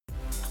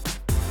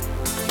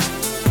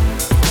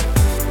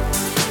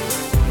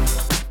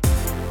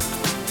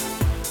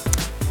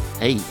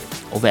Hej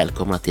och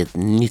välkomna till ett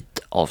nytt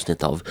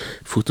avsnitt av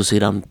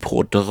Fotosidan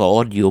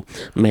poddradio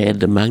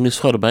med Magnus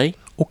Fröderberg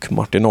och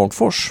Martin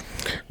Agfors.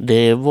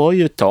 Det var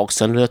ju ett tag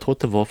sedan, jag tror att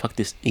det var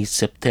faktiskt i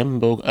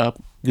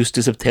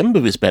augusti-september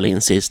vi spelade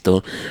in sist,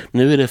 och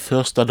nu är det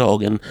första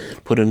dagen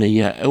på det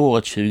nya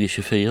året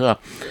 2024,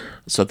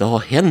 så att det har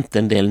hänt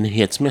en del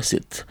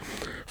nyhetsmässigt.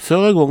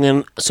 Förra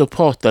gången så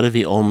pratade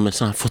vi om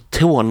sådana här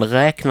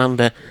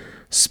fotonräknande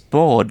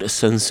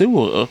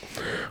spadsensorer,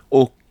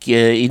 och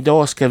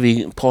idag ska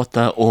vi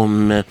prata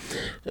om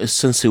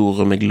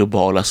sensorer med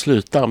globala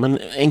slutare. Men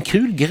en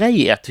kul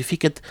grej är att vi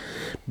fick ett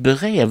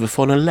brev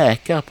från en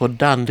läkare på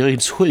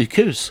Danderyds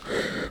sjukhus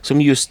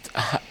som just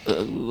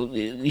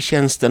i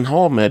tjänsten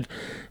har med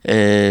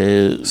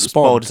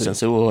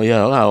spadsensorer att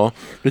göra. Och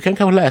du kan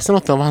kanske läsa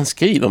något av vad han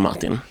skriver,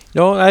 Martin.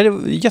 Ja, det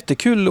är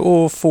jättekul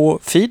att få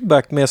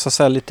feedback med så att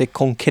säga lite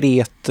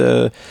konkret,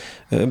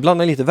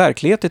 blanda lite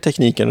verklighet i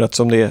tekniken rätt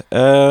som det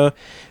är.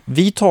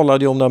 Vi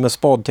talade ju om det här med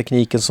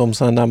spadtekniken som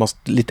så här närmast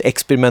lite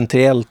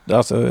experimentellt,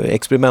 alltså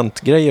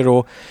experimentgrejer,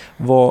 och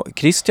vad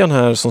Christian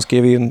här som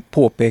skrev in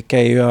påpekar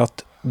är ju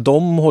att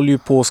de håller ju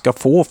på att ska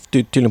få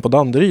tydligen på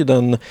Danderyd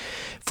en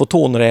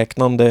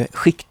fotonräknande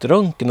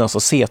skiktröntgen, alltså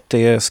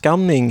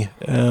CT-skanning,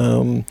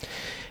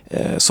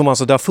 som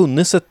alltså det har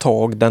funnits ett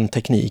tag, den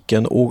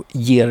tekniken, och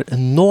ger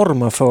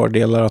enorma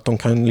fördelar att de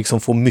kan liksom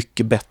få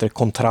mycket bättre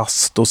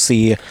kontrast och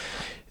se.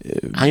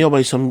 Han jobbar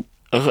ju som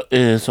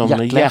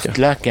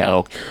hjärtläkare,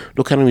 och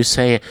då kan de ju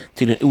se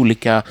till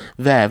olika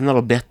vävnader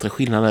och bättre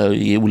skillnader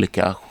i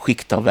olika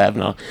skikt av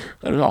vävnader.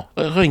 Ja,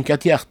 röntga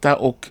ett hjärta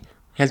och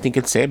helt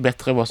enkelt se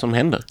bättre vad som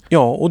händer.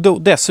 Ja, och då,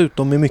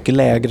 dessutom med mycket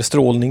lägre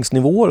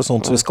strålningsnivåer och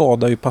sånt, så det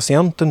skadar ju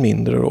patienten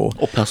mindre.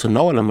 Och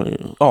personalen.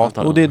 Ja,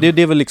 och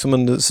det är väl liksom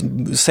en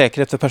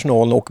säkerhet för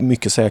personalen och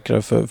mycket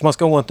säkrare för man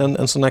ska ha att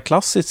en sån här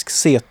klassisk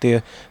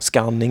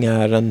CT-skanning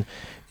är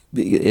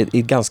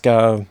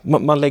ganska,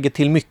 man lägger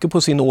till mycket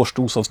på sin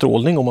årsdos av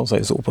strålning, om man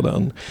säger så, på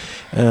den.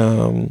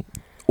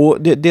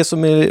 Och det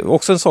som är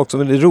också en sak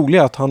som är rolig,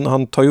 att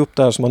han tar ju upp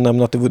det här som han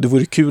nämner, att det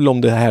vore kul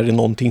om det här är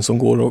någonting som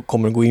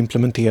kommer att gå att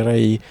implementera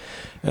i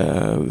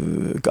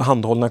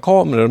handhållna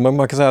kameror. Men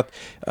man kan säga att,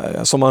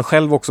 som han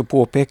själv också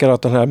påpekar,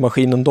 att den här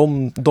maskinen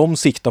de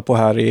siktar på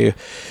här är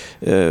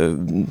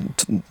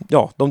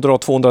de drar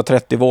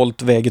 230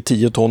 volt, väger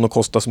 10 ton och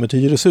kostar som ett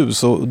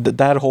hyreshus. Och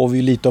där har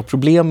vi lite av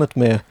problemet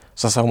med,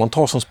 så att säga, om man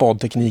tar som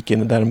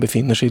spadtekniken där den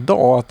befinner sig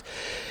idag, att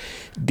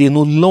det är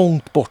nog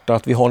långt borta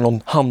att vi har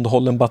någon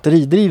handhållen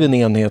batteridriven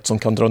enhet som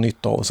kan dra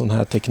nytta av sån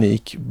här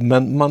teknik.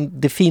 Men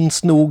det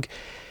finns nog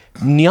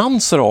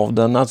nyanser av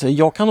den. Alltså,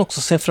 jag kan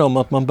också se fram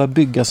att man bör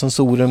bygga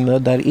sensorer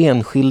där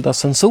enskilda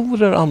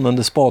sensorer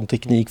använder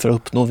spadteknik för att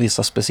uppnå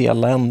vissa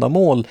speciella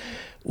ändamål.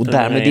 Och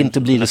därmed inte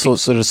blir det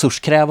så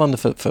resurskrävande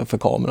för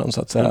kameran,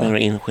 så att säga. Men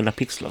enskilda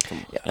pixlar?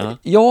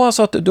 Ja,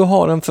 alltså att du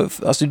har en...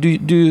 Alltså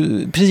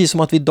du, precis som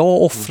att vi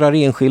idag offrar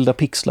enskilda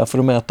pixlar för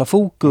att mäta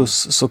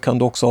fokus, så kan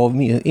du också ha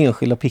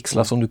enskilda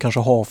pixlar som du kanske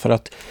har för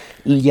att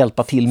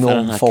hjälpa till med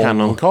omfång. Den här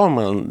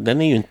Canon-kameran,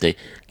 den är ju inte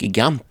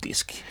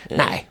gigantisk.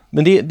 Nej,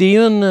 men det är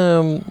ju en...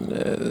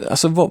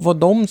 Alltså vad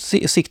de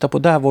siktar på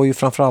där var ju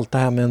framförallt det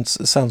här med en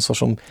sensor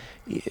som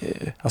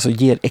alltså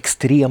ger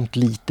extremt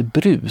lite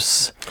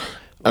brus.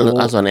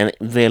 Alltså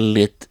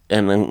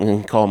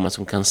en kamera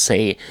som kan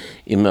se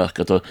i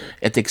mörkret. Och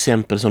ett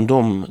exempel som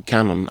de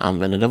kan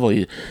använda, det var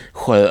ju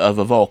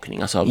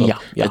sjöövervakning, alltså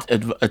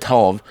ett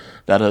hav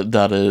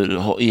där du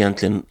har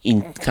egentligen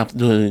knappt,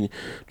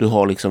 du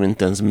har liksom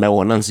inte ens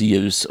månens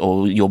ljus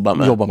att jobba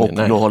med,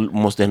 och du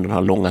måste ändå ha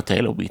långa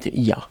teleobjektiv.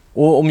 Ja,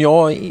 och om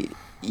jag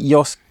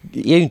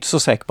är ju inte så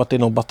säker på att det är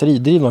någon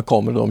batteridrivna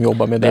kameror de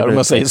jobbar med där, om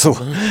jag säger så.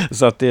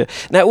 Så att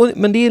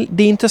men det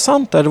är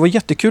intressant där. Det var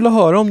jättekul att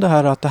höra om det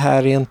här, att det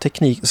här är en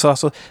teknik. Så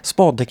alltså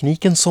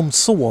spadtekniken som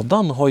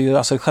sådan har ju,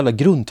 alltså själva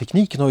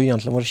grundtekniken har ju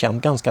egentligen varit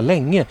känd ganska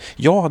länge.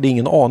 Jag hade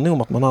ingen aning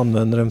om att man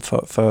använder den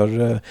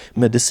för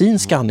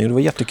medicinsk skanning. Det var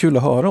jättekul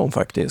att höra om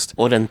faktiskt.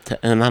 Och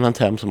en annan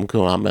term som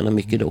kommer att använda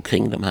mycket då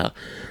kring de här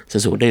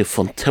sensorerna, det är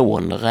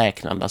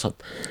fotonräknande. Alltså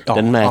att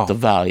den mäter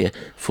varje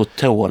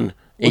foton.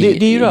 Och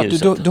det är ju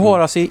att du har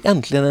alltså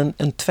egentligen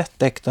en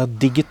tvättäkta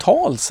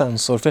digital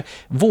sensor. För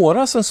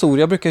våra sensorer,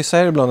 jag brukar ju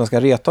säga ibland att jag ska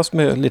retas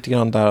med lite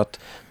grann där, att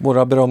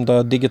våra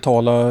berömda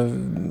digitala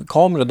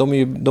kameror,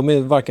 de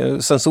är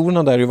varken,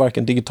 sensorerna där är ju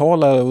varken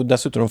digitala och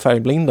dessutom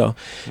färgblinda.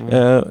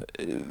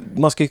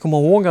 Man ska ju komma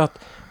ihåg att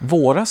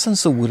våra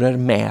sensorer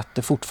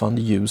mäter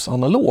fortfarande ljus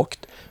analogt.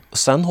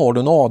 Sen har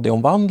du en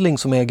AD-omvandling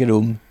som äger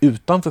rum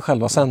utanför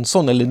själva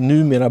sensorn, eller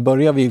numera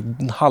börjar vi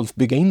halvt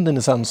bygga in den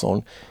i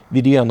sensorn. Vi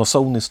är ju en av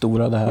Sonys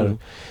stora det här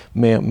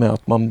med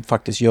att man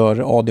faktiskt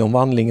gör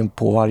AD-omvandlingen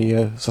på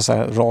varje, så att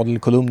säga, rad eller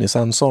kolumn i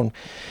sensorn.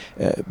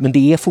 Men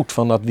det är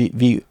fortfarande att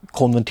vi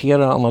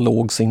konverterar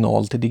analog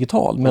signal till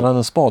digital, medan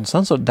en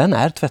spadsensor, den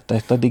är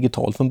tvättäkta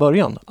digital från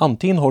början.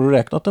 Antingen har du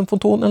räknat en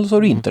foton eller så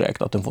har du inte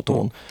räknat en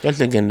foton.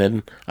 Helt enkelt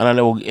en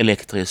analog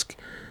elektrisk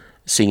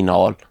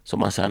signal som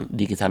man sedan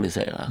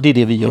digitaliserar. Det är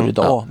det vi gör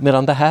idag.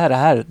 Medan det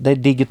är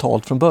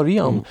digitalt från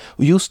början.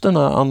 Och just den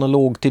här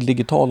analog till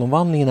digital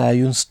omvandlingen är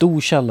ju en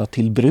stor källa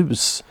till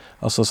brus.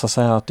 Alltså så att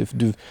säga att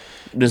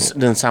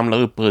den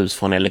samlar upp brus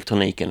från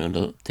elektroniken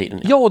under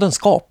tiden. Ja, och den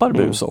skapar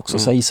brus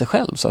också i sig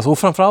själv. Alltså, och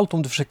framförallt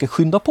om du försöker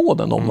skynda på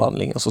den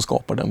omvandlingen så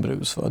skapar den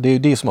brus. Va? Det är ju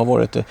det som har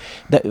varit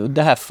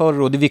det här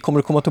förr, och vi kommer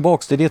att komma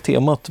tillbaka till det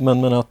temat,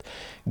 men att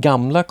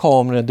gamla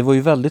kameror, det var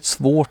ju väldigt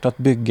svårt att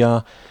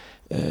bygga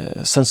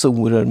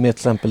sensorer med till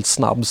exempel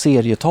snabb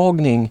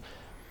serietagning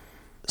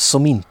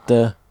som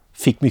inte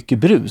fick mycket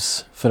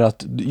brus, för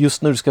att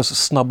just när du ska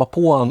snabba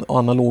på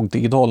analog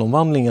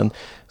digitalomvandlingen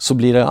så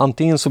blir det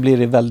antingen så blir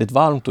det väldigt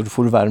varmt och du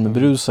får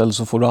värmebrus, eller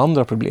så får du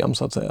andra problem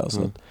så att säga.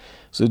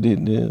 Så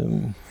det...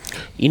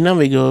 Innan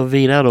vi går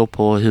vidare då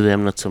på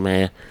huvudämnet som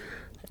är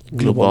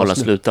globala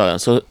slutare,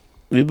 så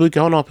vi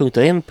brukar ha några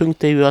punkter. En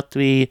punkt är ju att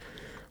vi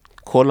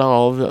kollar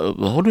av,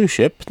 har du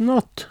köpt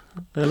något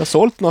eller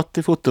sålt något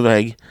i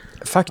fotoväg?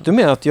 Faktum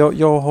är att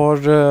jag har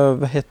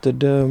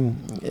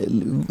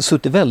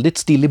suttit väldigt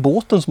still i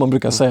båten, som man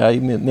brukar säga.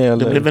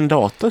 Det blev en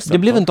dator istället. Det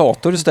blev en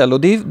dator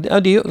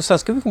istället. Och sen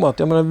ska vi komma att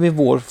med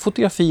vår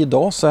fotografi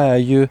idag så är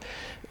ju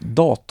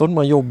datorn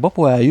man jobbar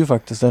på är ju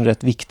faktiskt en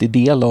rätt viktig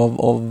del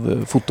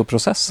av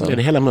fotoprocessen. Är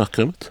det hela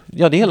mörkrummet?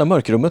 Ja, det är hela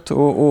mörkrummet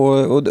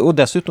och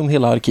dessutom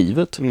hela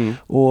arkivet.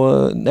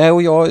 Och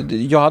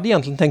jag hade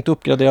egentligen tänkt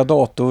uppgradera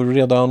dator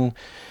redan.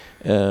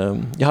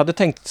 Jag hade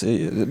tänkt,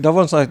 det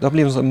har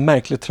blivit en sån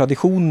märklig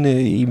tradition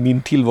i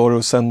min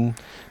tillvaro sedan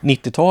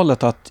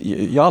 90-talet att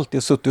jag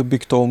alltid suttit och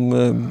byggt om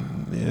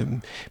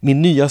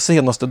min nya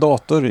senaste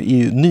dator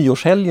i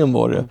nyårshelgen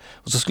var det.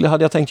 Och så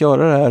hade jag tänkt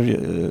göra det här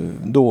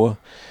då,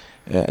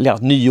 eller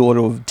nyår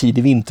och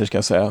tidig vinter ska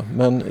jag säga.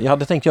 Men jag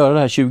hade tänkt göra det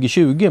här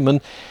 2020, men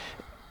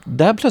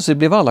där plötsligt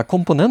blev alla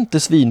komponenter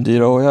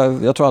svindyra, och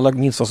jag tror alla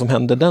minns vad som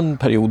hände den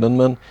perioden,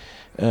 men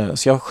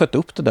så jag sköt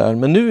upp det där.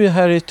 Men nu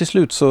här till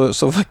slut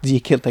så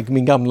gick helt enkelt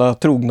min gamla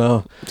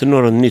trogna... Så nu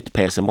har du ett nytt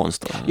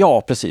PC-monster?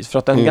 Ja, precis. För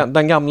att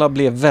den gamla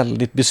blev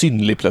väldigt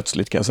besynlig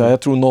plötsligt kan jag säga.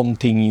 Jag tror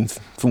någonting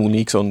förmodligen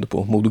gick sönder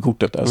på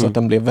moderkortet där. Så att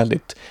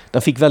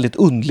den fick väldigt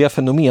underliga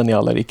fenomen i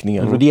alla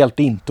riktningar. Och det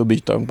hjälpte inte att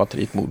byta en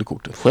batteri på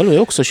moderkortet. Själv har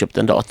jag också köpt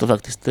en dator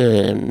faktiskt.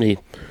 Ny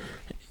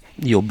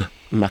jobb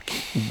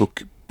MacBook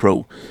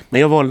Pro.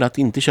 Men jag valde att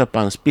inte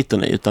köpa en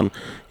splitterny, utan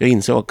jag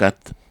insåg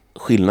att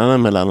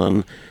skillnaden mellan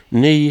en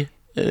ny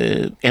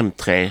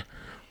M3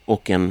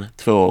 och en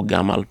 2 år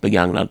gammal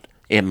begagnad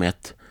M1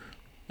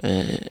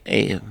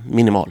 är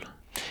minimal.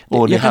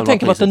 Och jag kan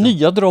tänka mig att den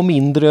nya drar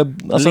mindre,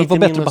 alltså får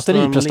bättre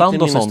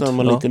batteriprestanda och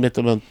sånt. Lite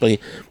bättre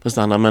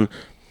batteriprestanda, men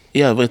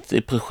i övrigt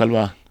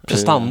själva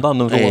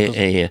prestandan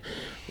är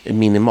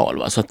minimal.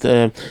 Va? Så att,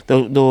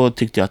 då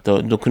tyckte jag att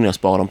då kunde jag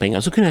spara de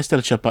pengarna. Så kunde jag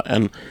istället köpa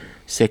en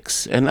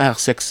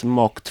R6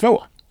 Mark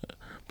 2.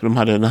 För de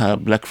hade den här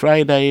Black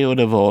Friday och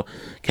det var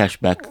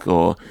cashback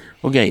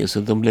och grejer, så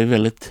de blev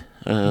väldigt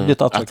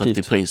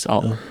attraktivt pris.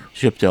 Ja.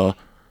 Köpte jag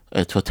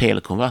 2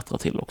 telekonverter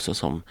till också,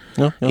 som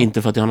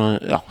inte för att jag har någon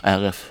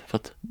RF, för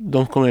att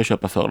de kommer jag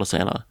köpa förr eller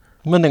senare.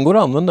 Men den går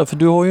att använda, för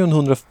du har ju en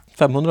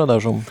 100-500 där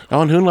som... Jag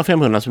har en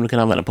 100-500 som du kan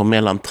använda på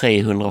mellan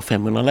 300 och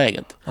 500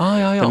 läget.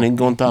 Men den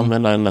går inte att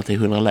använda ända till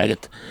 100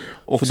 läget.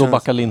 Och för då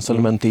backar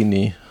linselement in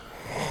i...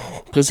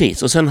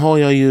 Precis, och sen har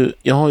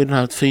jag har ju den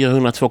här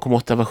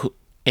 402,8 version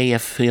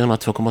EF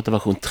 402,8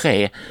 version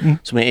 3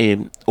 som är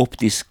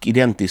optisk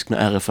identisk med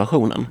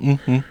RF-versionen.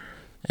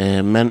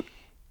 Men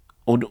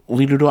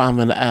och vill du då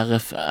använda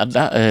RF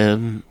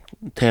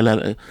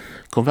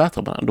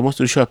telekonverter, då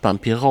måste du köpa en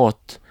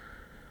pirat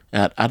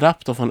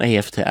adapter från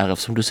EF till RF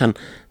som du sen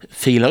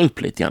filar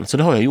upp lite grann. Så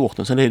det har jag gjort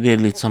nu. Så det är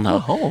lite sån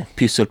här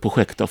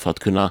pysselprojekt för att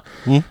kunna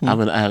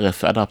använda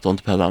RF-adapter och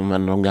inte behöva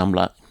använda de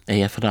gamla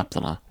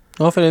EF-adapterna.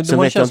 Ja, för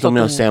sen vet jag inte om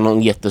jag ser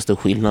någon jättestor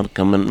skillnad.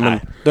 Men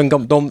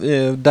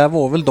där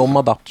var väl de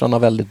adaptrarna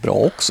väldigt bra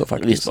också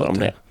faktiskt. Visst var de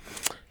det.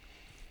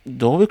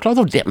 Då har vi klarat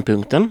av den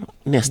punkten.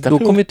 Nästa punkt.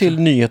 Då kommer vi till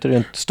nyheter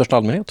i största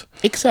allmänhet.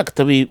 Exakt,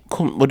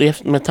 och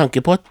det, med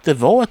tanke på att det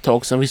var ett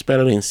tag sedan vi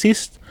spelade in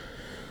sist,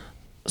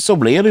 så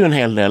blir det ju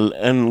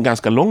en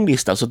ganska lång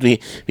lista, så att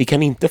vi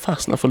kan inte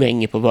fastna för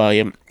länge på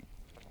varje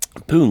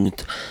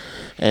punkt.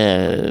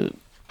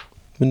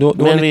 Men du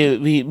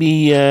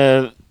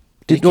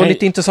har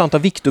lite intressanta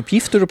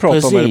viktuppgifter att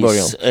prata om i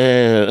början.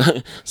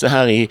 Så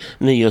här i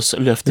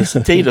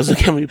nyårslöftestider så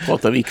kan vi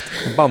prata vikt.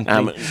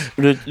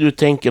 Du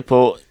tänker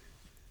på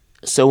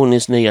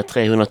Sonys nya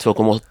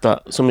 302,8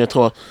 som jag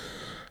tror,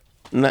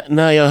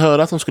 när jag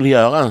hörde att de skulle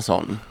göra en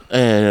sån,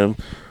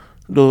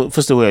 då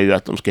förstod jag ju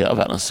att de ska göra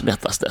världens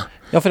lättaste.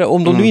 Ja, för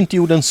om de nu inte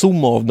gjorde en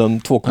zoom av den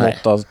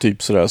 2,8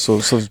 typ sådär,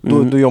 så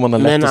då gör man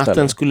den lätt istället. Men att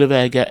den skulle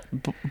väga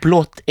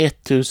blott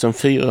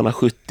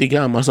 1470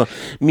 gram, alltså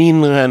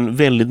mindre än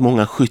väldigt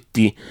många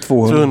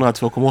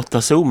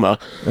 202,8 zoomar.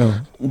 Ja.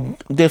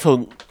 Det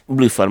får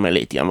blyffa mig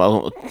lite grann.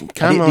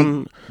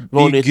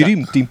 Det är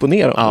grymt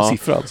imponerande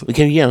siffra alltså. Vi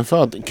kan ju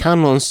jämföra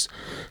Canons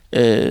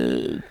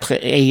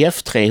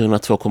EF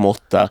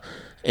 302,8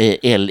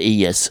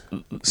 LIS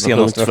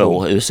version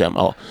 2 USM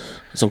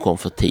som kom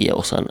för 10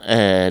 år sedan.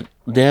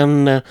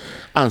 Den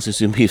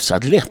anses ju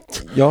hyfsat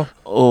lätt. Ja.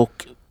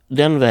 Och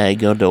den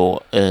väger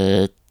då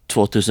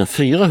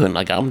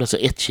 2400 gram, alltså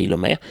 1 kilo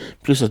mer.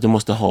 Plus att du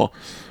måste ha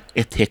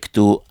ett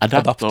hekto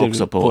adapter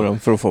också på den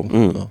för att få.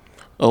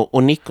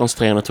 Och Nikons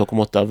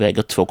 302,8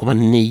 väger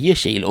 2,9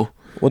 kilo.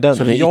 Och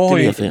den, jag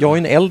har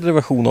en äldre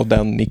version av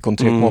den Nikon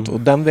 3,8 och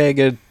den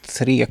väger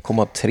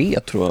 3,3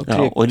 tror jag.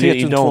 Ja, och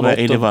idag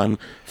är det var en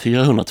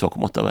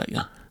 402,8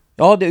 väger.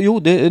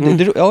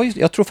 Ja,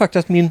 jag tror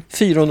faktiskt att min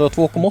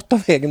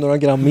 402,8 väger några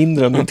gram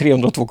mindre än min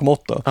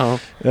 302,8. Ja.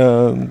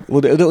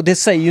 Och det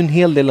säger ju en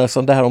hel del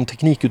alltså, det här om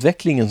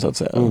teknikutvecklingen så att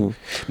säga.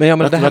 Men jag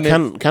menar, det här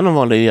med... kan de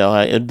valde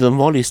göra? De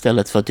valde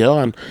istället för att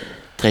göra en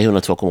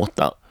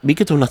 302,8,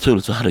 vilket de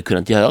naturligtvis hade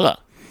kunnat göra.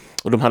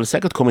 Och de hade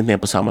säkert kommit ner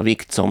på samma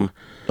vikt som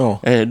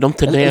de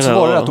tenderar... Eller så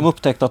var det att de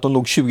upptäckte att de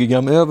låg 20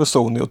 gram över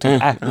Sony och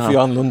tänkte, det får ju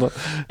annorlunda.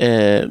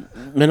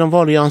 Men de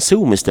valde att göra en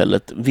zoom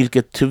istället,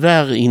 vilket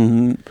tyvärr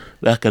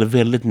verkade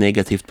väldigt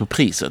negativt på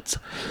priset.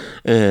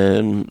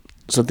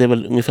 Så det är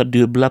väl ungefär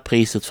dubbla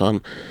priset för en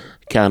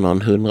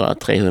Canon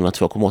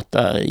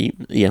 302,8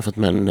 jämfört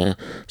med en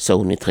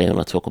Sony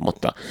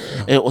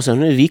 302,8. Och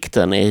sen är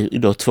vikten är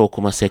då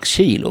 2,6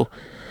 kilo.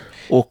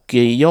 Och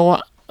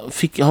jag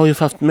har ju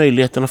haft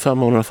möjligheten och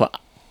förmånen för att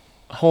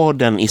ha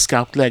den i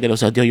skarpt läge.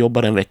 Så att jag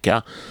jobbade en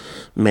vecka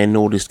med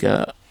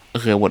Nordiska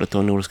rådet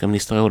och Nordiska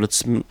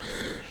ministerrådets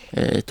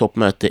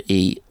toppmöte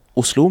i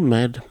Oslo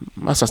med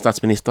massa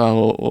statsministrar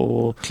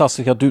och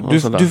klassiker.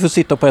 Du får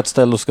sitta på ett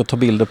ställe och ska ta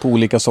bilder på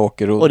olika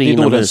saker och det är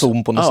då en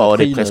zoom på något sätt. Ja,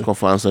 det är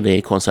presskonferenser, det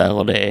är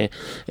konserter, det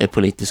är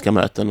politiska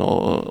möten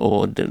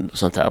och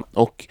sånt här.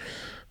 Och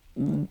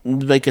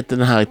vilket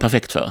den här är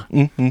perfekt för.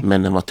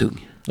 Men den var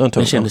tung.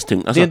 Den kändes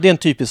tung. Alltså, det är en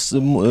typisk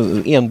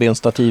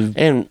enbenstativ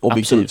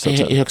objektiv.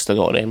 Absolut, i högsta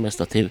grad är en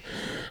stativ.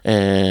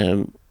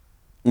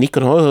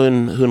 Nikon har ju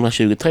en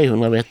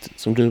 120-300 vet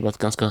som du varit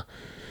ganska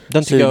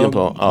sugen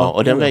på. Ja,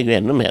 och den väger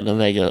ännu mer. Den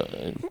väger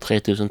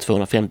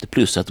 3250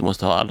 plus att du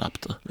måste ha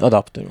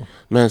adapter.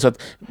 Men så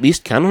att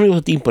visst kan hon ju ha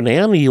ett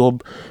imponerande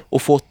jobb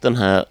och fått den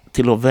här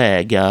till att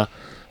väga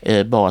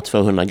bara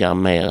 200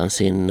 gram mer än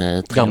sin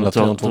gamla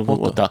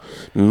 302,8.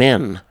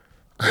 Men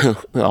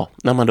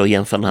när man då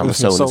jämför den här med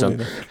Sony.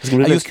 Det ska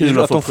bli just kul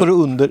att de får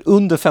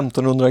under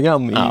 1500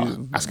 gram.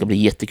 Det ska bli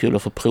jättekul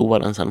att få prova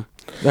den sen.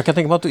 Jag kan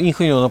tänka mig att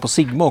ingenjörerna på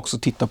Sigma också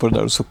tittar på det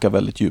där och suckar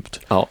väldigt djupt.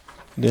 Ja.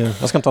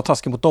 Jag ska inte vara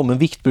taskig mot dem, men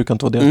vikt brukar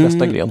inte vara deras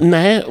bästa gren.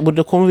 Nej, och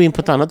då kommer vi in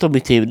på ett annat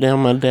objektiv. Det är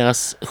med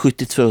deras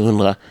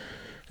 7200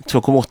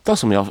 2,8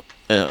 som jag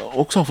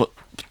också har fått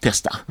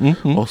testa.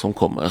 Och som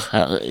kommer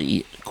här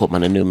i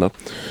kommande nummer.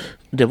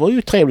 Det var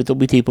ju trevligt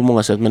objektiv på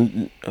många sätt,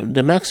 men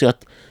det märks ju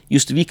att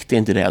just vikt är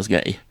inte deras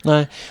grej.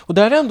 Nej, och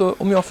där ändå,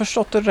 om jag har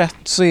förstått det rätt,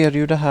 så är det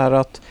ju det här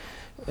att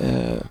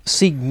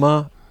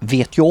Sigma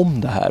vet ju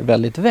om det här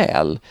väldigt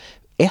väl.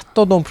 Ett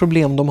av de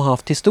problem de har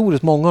haft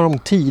historiskt, många av de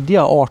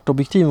tidiga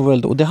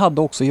artobjektiven, och det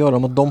hade också att göra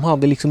med att de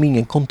hade liksom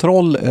ingen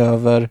kontroll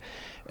över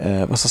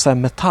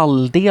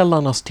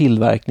metalldelarnas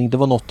tillverkning. Det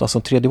var något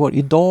alltså tredje år.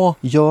 Idag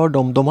gör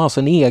de har alltså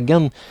en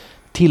egen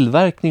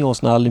tillverkning av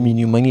sån här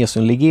aluminium- och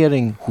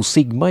magnesiumlegering hos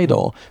Sigma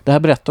idag. Det här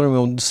berättar de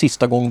om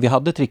sista gången vi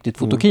hade ett riktigt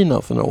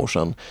fotokina för några år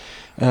sedan.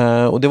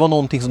 Och det var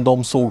någonting som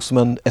de såg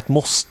som ett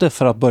måste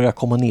för att börja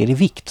komma ner i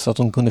vikt, så att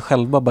de kunde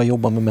själva börja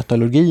jobba med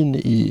metallurgin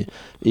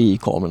i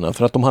kamerorna.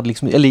 För att de hade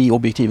liksom, eller i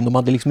objektiven, de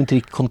hade liksom inte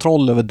riktigt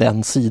kontroll över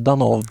den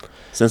sidan av...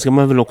 Sen ska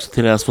man väl också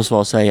till deras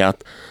försvar säga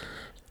att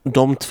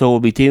de två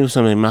objektiv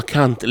som är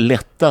markant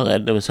lättare,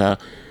 det vill säga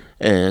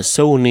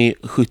Sony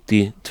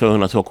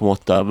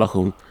 70-202,8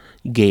 version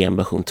GM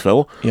version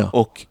 2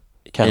 och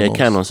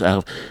Canons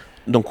R,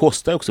 de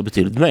kostar också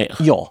betydligt mer.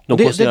 Ja, de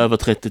kostar över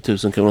 30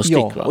 000 kronor styck.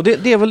 Ja, och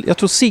det är väl, jag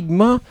tror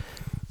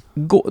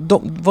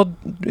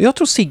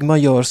Sigma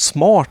gör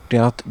smart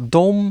är att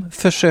de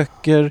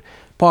försöker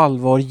på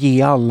allvar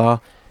ge alla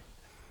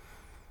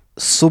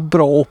så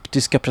bra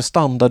optiska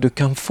prestanda du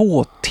kan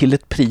få till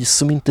ett pris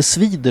som inte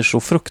svider så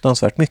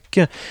fruktansvärt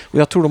mycket. Och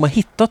jag tror de har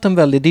hittat en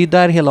väldigt, det är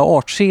där hela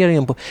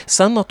artserien på.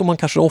 Sen att om man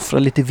kanske offrar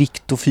lite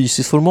vikt och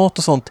fysiskt format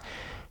och sånt.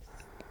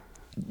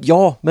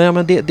 Ja,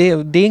 men det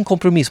är en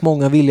kompromiss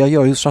många vill jag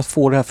göra just för att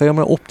få det här. För jag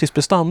menar, optisk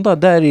prestanda,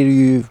 där är det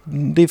ju,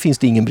 det finns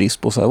det ingen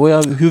brist på. Så här.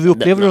 Och hur vi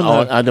upplever den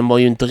här... Ja, den var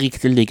ju inte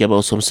riktigt lika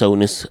bra som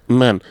Sonys,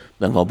 men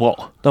den var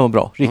bra. Den var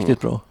bra,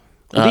 riktigt bra.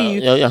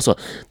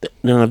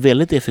 Den har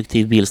väldigt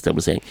effektiv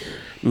bildstabilisering,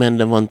 men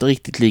den var inte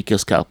riktigt lika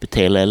skarp i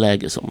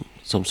teleläge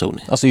som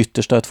Sony. Alltså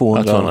yttersta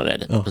 200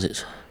 läge,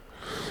 precis.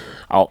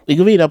 Ja, vi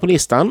går vidare på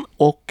listan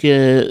och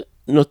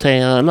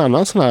noterar en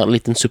annan sån här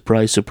liten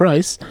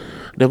surprise.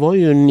 Det var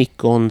ju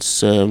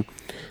Nikons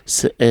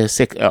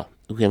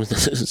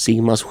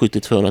Sigmas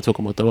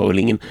 70-202,8 var väl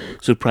ingen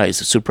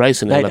surprise.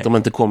 Surprisen är att de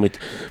inte kommit,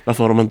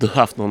 varför har de inte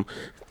haft någon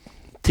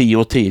 10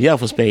 år tidigare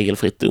för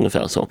spegelfritt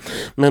ungefär så.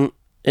 Men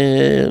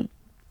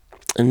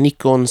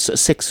Nikons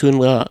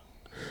 600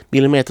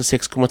 mm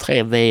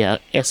 6,3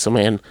 VRS som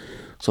är en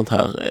sånt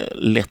här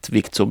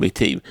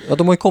lättviktsobjektiv. Ja,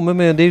 de har ju kommit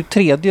med, det är ju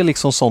tredje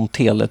liksom sånt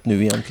telet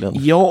nu egentligen.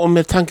 Ja, och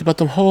med tanke på att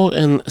de har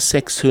en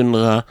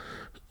 600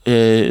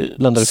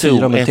 Blandade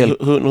 4 med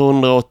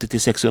 180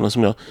 till 600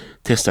 som jag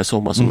testade i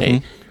sommar som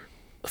är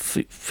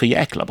för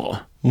jäkla bra.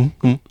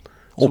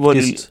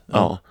 Optiskt.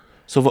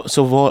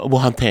 Så var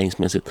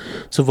hanteringsmässigt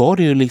så var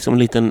det ju liksom en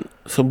liten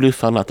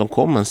förbluffande att de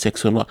kom en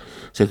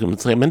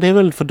 603, men det är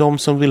väl för de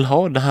som vill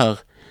ha det här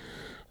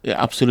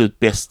absolut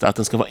bästa, att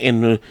den ska vara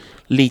ännu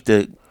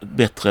lite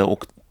bättre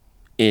och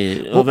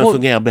den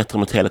fungerar bättre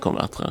med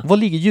telekonvertrar. Vad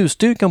ligger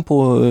ljusstyrkan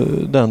på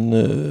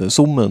den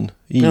zoomen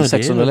i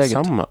 600-läget? Det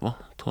är samma, va?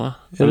 Tror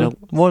jag.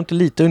 Var det inte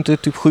lite, inte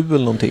typ 7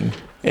 eller någonting?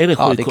 Är det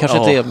 7? Det kanske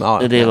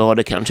inte det var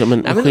det kanske,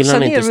 men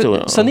skillnaden är inte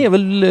stor. Sen är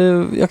väl,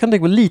 jag kan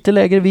tänka mig lite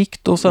lägre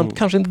vikt och sen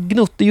kanske en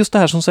gnutt, just det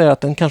här som säger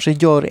att den kanske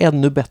gör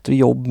ännu bättre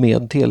jobb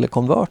med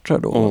telekonvertrar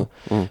då.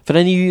 För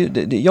den är ju,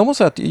 jag måste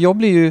säga att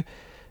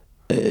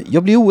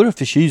jag blir oerhört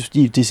förtjust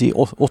givetvis i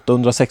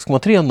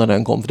 806,3 när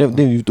den kom, för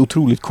det är ju ett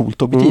otroligt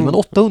coolt objektiv, men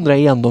 800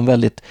 är ändå en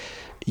väldigt,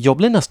 jag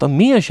blev nästan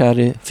mer kär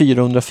i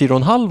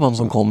 404,5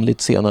 som kom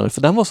lite senare,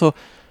 för den var så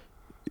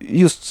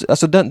just,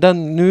 alltså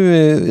den nu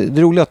är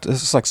det roligt att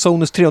sagt,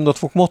 Sonys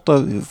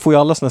 302,8 får ju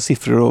alla såna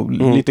siffror och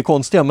lite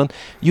konstiga, men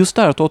just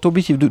där att du har ett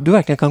objektiv du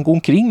verkligen kan gå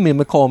omkring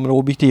med kamera och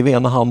objektiv i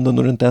ena handen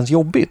och det är inte ens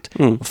jobbigt,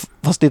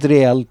 fast det är ett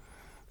rejält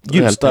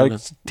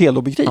ljusstarkt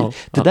teleobjektiv.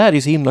 Det där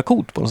är så himla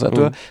coolt på något sätt.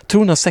 Och jag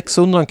tror den här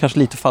 600 kanske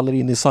lite faller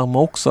in i samma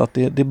också, att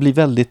det blir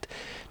väldigt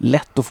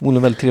lätt och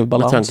förmodligen väldigt trevlig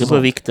balans. Med tanke på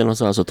vikten och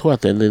så tror jag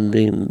att det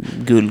är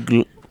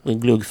en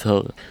glugg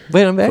för...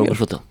 Vad är den vägen?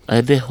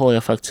 Nej, det har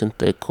jag faktiskt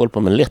inte koll på,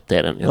 men lätt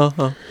är den.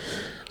 Ja.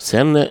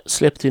 Sen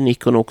släppte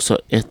Nikon också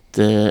ett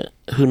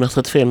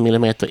 135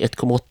 mm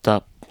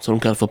 1,8 som de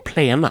kallar för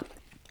plena.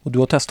 Och du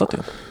har testat det?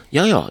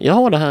 Ja, jag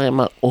har det här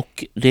hemma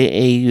och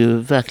det är ju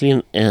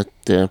verkligen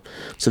ett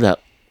sådär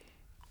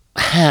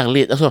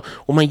härligt, alltså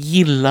om man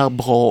gillar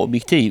bra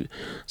objektiv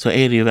så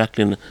är det ju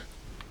verkligen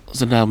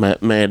sådär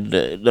med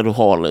där du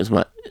har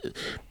liksom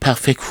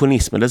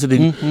perfektionismen, alltså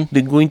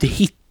det går inte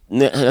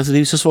alltså det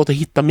är så svårt att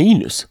hitta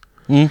minus.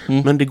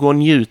 Men det går att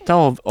njuta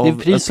av det är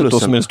priset då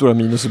som är det stora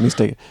minus som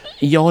misstänker.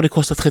 Ja, det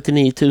kostar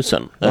 39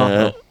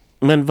 000.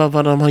 Men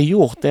vad de har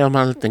gjort är att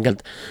man helt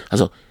enkelt,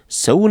 alltså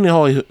Sony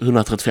har ju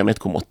 135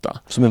 1,8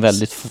 som är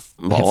väldigt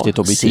häftigt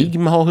objektiv.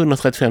 Sigma har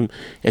 135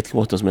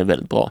 1,8 som är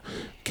väldigt bra.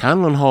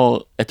 Canon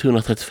har ett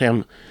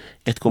 135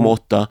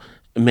 1,8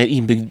 med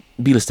inbyggd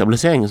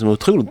bildstabilisering som är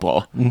otroligt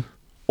bra.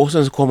 Och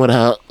sen så kommer det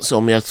här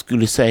som jag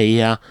skulle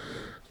säga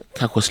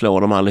kanske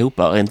slår dem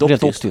allihopa rent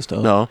optiskt.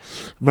 Ja.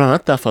 Bland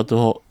annat därför att du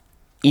har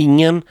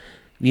ingen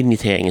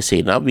vignitering i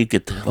sidan,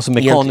 vilket... Alltså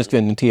mekanisk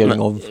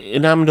vignitering av...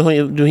 Nej, men du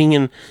har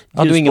ingen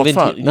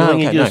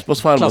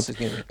ljusbortfall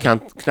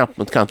knappt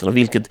mot kanterna,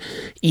 vilket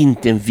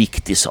inte är en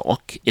viktig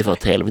sak för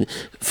tele.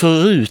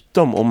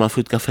 Förutom om man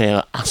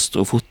fotograferar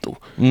astrofoto.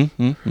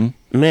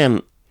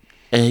 Men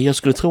jag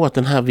skulle tro att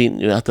den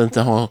här att den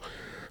inte har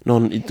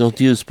något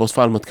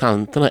ljusbortfall mot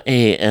kanterna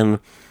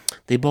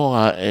det är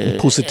bara en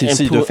positiv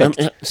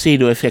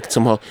sidoeffekt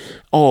som har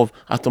av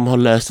att de har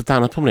löst ett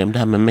annat problem, det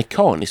här med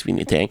mekanisk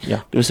vignitering. Ja.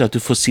 Det vill säga att du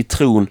får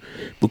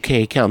citronbouquet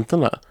i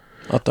kanterna.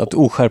 Att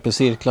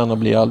oskärpecirklarna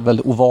blir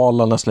väldigt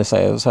ovala nästan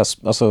säga,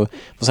 alltså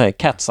vad säger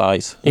cat's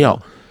eyes.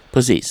 Ja,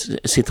 precis.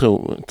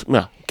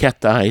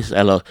 Cat eyes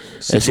eller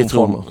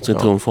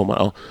citronformar.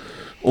 Ja.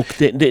 Och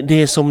det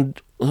är som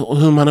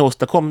hur man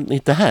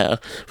åstadkommit det här.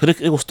 För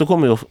det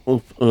åstadkommer ju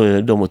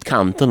upp dem mot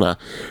kanterna.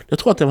 Jag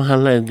tror att man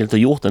har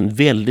gjort en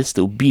väldigt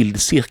stor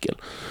bildcirkel.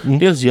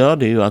 Dels gör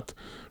det ju att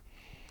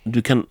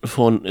du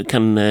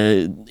kan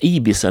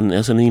ibisen,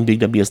 alltså den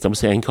inbyggda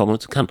bildstabiliseringen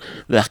kan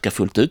verka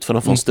fullt ut för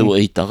den får en stor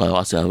yta att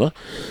röra sig över.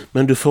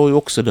 Men du får ju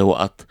också då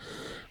att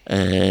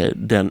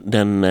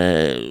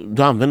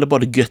du använder bara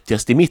det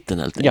göttigaste i mitten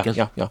helt enkelt.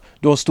 Ja.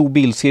 Du har en stor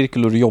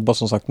bildcirkel och du jobbar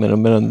som sagt med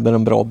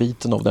den bra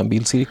biten av den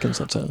bildcirkeln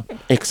så att säga.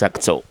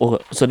 Exakt så. Och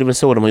så det är väl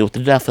så de har gjort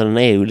det. Därför den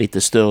är ju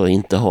lite större och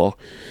inte har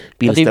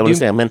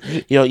bildstabilisering. Men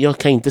jag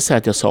kan inte säga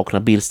att jag saknar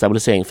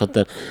bildstabilisering för att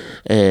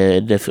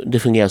det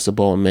fungerar så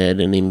bra med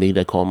den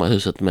inbyggda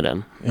kamerahuset med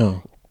den. Ja.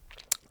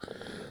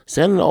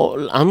 Sen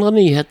andra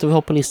nyheter vi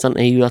har på listan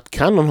är ju att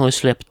Canon har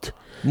släppt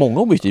många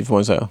objektiv får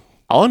man säga.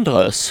 Ja, en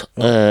drös.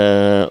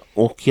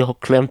 Och jag har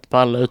klämt på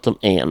alla utom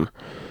en.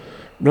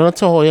 Bland annat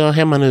så har jag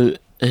hemma nu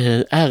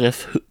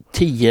RF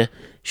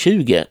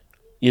 1020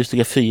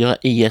 just 4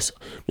 IS.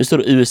 Nu står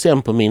det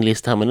USM på min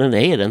lista här, men den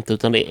är det inte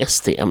utan det är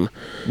STM.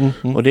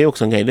 Och det är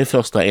också en grej. Det är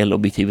första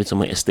L-objektivet som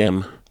har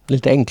STM.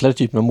 Lite enklare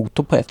typ med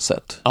motor på ett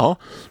sätt. Ja,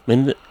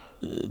 men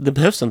det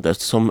behövs inte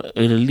eftersom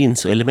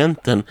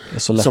linselementen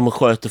som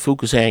sköter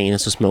fokuseringen är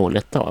så små och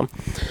lätta, va?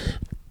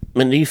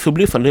 Men det är ju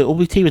förbluffande.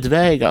 Objektivet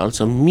väger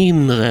alltså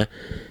mindre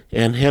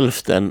än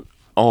hälften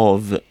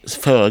av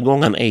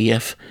föregångaren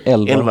EF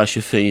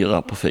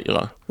 1124 på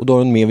 4. Och då har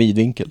den mer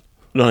vidvinkel.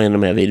 Då har den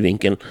mer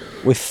vidvinkel.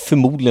 Och är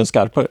förmodligen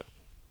skarpare.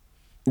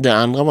 Det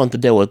andra var inte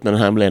dåligt, men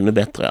den här blev ännu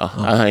bättre.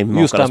 Ja.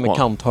 Just det här med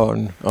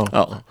kanthörn.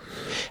 Ja.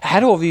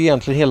 Här har vi ju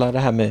egentligen hela det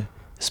här med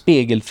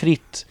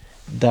spegelfritt.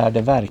 Där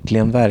det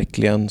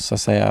verkligen så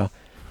att säga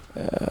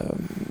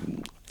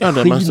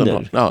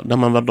där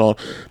man var då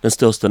den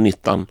största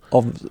nyttan.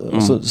 Av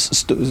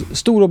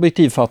stor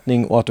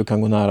objektivfattning och att du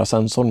kan gå nära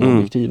sensorn med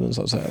objektiven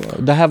så att säga.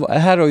 Det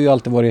här har ju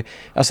alltid varit,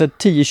 alltså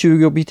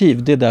 10-20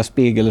 objektiv, det är där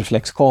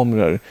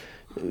spegelreflexkameror,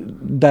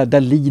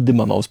 där lider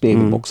man av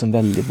spegelboxen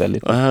väldigt,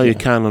 väldigt mycket. Och här har ju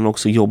Canon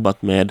också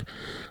jobbat med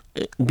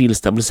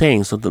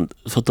bildstabilisering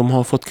för att de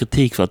har fått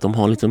kritik för att de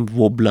har lite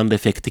wobblande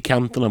effekt i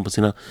kanterna på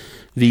sina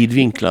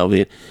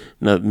vidvinklar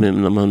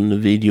när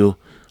man video,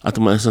 att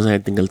de har så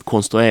helt enkelt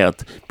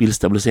konstruerat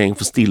bildstabilisering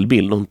för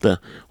stillbild och inte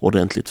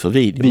ordentligt för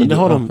video. Men det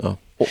har de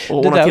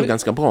ordnat till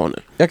ganska bra nu.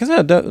 Jag kan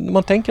säga,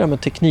 man tänker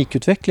med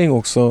teknikutveckling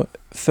också,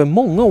 för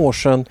många år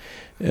sedan,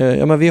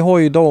 vi har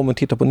ju idag, om man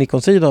tittar på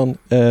Nikon-sidan,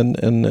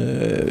 en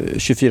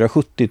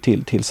 2470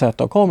 till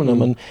Z-kamerorna,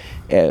 men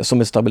som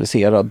är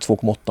stabiliserad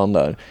 2,8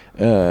 där.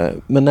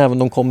 Men även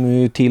de kommer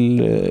ju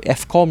till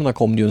F-kamerorna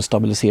kom ju en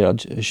stabiliserad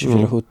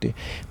 2470.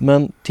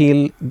 Men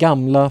till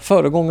gamla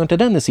föregångaren till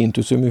den i sin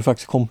tur, som ju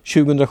faktiskt kom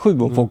 2007,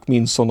 om folk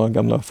minns sådana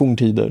gamla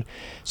forntider,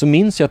 så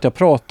minns jag att jag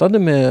pratade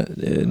med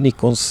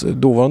Nikons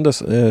dåvarande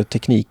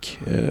teknik,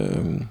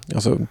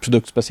 alltså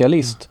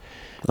produktspecialist.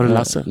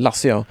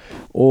 Lasse, ja.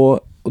 Och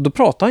då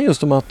pratade han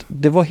just om att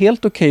det var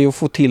helt okej att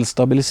få till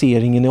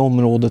stabiliseringen i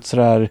området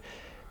sådär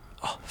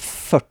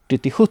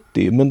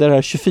 40-70, men det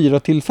där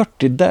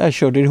 24-40, där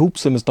körde det ihop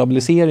sig med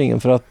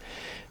stabiliseringen, för att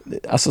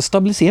alltså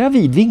stabilisera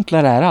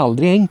vidvinklar är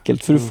aldrig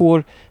enkelt, för du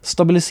får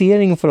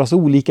stabilisering för alltså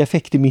olika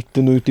effekter i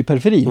mitten och ut i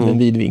periferin med en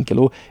vidvinkel,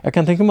 och jag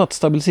kan tänka mig att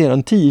stabilisera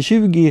en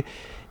 10-20,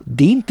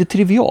 det är inte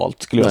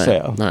trivialt skulle jag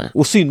säga. Nej.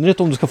 Och synnerhet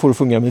om du ska få det att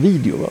fungera med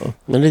video. Va?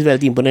 Men det är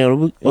väldigt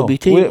imponerande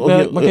objektiv.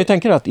 Man kan ju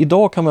tänka att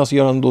idag kan man alltså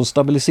göra en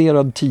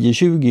stabiliserad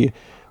 10-20,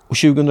 och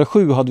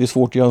 2007 hade vi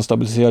svårt att göra en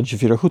stabiliserad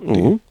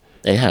 24-70.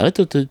 Det här är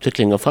ett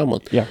utveckling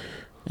framåt. Ja.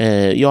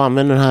 Jag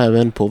använder det här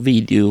även på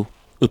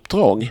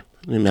videouppdrag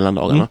i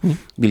mellandagarna,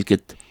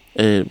 vilket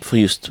för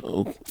just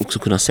också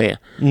kunna se.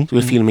 Så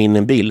vi filmar in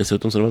en bil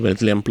dessutom, så det var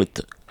väldigt lämpligt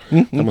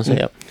kan man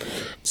säga.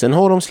 Sen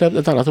har de släppt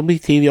ett annat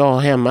objektiv jag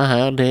har hemma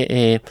här.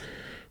 Det är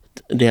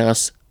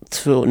deras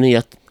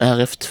nya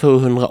RF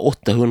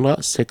 200-800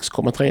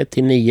 6,3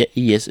 till 9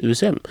 IS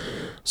USM,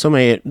 som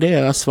är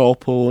deras svar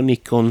på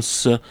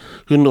Nikons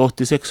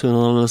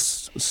 180-600 eller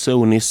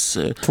Sonys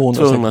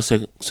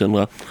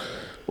 200-600.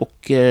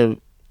 Och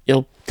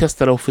jag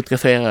testade och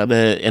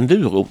fotograferade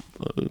enduro.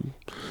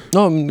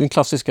 Ja, den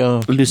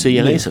klassiska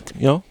Lucia-racet.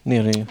 Ja,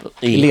 nere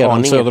i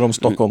leran söder om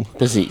Stockholm.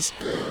 Precis.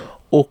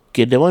 Och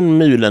det var en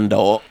mulen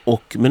dag,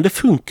 men det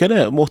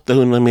funkade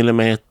 800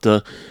 mm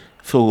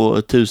för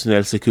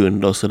 1000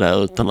 sekunder och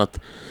sådär, utan att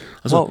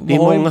alltså, det är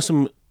många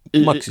som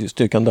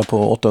maxstyrkan där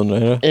på 800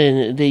 är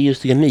det? Det är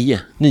just 9.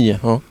 9,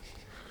 ja.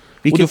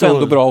 Och du får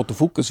ändå bra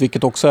autofokus,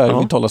 vilket också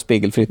är, vi talar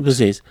spegelfritt.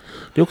 Precis.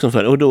 Det är också en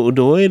fördel. Och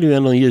då är det ju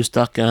ändå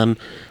ljusstarkare än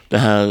det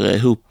här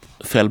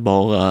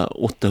hopfällbara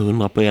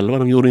 800 på 11.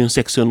 De gjorde ju en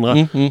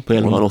 600 på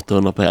 11 och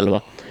 800 på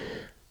 11.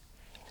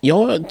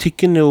 Jag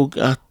tycker nog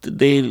att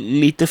det är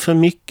lite för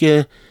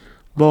mycket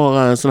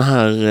bara en sån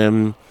här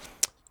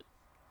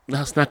det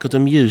här snacket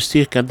om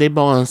ljusstyrka, det är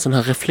bara en sån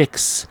här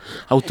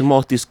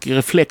automatisk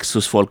reflex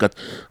hos folk att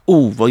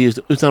vad ljus,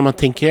 utan man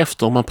tänker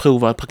efter och man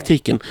provar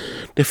praktiken.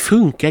 Det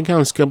funkar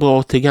ganska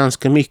bra till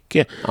ganska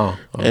mycket.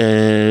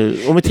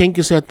 Om vi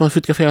tänker sig att man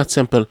fotograferar till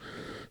exempel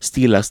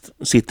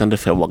stillasittande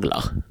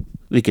fåglar,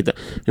 vilket är,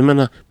 jag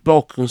menar,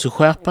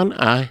 bakgrundsskärpan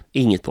är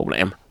inget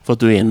problem för att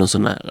du är ändå så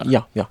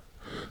nära. Ja.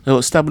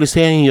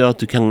 Stabilisering gör att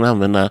du kan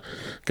använda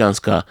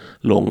ganska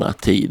långa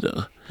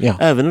tider. Ja.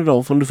 Även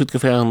idag om du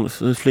fotograferar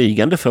en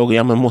flygande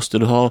fågel, men måste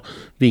du ha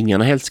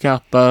vingarna helt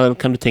skarpa,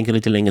 kan du tänka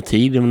lite längre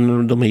tid.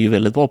 De är ju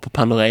väldigt bra på att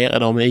panorera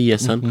dem med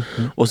ISen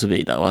och så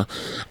vidare.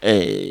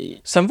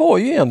 Sen var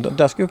ju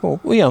där ska jag komma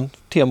upp igen,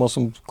 tema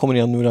som kommer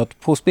igen nu, att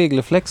på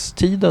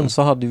spegelreflextiden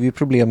så hade vi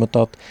problemet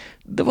att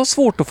det var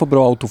svårt att få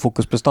bra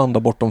autofokusprestanda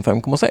bortom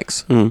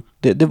 5,6.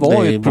 Det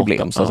var ju ett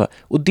problem. Så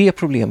och det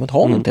problemet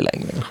har vi inte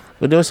längre.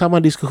 Och det var samma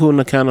diskussion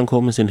när Canon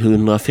kom med sin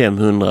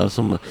 100-500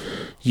 som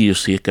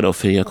ljusstyrka då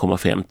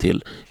 4,5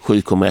 till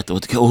 7,1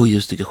 och tycker,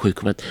 ljusstyrka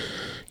 7,1.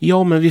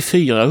 Ja, men vid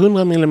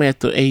 400 mm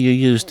är ju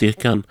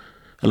ljusstyrkan,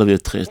 eller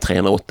vid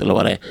 380 eller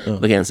vad det är,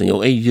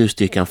 begränsningar, är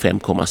ljusstyrkan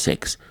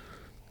 5,6.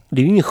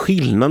 Det är ju ingen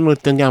skillnad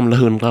mot den gamla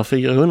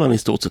 100-400 i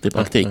stort sett i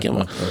praktiken.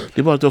 Va?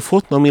 Det är bara att du har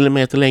fått några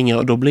millimeter längre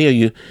och då blir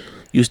ju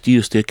just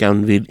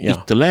ljusstyrkan vid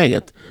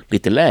ytterläget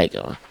lite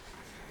lägre. Va?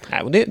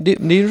 Nej, och det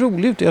är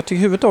roligt. Jag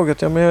tycker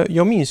huvudtaget,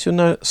 jag minns ju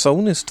när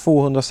Sonys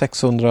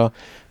 200-600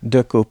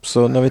 dök upp,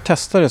 så när vi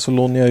testade det så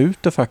lånade jag ut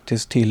det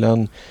faktiskt till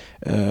en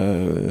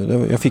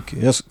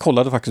jag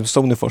kollade faktiskt på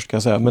Sony först, kan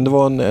jag säga, men det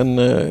var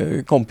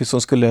en kompis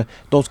som skulle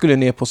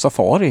ner på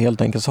safari,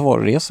 helt enkelt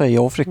safariresa i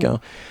Afrika.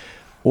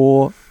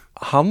 Och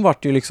han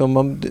vart ju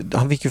liksom,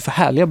 han fick ju för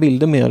härliga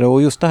bilder med det,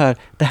 och just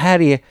det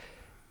här är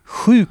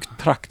sjukt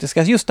praktiskt.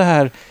 Just det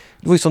här,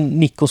 det var ju som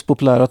Nikons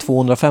populära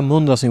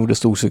 200-500 som gjorde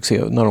stor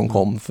succé när de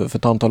kom för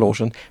ett antal år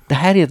sedan. Det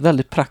här är ett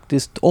väldigt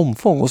praktiskt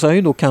omfång, och så har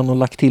ju då Canon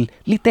lagt till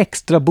lite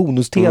extra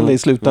bonustele i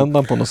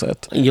slutändan på något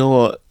sätt.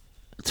 Ja,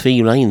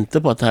 tvivlar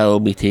inte på att det här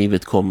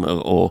objektivet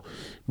kommer att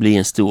bli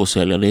en stor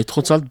säljare. Det är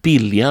trots allt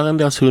billigare än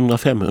deras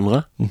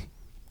 100-500.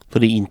 För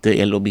det är inte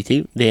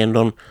L-objektiv. Det är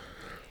ändå,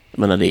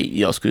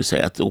 jag skulle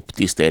säga att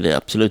optiskt är det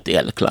absolut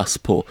L-klass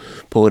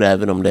på det,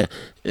 även om det...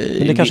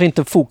 Men det kanske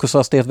inte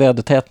fokushastighet,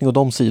 vädertätning och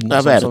de sidorna?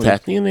 Ja,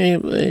 vädertätningen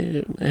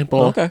är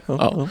bra. Okay,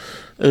 ja.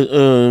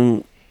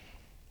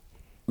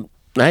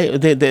 Nej,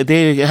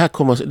 det här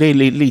kommer, det är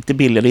lite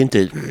billigare.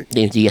 Det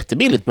är inte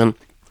jättebilligt, men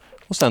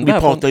och sen vi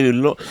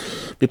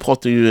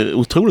pratar ju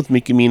otroligt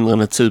mycket mindre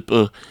än ett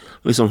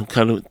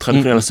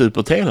traditionella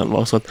supertelen,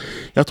 va? Så att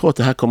jag tror att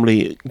det här kommer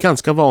bli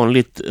ganska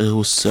vanligt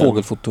hos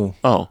fågelfoto.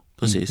 Ja,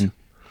 precis.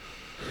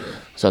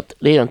 Så att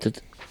det är inte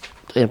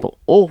på.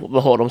 Och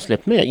vad har de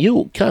släppt med?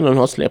 Jo, Canon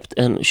har släppt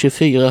en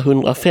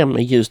 2405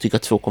 i ljusstyrka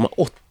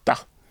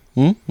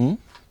 2,8.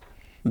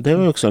 Det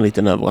var också en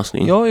liten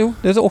överraskning. Ja, jo,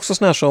 det är också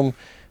sån här som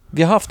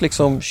vi har haft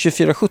liksom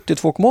 2470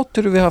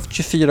 2,8 och vi har haft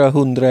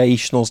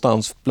 2400-ish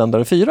någonstans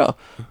blandade 4.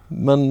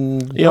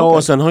 Men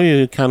och sen har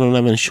ju Canon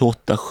även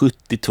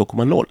 2870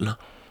 2,0.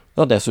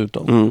 Ja,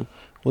 dessutom.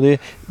 Och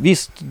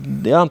visst,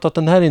 jag antar att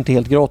den här är inte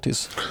helt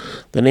gratis.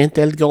 Den är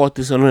inte helt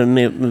gratis och den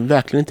är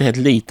verkligen inte helt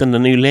liten.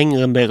 Den är ju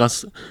längre än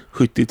deras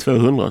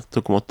 70-200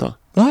 2,8.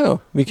 Ja,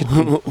 vilket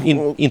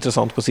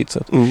intressant på sitt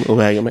sätt. Och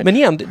väga med. Men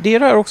igen, det är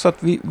det här också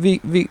att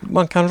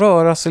man kan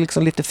röra sig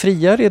liksom lite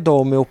friare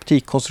idag med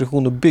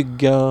optikkonstruktion och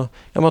bygga.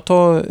 Man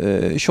tar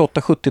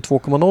 2870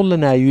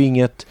 2,0 är ju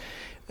inget,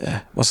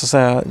 vad ska jag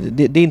säga,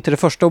 det är inte det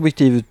första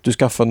objektivet du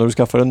skaffar när du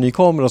skaffar en ny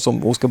kamera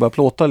och ska börja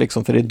plåta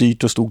liksom, för det är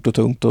dyrt och stort och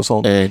tungt och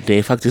sånt. Det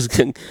är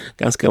faktiskt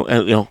ganska,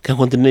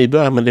 kanske inte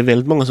nybörjare, men det är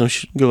väldigt många som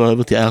går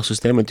över till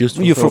R-systemet just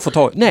för att få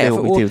tag. Nej,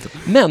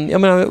 men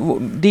jag menar,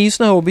 det är ju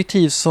såna här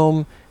objektiv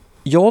som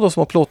jag då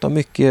som har plåtat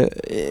mycket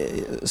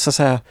så att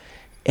säga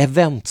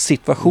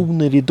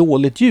eventsituationer i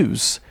dåligt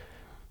ljus.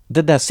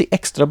 Det där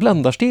extra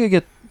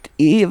bländarsteget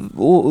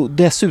och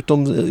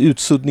dessutom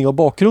utsuddning av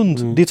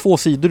bakgrund. Det är 2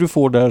 sidor du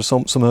får där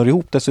som hör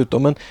ihop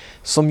dessutom, men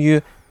som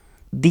ju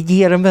det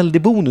ger en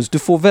väldig bonus. Du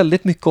får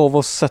väldigt mycket av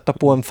att sätta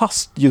på en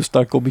fast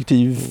ljusstark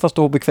objektiv fast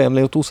du har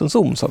bekvämlighet hos en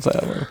zoom, så att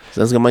säga.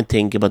 Sen ska man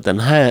tänka på att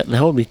det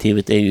här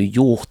objektivet är ju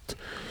gjort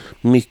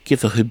mycket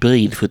för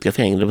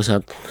hybridfotografering, det vill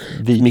säga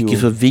mycket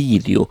för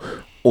video,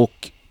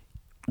 och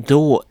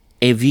då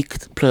är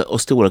vikt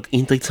och storlek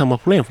inte riktigt samma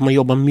problem, för man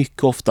jobbar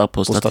mycket ofta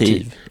på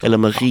stativ eller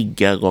med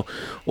riggar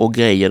och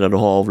grejer där du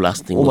har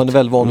avlastning. Och man är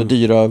väl van att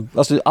dyra,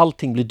 alltså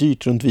allting blir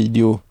dyrt runt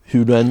video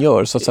hur du än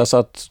gör, så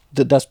att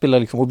det där spelar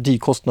liksom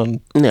objektivkostnaden.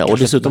 Ja, och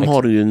dessutom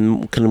har du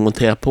kan du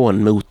montera på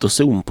en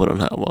motorzoom på den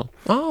här, va?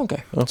 Okay.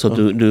 Så att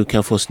du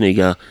kan få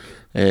snygga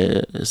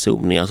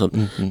zoomningar. Så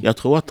jag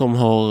tror att de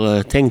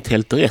har tänkt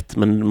helt rätt,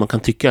 men man kan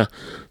tycka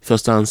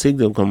första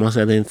ansiktet kan man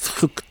säga det är en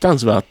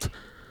fruktansvärt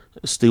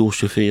stor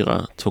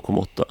 24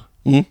 2,8.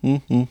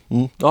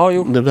 Ja,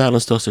 jo. Det är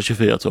världens största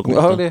 24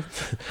 2,8. Ja,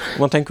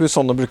 man tänker hur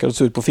sådana brukar det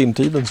se ut på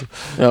filmtiden. Så.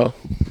 Ja,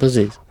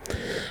 precis.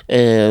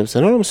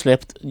 Sen har de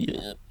släppt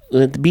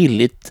ett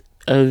billigt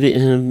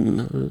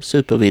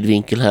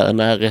supervidvinkel här, en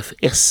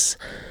RFS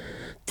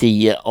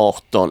 10-18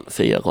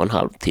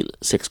 4,5 till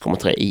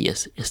 6,3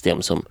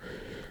 ISM som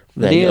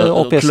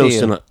väger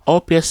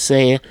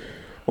APS-C.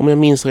 Om jag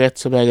minns rätt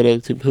så väger det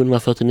typ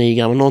 149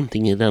 gram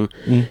någonting i den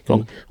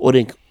gång. Och det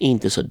är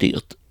inte så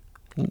dyrt.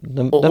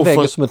 Den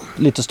väger som ett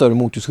lite större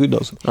motorskydd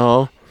alltså.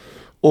 Ja,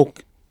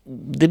 och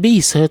det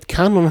visar att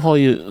Canon har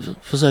ju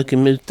försökt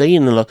muta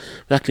in eller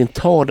verkligen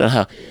ta det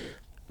här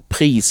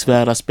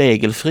prisvärda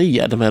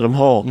spegelfria. De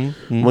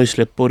har ju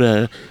släppt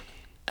både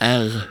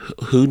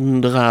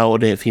R100 och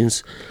det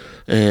finns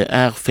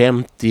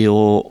R50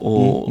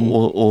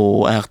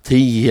 och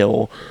R10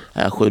 och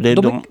R7. Det är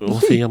de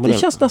fyra modeller. Det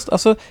känns nästan,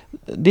 alltså,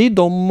 det är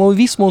de och i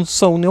viss mån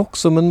Sony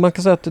också, men man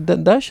kan säga att det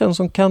där känns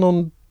som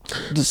Canon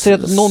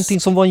någonting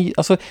som var,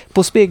 alltså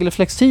på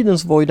spegelreflextiden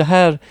så var ju det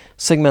här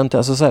segmentet,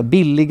 alltså så här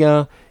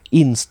billiga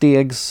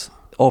instegs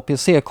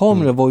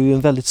APS-C-kameror var ju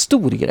en väldigt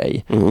stor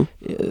grej.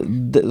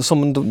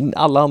 Som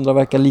alla andra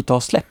verkar lite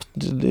ha släppt.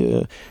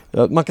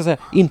 Man kan säga,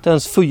 inte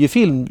ens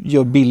Fujifilm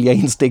gör billiga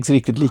instegs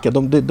riktigt lika.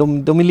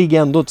 De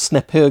ligger ändå ett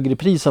snäpp högre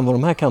pris än vad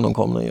de här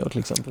Canon-kamerorna gör till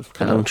exempel.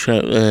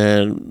 Kanske,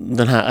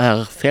 den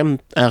här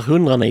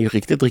R100 är ju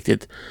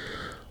riktigt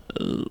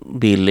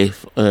billig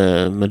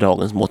med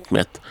dagens mått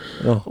mätt.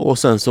 Ja. Och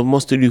sen så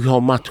måste du ha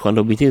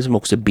matchande objektiv som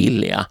också är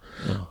billiga.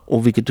 Ja.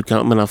 Och vilket du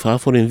kan, men för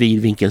får du en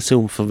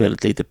vidvinkelzoom för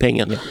väldigt lite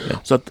pengar. Ja. Ja.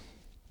 Så att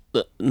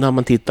när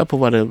man tittar på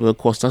vad det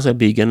kostar sig att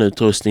bygga en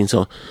utrustning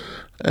så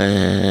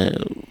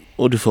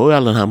och du får ju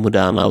all den här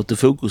moderna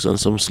autofokusen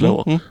som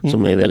slår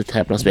som är väldigt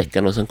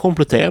häpnadsväckande, och sen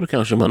kompletterar du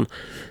kanske man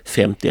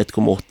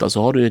 51,8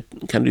 så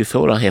kan du ju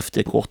få det här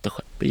häftiga korta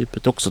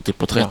djupet också till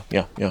porträtt.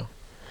 Ja.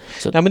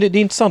 Nej, men det är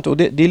intressant och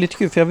det är lite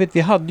kul, för jag vet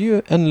vi hade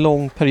ju en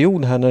lång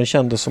period här när det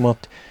kändes som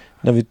att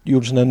när vi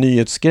gjorde sån här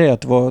nyhetsgrej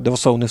att det var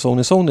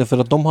Sony för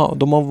att de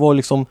har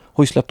liksom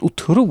har ju släppt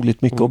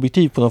otroligt mycket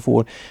objektiv på några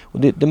år, och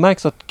det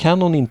märks att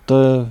Canon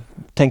inte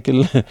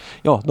tänker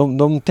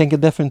de tänker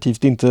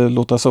definitivt inte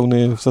låta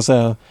Sony så att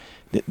säga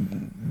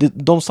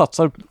de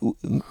satsar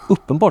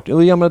uppenbart.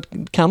 Och jag menar,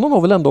 Canon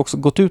har väl ändå också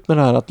gått ut med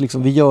det här att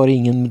liksom, vi gör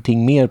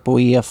ingenting mer på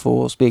EF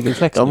och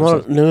spegelflex.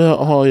 Nu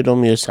har ju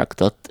de ju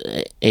sagt att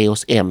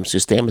EOS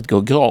M-systemet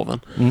går graven.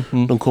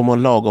 De kommer att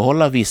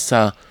lagerhålla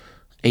vissa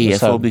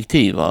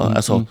EF-objektiv.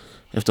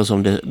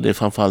 Eftersom det är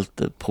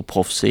framförallt på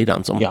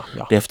proffssidan som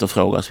det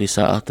efterfrågas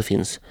vissa att det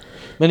finns.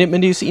 Men det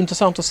är ju så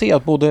intressant att se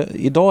att både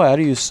idag är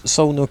det ju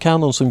Sony och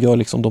Canon som gör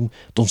liksom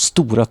de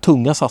stora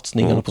tunga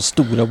satsningarna på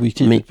stora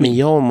objektiv. Men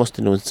jag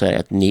måste nog säga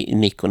att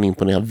Nikon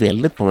imponerar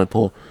väldigt på mig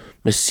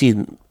med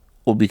sin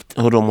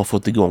hur de har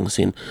fått igång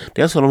sin.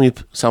 Dels har de ju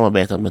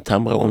samarbetat med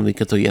kameror,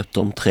 vilket har gett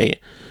dem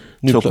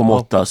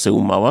 2,8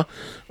 zoomar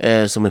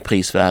som är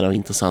prisvärda och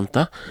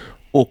intressanta.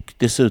 Och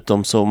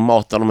dessutom så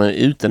matar de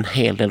ut en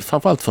hel del,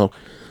 framförallt för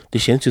det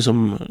känns ju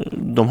som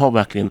de har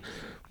verkligen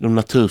de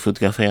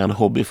naturfotograferande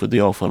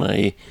hobbyfotograferna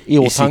i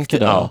åtanke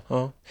där.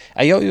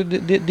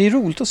 Det är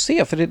roligt att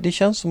se, för det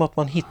känns som att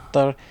man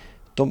hittar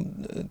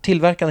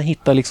tillverkarna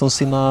hittar liksom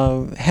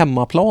sina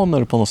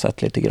hemmaplaner på något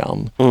sätt lite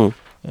grann.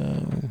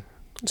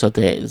 Så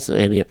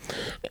är det.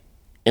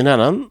 En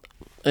annan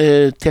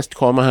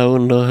testkamera här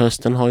under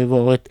hösten har ju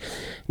varit,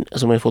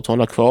 som är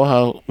fortfarande kvar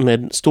här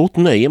med stort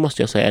nöje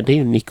måste jag säga, det är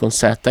ju Nikon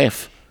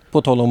ZF.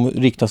 På tal om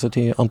rikta sig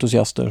till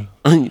entusiaster.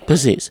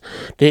 Precis.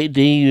 Det är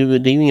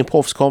ju ingen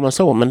proffskamera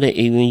så, men det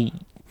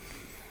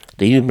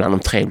är ju bland de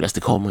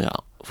trevligaste kameror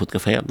jag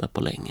fotograferat med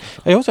på länge.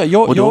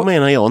 Och då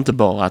menar jag inte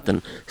bara att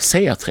den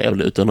ser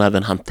trevlig ut, utan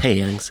även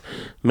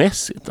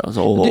hanteringsmässigt.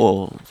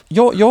 Alltså,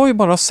 jag har ju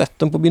bara sett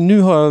den på bild.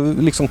 Nu har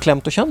jag liksom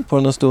klämt och känt på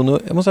den en stund. Och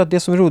jag måste säga att det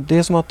som är roligt, det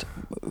är som att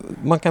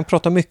man kan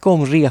prata mycket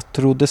om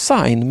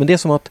retrodesign, men det är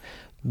som att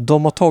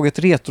de har tagit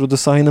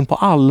retrodesignen på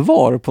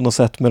allvar på något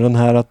sätt med den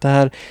här, att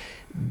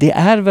det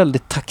är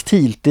väldigt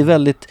taktilt, det är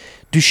väldigt,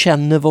 du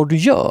känner vad du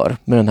gör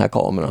med den här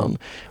kameran.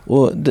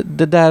 Och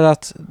det där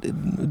att,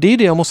 det är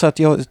det jag måste säga att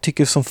jag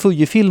tycker som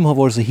Fujifilm har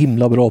varit så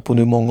himla bra på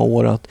nu många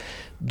år, att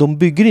de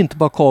bygger inte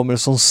bara kameror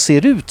som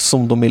ser ut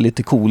som de är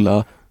lite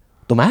coola,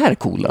 de är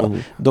coola.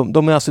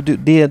 De är alltså,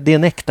 det är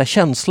en äkta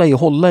känsla i att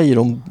hålla i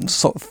dem.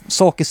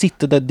 Saker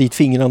sitter där dit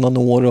fingrarna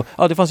når.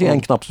 Och, det fanns ju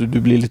en knapp så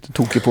du blir lite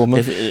tokig på.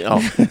 Men...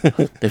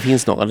 Det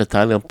finns några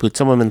detaljer att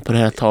putsa, men på det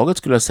här taget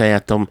skulle jag säga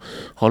att de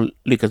har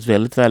lyckats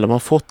väldigt väl. De har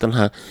fått den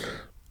här,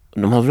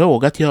 de har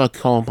vågat göra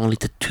kameran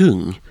lite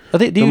tung.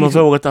 De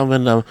har vågat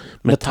använda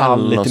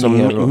metall som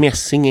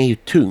mässing är ju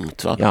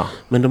tungt, va? Ja.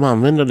 Men de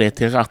använder det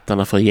till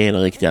rattarna för att ge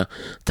den riktiga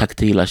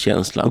taktila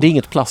känslan. Och det är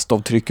inget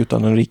plastavtryck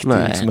utan en riktig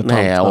metallknapp.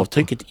 Nej,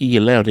 avtrycket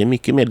gillar jag. Det är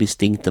mycket mer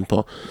distinkt än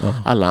på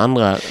alla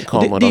andra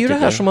kameror. Det är ju det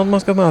här som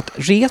man ska med att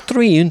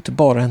retro är ju inte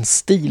bara en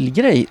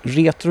stilgrej.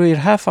 Retro i det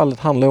här fallet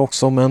handlar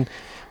också om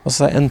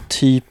en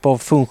typ av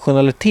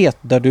funktionalitet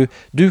där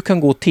du kan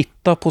gå och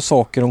titta på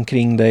saker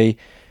omkring dig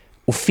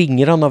och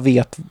fingrarna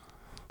vet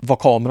vad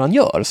kameran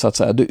gör, så att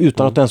säga.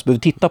 Utan att du ens behöver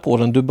titta på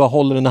den. Du bara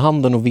håller den i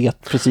handen och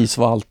vet precis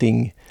vad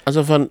allting...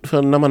 Alltså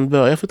för när man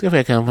börjar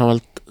fotografera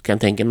kan jag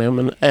tänka mig,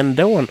 men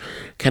ändå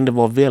kan det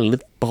vara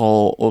väldigt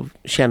bra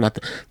att känna att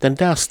den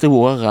där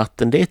stora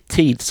ratten, det är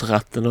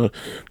tidsratten och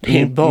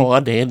det är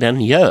bara det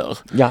den gör.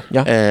 Ja.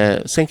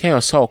 Sen kan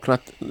jag sakna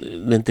att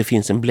det inte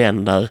finns en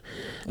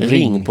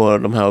bländarring på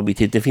de här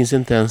objektiven. Det finns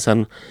inte ens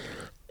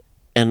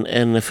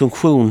en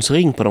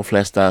funktionsring på de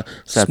flesta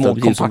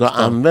objektiv som går att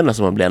använda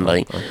som en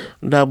bländarring.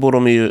 Där borde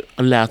de ju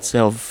ha lärt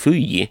sig av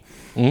Fuji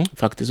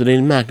faktiskt. Och det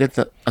är märkligt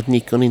att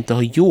Nikon inte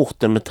har gjort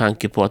det med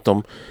tanke på att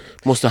de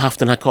måste ha haft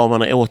den här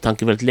kameran i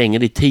åtanke väldigt länge.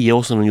 Det är 10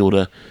 år sedan de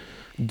gjorde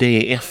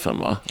DF:en,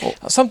 va?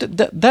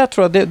 Samtidigt, där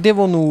tror jag det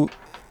var nog,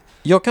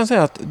 jag kan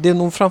säga att det är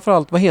nog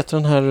framförallt, vad heter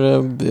den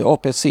här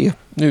APC?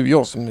 Nu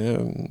jag som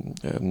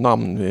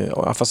namn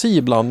afasi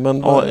ibland,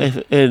 men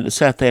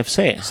ZFC,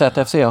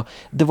 ja.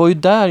 Det var ju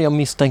där jag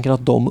misstänker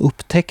att de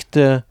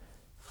upptäckte,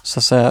 så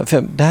att säga,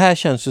 för det här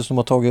känns ju som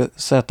att ha tagit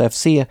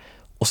ZFC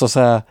och så att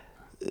säga,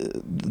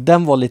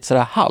 den var lite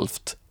sådär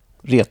halvt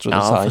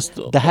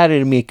retrodesign. Det här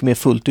är mycket mer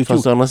fullt ut.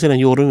 Fast å andra sidan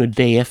gjorde de ju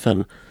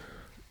DF:en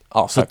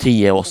för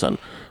 10 år sedan.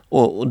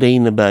 Och det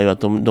innebär ju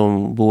att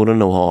de borde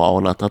nog ha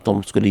anat att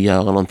de skulle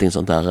göra någonting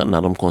sånt där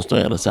när de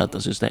konstruerade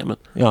Z-systemet.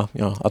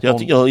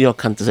 Jag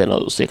kan inte säga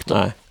några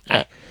ursäkter.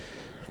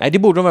 Nej, det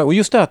borde de vara. Och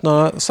just det att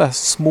några så här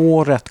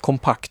små, rätt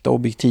kompakta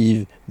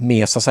objektiv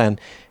med så att säga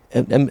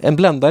en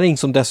bländaring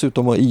som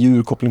dessutom har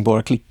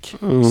urkopplingsbara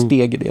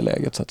klicksteg i det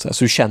läget, så att säga.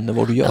 Så du känner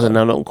vad du gör. Alltså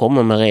när de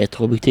kommer med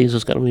retroobjektiv så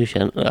ska de ju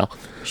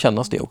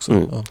kännas det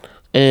också.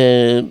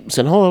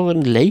 Sen har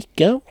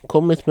Leica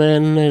kommit med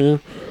en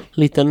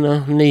liten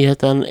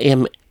nyhet,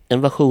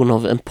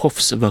 en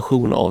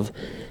proffsversion av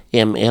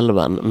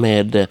M11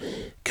 med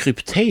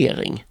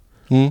kryptering.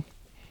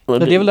 Det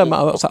är väl det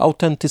med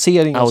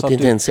autentisering.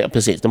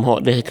 Precis,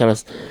 det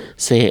kallas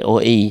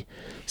COI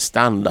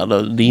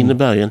standard. Det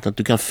innebär ju inte att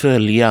du kan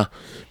följa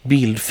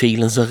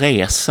bildfilens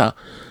resa.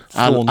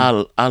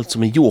 Allt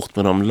som är gjort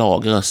med dem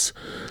lagras,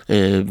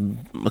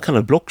 man kallar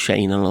det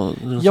blockchain eller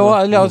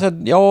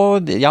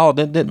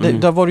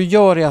vad du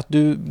gör är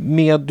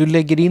att du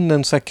lägger in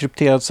en så här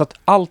krypterad så att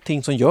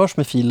allting som görs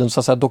med filen så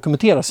att säga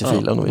dokumenteras i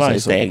filen.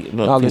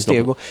 Varje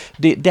steg.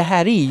 Det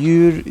här är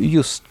ju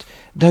just,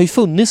 det har ju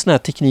funnits såna här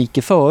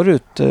tekniker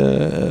förut.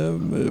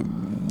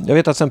 Jag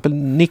vet att till exempel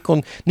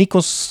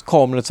Nikons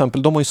kameror till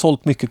exempel, de har ju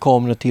sålt mycket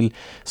kameror till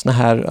såna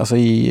här, alltså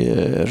i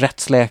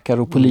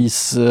rättsläkare och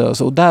polis,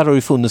 alltså, och där har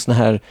ju funnits såna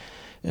här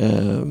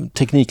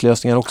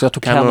tekniklösningar också. Jag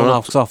tror Canon har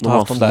också haft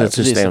dem där.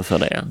 System för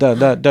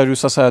det. Där du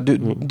så att säga,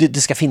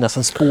 det ska finnas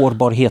en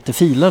spårbarhet i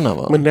filerna.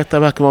 Va? Men detta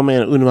verkar vara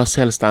med en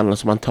universell standard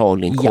som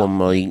antagligen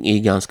kommer i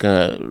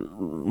ganska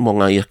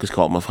många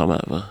yrkeskameror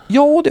framöver.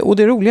 Ja, och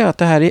det roliga är att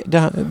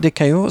det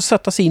kan ju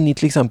sättas in i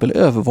till exempel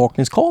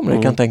övervakningskameror.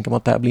 Jag kan tänka mig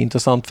att det här blir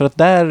intressant för att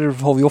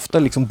där har vi ofta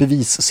liksom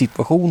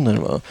bevissituationer.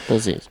 Va?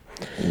 Precis.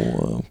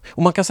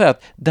 Och man kan säga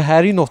att det här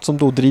är ju något som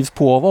då drivs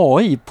på av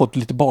AI på ett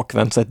lite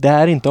bakvänt sätt. Det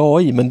är inte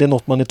AI, men det är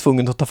något man är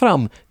tvungen att ta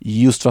fram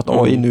just för att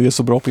AI nu är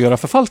så bra på att göra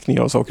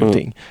förfalskningar av saker och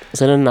ting.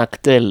 Sen en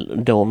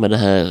nackdel då med det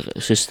här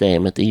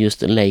systemet i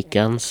just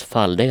Leicans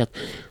fall, det är att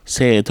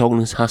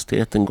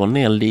serietagningshastigheten går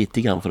ner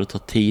lite grann för det tar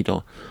tid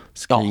att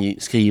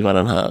skriva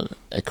den här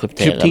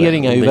krypterade.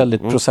 Kryptering är ju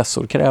väldigt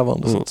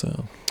processorkrävande så att säga.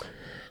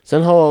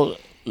 Sen har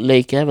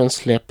Leica även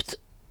släppt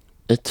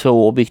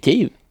 2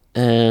 objektiv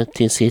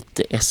till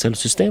sitt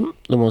SL-system.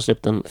 De har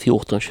släppt en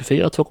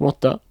 14-24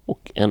 2,8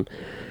 och en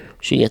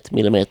 21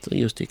 mm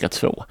just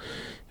 2.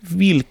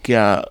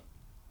 Vilka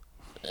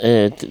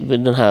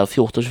den här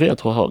 14-24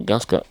 tror jag har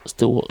ganska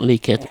stor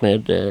likhet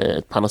med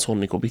ett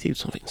Panasonic-objektiv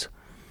som finns.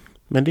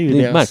 Men det är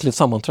ju märkligt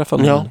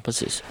sammanträffande. Ja,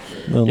 precis.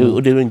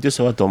 Och det är ju inte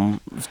så att de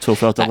 2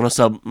 företagen har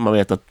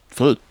samarbetat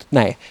förut.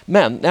 Nej,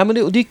 men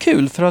det är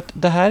kul för att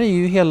det här är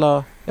ju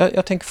hela...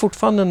 Jag tänker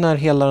fortfarande när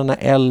hela den här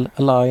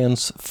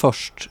L-Alliance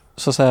först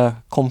så att säga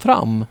kom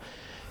fram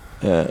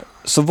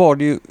så var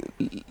det ju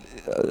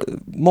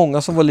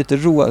många som var lite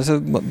roa. Alltså,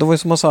 det var ju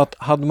som man sa att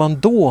hade man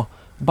då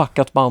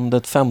backat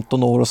bandet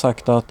 15 år och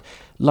sagt att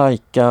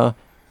Leica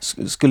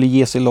skulle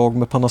ge sig lag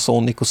med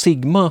Panasonic och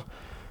Sigma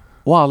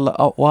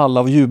och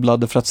alla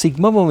jublade för att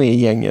Sigma var med i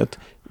gänget.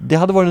 Det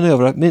hade varit en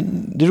överraskning.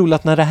 Men det är roligt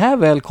att när det här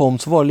väl kom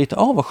så var det lite,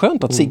 vad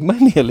skönt att Sigma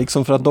är med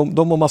liksom, för att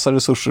de har massa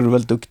resurser och är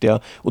väldigt duktiga.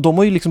 Och de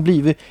har ju liksom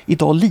blivit,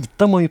 idag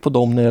litar man ju på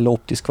dem när det gäller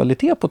optisk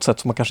kvalitet på ett sätt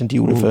som man kanske inte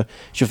gjorde för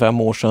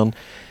 25 år sedan.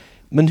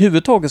 Men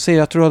huvudtaget så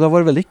jag tror att det har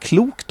varit väldigt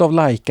klokt av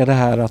Leica det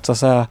här att så att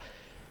säga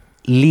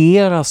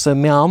lera sig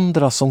med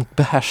andra som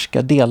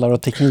behärskar delar av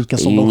tekniken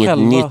som de själva...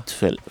 Det är inget nytt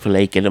för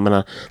Leica. Jag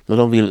menar, när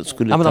de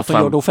skulle ta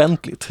fram... gör det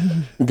offentligt.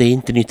 Det är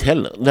inte nytt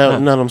heller.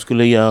 När de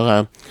skulle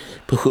göra...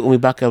 Om vi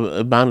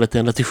backar bandet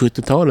ända till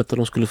 70-talet och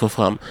de skulle få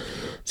fram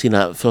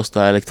sina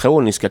första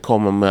elektroniska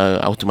komma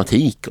med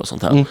automatik och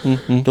sånt här.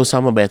 Då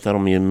samarbetar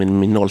de ju med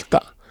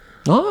Minolta.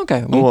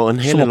 Okay. Och en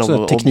hel del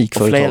av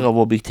flera av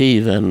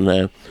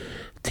objektiven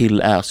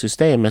till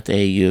R-systemet är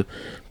ju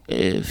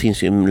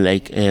finns ju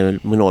en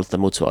Minolta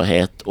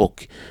motsvarighet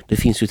och det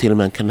finns ju till och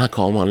med den här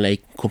kameran,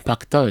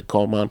 kompaktare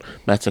kameran,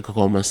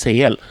 mätsakarkameran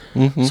CL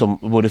som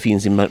både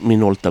finns i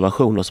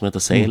Minolta-versioner som heter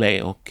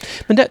CLE.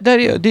 Men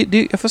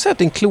jag får säga att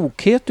det är en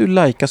klokhet ur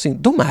Leica.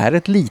 De är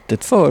ett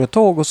litet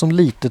företag och som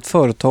litet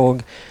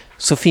företag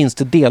så finns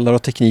det delar av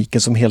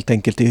tekniken som helt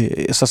enkelt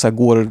så att säga,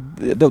 går...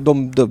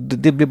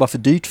 det blir bara för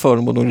dyrt för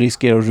dem och de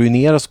riskerar att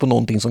ruineras på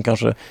någonting som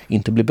kanske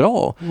inte blir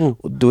bra.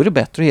 Och då är det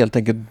bättre att helt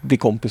enkelt bli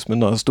kompis med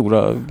några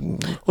stora...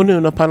 Och nu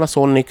när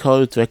Panasonic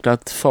har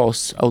utvecklat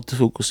fas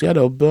autofokus,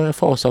 då börjar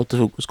fas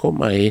autofokus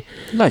komma i...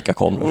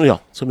 Leica-kameror. Ja,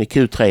 som i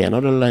Q3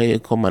 och det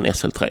kommer en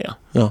SL3.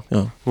 Ja.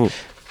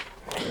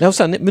 Ja, och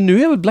sen, men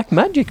nu är väl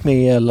Blackmagic med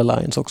i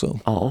L-Alliance också?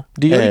 Ja.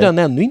 Det gör ju den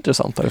ännu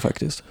intressantare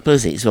faktiskt.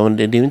 Precis, och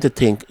det är ju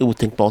inte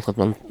otänkbart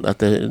att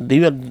det är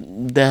ju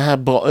det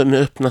här en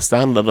öppna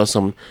standarder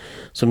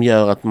som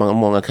gör att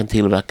många kan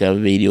tillverka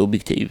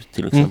videoobjektiv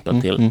till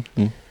exempel.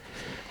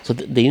 Så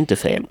det är ju inte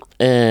fel.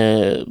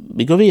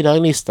 Vi går vidare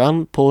i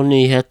listan på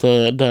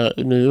nyheter där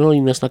nu har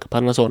jag snackat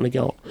Panasonic.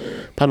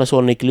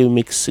 Panasonic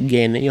Lumix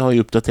Geni har ju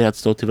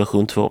uppdaterats till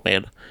version 2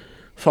 med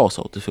fas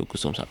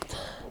autofokus som sagt.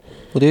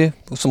 Och det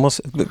är som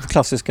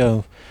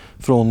klassiska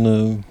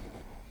från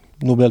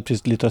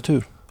Nobelpriset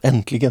litteratur.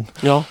 Äntligen.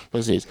 Ja,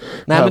 precis.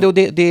 Nej,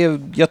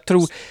 men jag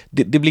tror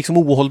det blir liksom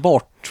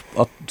ohållbart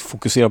att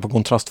fokusera på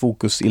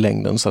kontrastfokus i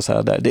längden så att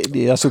säga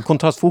där. Alltså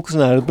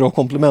kontrastfokusen är ett bra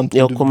komplement.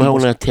 Jag kommer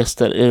ihåg när jag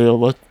testade, jag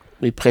var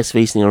i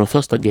pressvisningen av den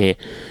första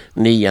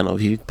G9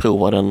 och vi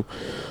provade den.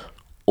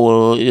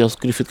 Och jag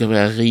skulle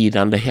fotografera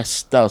ridande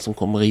hästar som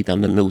kom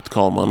ridande mot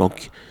kameran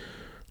och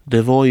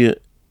det var ju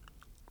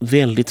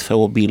väldigt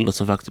få bilder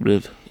som faktiskt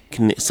blev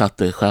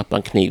satte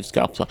skärpan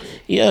knivskarpt. Så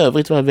i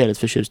övrigt var jag väldigt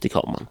förtjust i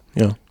kameran.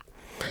 Ja.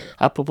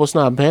 Apropå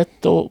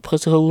snabbhet och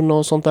precision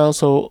och sånt där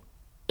så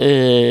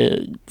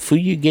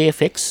Fuji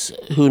GFX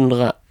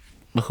 100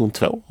 version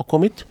 2 har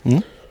kommit.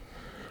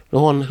 Du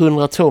har en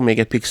 102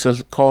 megapixel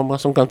kamera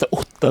som kan ta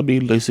 8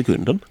 bilder i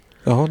sekunden.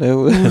 Ja,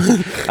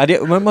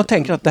 men man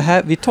tänker att det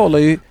här, vi talar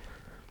ju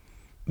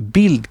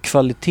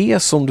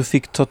bildkvalitet som du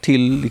fick ta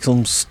till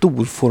liksom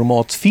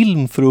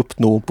storformatsfilm för att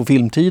uppnå på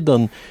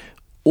filmtiden,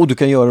 och du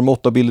kan göra det med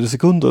 8 bilder i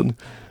sekunden.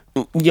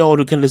 Ja,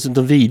 du kan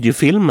dessutom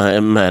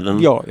videofilma med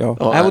den. Ja.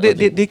 Och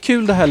det är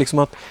kul det här liksom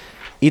att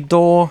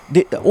idag,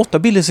 8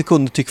 bilder i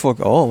sekunder tycker folk,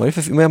 vad är det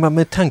för film? Men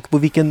med tanke på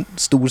vilken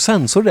stor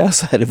sensor det är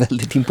så är det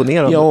väldigt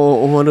imponerande. Ja,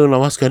 och man undrar,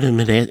 vad ska du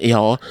med det?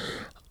 Ja,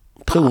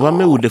 prova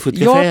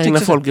modefotografering när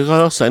folk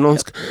rör sig.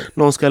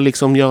 Någon ska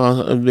liksom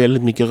göra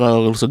väldigt mycket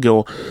rörelse och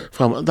gå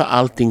fram. Där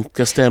allting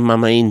ska stämma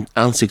med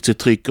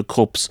ansiktsuttryck och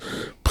kropps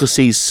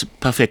precis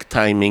perfekt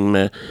timing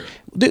med...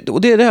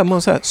 Och det är det här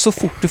man säger, så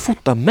fort du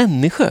fotar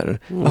människor.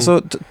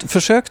 Alltså,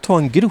 försök ta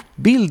en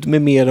gruppbild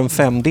med mer än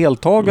 5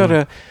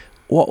 deltagare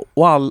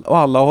och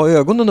alla har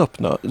ögonen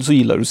öppna, så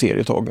gillar du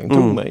serietagning,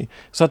 tro mig.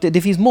 Så att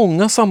det finns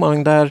många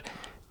sammanhang där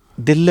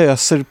det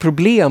löser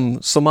problem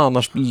som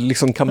annars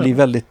liksom kan bli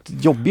väldigt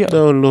jobbiga.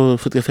 Då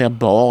fotograferar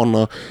barn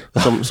och,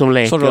 som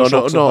leker. Som rör sig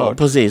också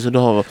precis, och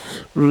då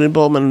är det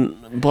bara med en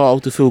bra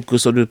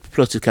autofokus och du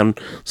plötsligt kan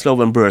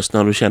slå en burst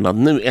när du känner att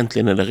nu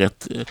äntligen är det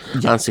rätt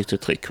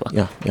ansiktsuttryck.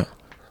 Va? Ja.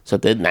 Så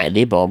att det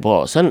är bara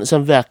bra.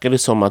 Sen verkar det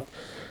som att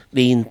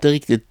det inte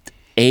riktigt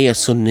är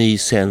så ny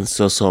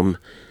sensor som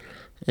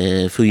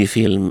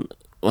Fujifilm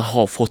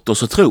har fått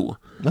oss att tro.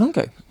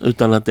 Okay.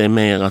 Utan att det är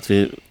mer att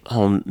vi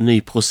har en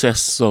ny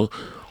processor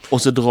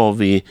och så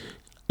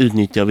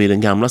utnyttjar vi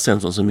den gamla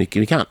sensorn så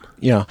mycket vi kan.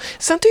 Ja.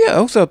 Sen tycker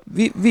jag också att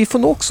vi får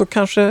nog också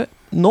kanske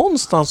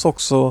någonstans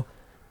också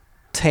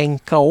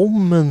tänka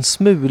om en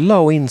smula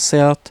och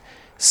inse att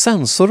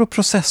sensor och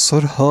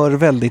processor hör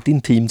väldigt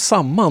intimt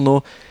samman,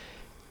 och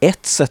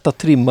ett sätt att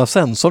trimma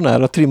sensorn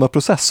är att trimma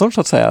processorn,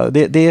 så att säga.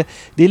 Det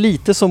är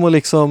lite som att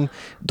liksom,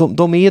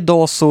 de är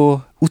idag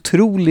så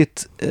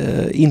otroligt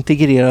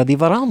integrerade i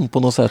varann på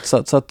något sätt.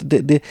 Så att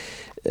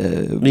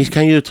vi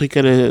kan ju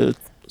uttrycka det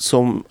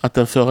som att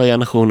den förra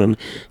generationen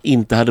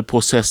inte hade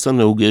processorn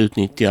nog att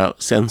utnyttja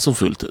sensorn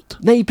fullt ut.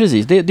 Nej,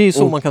 precis. Det är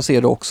så man kan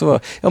se det också. Va?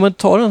 Ja, men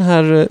ta den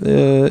här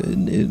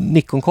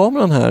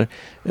Nikon-kameran här,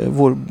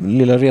 vår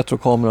lilla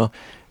retrokamera,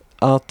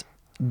 att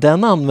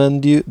den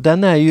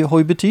har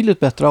ju betydligt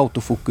bättre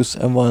autofokus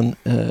än vad en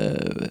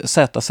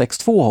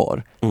Z6 II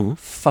har.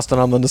 Fast den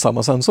använder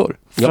samma sensor.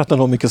 För att den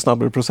har mycket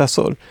snabbare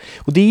processor.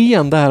 Och det är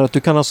igen det här att du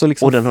kan alltså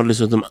liksom... Och den har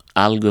dessutom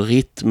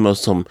algoritmer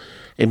som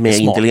är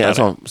mer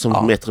intelligenta,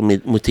 som bättre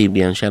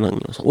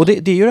motivigenkänning och sånt. Och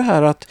det är ju det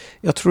här att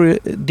jag tror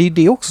det är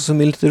det också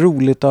som är lite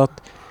roligt,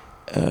 att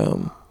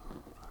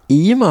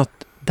i och med att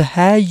det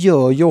här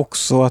gör ju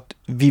också att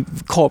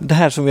det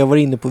här som vi har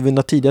varit inne på vid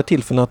några tidigare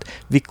tillfällen, att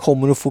vi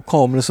kommer att få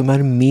kameror som är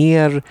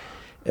mer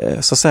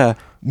så att säga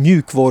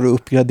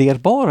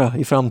mjukvaruuppgraderbara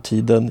i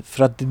framtiden,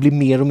 för att det blir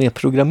mer och mer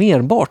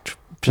programmerbart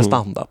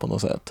prestanda på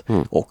något sätt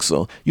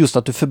också. Just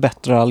att du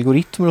förbättrar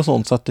algoritmer och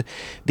sånt, så att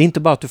det är inte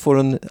bara att du får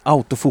en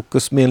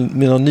autofokus med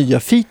några nya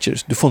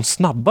features, du får en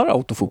snabbare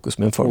autofokus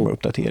med en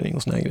firmware-uppdatering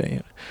och såna här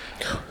grejer.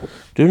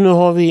 Du, nu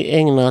har vi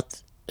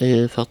ägnat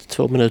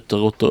 42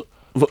 minuter åt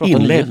vår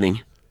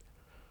inledning.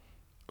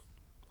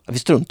 Vi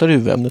struntar i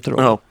huvudämnet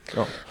idag.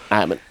 Ja.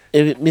 Nej, men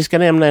vi ska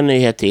nämna en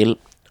nyhet till,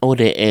 och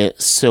det är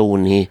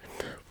Sony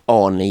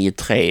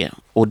A9 III,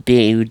 och det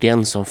är ju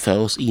den som för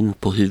oss in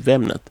på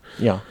huvudämnet.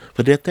 Ja.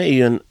 För detta är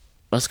ju en,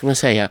 vad ska man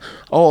säga,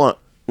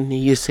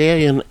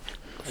 A9-serien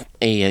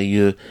är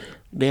ju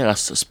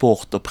deras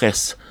sport- och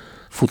press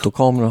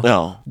fotokamera.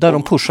 Ja. Där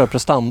de pushar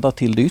prestanda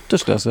till det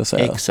yttersta, ska jag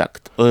säga.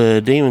 Exakt. Och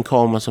det är ju en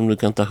kamera som du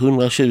kan ta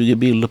 120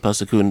 bilder per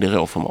sekund i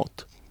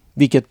råformat.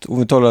 Vilket, om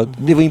vi talar,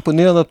 det var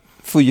imponerande att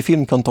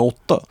Fujifilm kan ta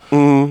 8.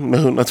 Med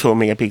 102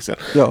 megapixel.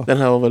 Ja. Den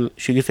här har väl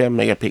 25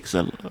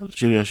 megapixel,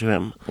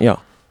 2025. Ja,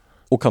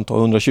 och kan ta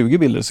 120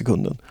 bilder i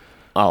sekunden.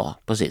 Ja,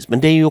 precis.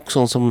 Men det är ju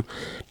också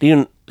det är ju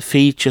en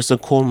feature som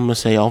kommer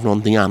sig av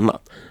någonting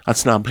annat. Att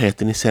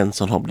snabbheten i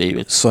sensorn har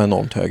blivit så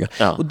enormt höga.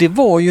 Ja. Och det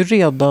var ju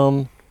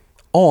redan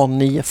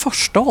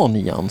första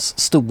A9ans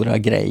stora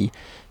grej.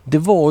 Det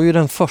var ju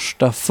den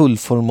första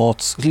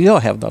jag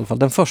hävdar i alla fall,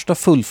 den första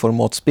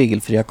fullformats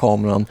spegelfria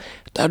kameran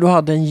där du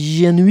hade en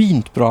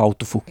genuint bra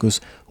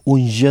autofokus och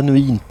en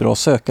genuint bra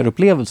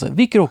sökarupplevelse.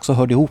 Vilket också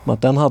hörde ihop med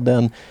att den hade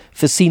en,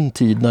 för sin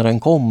tid när den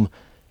kom,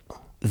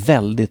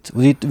 väldigt,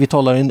 vi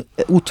talar en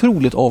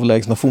otroligt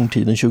avlägsna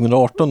forntiden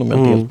 2018 om jag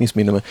inte helt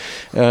missminner mig,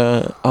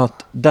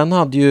 att den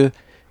hade ju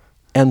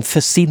en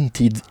för sin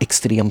tid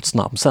extremt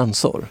snabb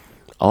sensor.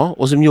 Ja,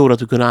 och som gjorde att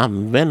du kunde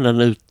använda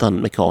den utan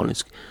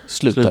mekanisk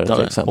slutare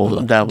till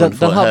exempel.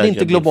 Den hade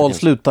inte global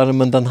slutare,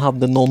 men den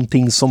hade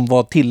någonting som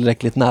var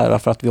tillräckligt nära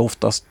för att vi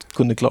oftast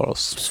kunde klara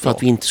oss. För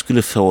att vi inte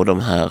skulle få de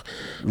här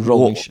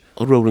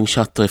rolling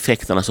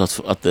shutter-effekterna,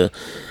 så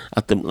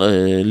att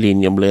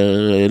linjen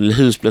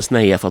hus blir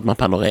sneda för att man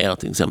panorerar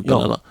till exempel.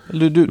 Ja.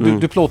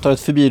 Du plåtar ett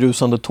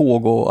förbirusande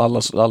tåg och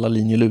alla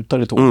linjer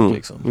lutar i tåget.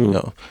 Liksom.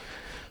 Ja.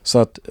 Så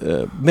att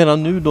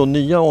medan nu då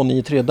nya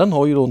A9 III, den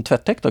har ju då en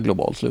tvättäkta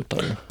global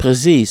slutare.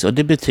 Precis, och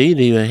det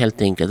betyder ju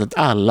helt enkelt att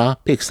alla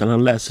pixlarna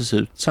läses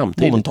ut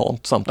samtidigt.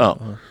 Momentant samtidigt.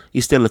 Ja.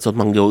 Istället för att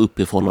man går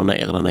uppifrån och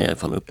ner eller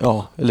nerifrån upp.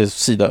 Ja, eller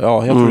sida.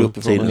 Ja, jag tror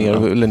uppifrån och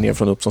ner, eller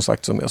nerifrån upp som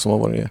sagt som har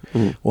varit.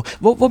 Och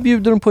vad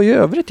bjuder de på i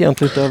övrigt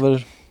egentligen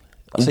utöver?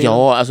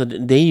 Alltså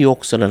det är ju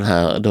också den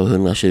här då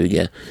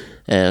 120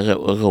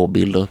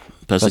 råbilder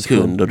per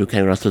sekund, och du kan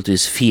ju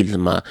naturligtvis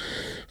filma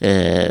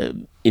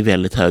i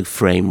väldigt hög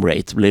frame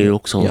rate. Det blir ju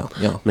också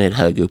med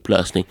hög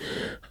upplösning.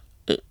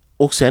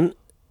 Och sen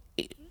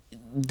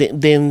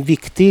det är en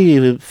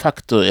viktig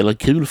faktor, eller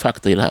kul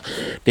faktor i det här.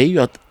 Det är ju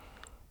att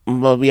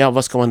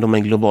vad ska man då med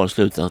en global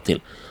slutare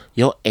till?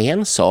 Ja,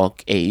 en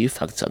sak är ju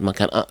faktiskt att man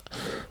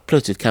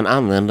plötsligt kan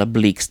använda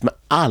blixt med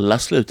alla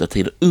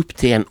slutartider upp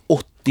till en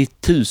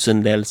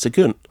 80-000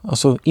 sekund.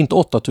 Alltså inte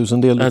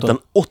 8000 utan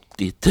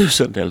 80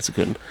 000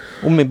 sekund.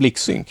 Och med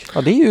blixtsynk.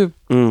 Ja, det är ju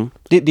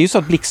det är ju så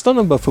att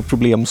blixtarna bör få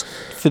problem,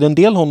 för en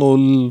del har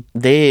nog...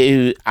 Det är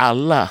ju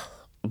alla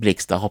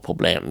blixtar har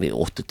problem vid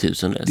 80 000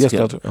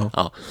 sekund.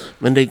 Ja.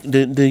 Men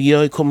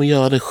det kommer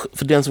göra det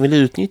för den som vill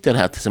utnyttja det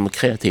här till som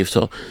kreativt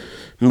så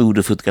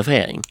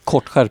modefotografering.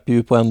 Kort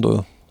skärpedjup och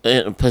ändå...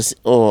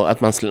 Och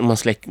att man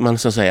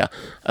så att säga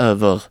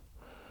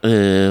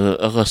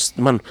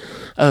man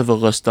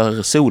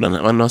överröstar solen.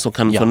 Man alltså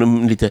kan få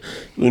en lite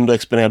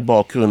underexponerad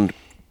bakgrund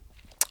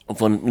och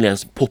få en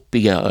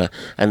poppigare,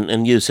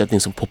 en ljussättning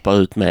som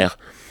poppar ut mer,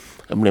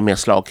 blir mer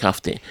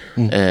slagkraftig.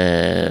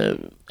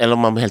 Eller om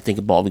man helt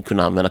enkelt bara vill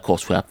kunna använda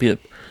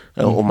korsskärpedjup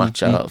och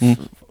matcha.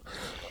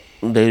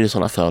 Det är ju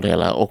sådana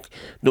fördelar. Och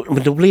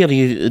då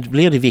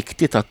blir det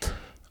viktigt att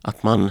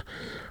man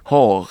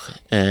har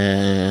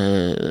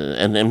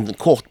en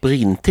kort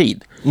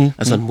brintid.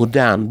 Alltså en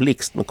modern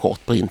blixt med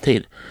kort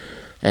brintid.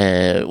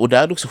 Och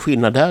där är det också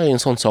skillnad. Där är en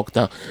sån sak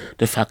där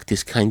det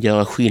faktiskt kan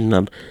göra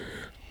skillnad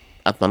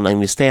att man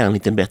investerar en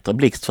lite bättre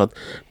blixt, för att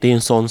det är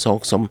en sån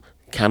sak som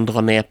kan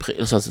dra ner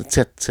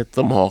sätt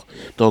de har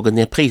dragit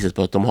ner priset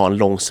på, att de har en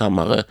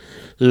långsammare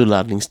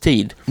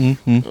urladdningstid.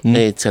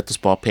 Det är ett sätt att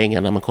spara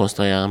pengar när man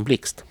konstruerar en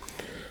blixt.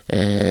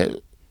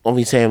 Om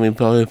vi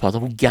börjar prata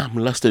om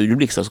gamla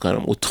studioblixtar så är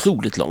de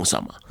otroligt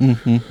långsamma.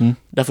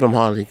 Därför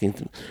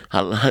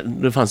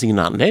det fanns ingen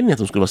anledning att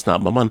de skulle vara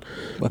snabba. Man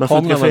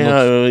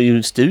fotograferar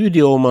i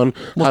studio och man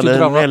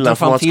hade en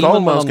mellanformatskamera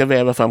man ska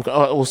väva fram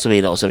och så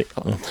vidare och så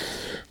vidare.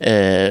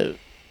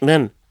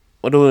 Men,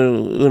 och då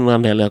undrar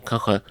en del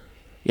kanske,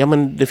 ja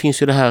men det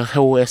finns ju det här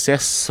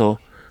HSS och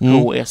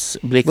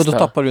HS-blixtar. Och då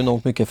tappar du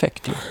något mycket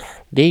effekt.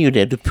 Det är ju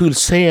det, du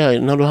pulserar,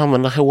 när du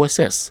använder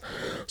HSS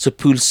så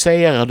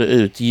pulserar du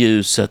ut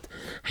ljuset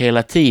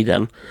hela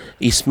tiden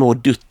i små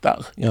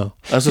duttar.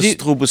 Alltså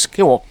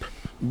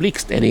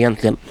stroboskopblixt är det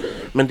egentligen,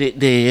 men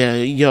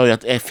det gör ju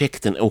att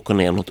effekten åker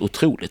ner något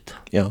otroligt.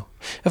 Ja,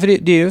 för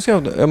det är ju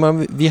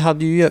så, vi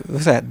hade ju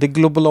det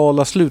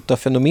globala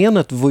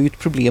slutarfenomenet var ju ett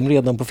problem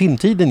redan på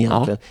filmtiden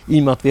egentligen. I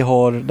och med att vi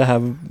har det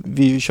här,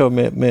 vi kör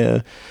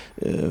med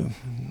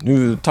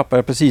nu tappar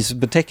jag precis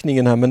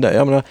beteckningen här, men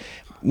jag menar,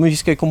 men vi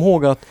ska komma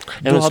ihåg att...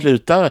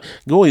 Slutare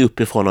går ju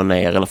uppifrån och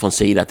ner eller från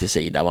sida till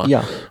sida. Va?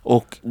 Ja.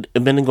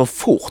 Men den går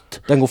fort.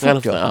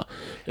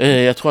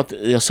 Jag tror att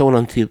jag såg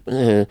en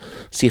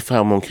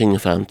siffra omkring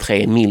ungefär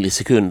 3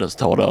 millisekunder så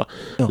tar det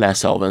att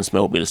läsa av en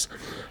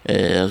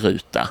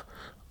småbildsruta.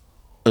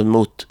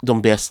 Mot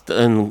de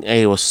bästa, en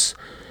EOS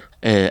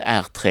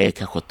R3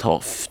 kanske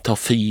tar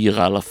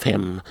 4 eller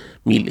 5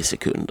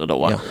 millisekunder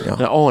då.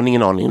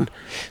 Aningen.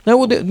 Nej,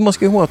 och man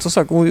ska ju ihåg att som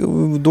sagt, och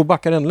då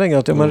backar ännu längre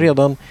att men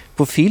redan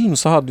på film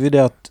så hade vi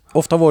det att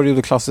ofta var det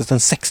ju klassiskt en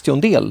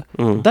 60-del.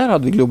 Där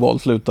hade vi global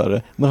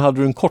slutare. Men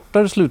hade du en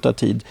kortare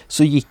slutartid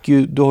så gick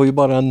ju, du har ju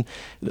bara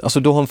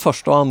du har en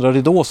första och andra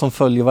ridå som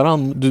följer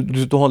varandra.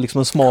 Du har liksom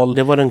en smal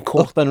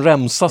öppen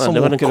remsa som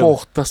det var den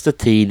kortaste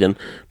tiden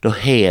då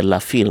hela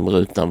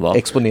filmrutan var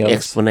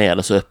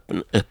exponerades och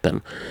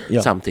öppen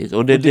samtidigt.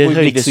 Och det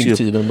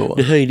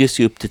höjdes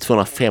ju upp till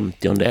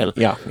 250-del.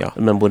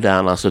 Men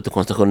moderna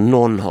slutarkonstruktion,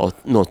 någon har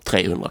nått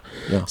 300.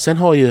 Sen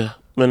har ju,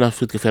 när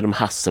fotograferade de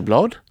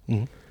Hasselblad,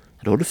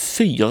 då har du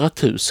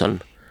 4000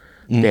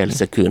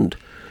 delsekund.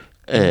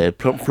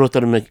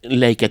 Plåtar du med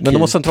Leica Q3. Men de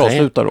har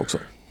centralslutare också.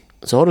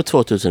 Så har du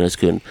 2000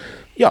 sekund.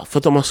 Ja, för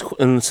att de har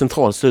en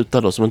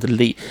centralslutare då som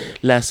inte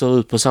läser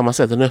ut på samma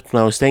sätt. Den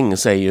öppnar och stänger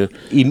sig ju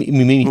i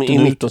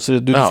mitten utåt, så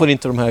du får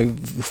inte de här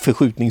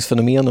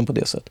förskjutningsfenomenen på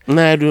det sättet.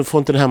 Nej, du får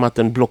inte det här med att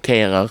den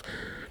blockerar. Det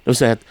vill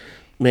säga att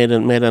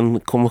med en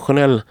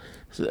konventionell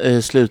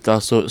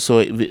slutare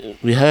så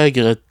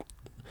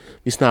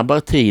vid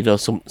snabbare tider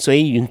så är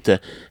ju inte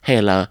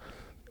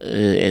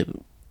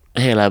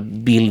hela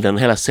bilden,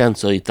 hela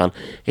sensorytan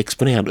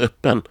exponerad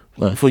öppen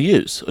för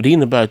ljus. Och det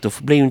innebär att då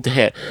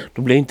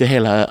blir inte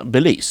hela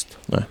belyst.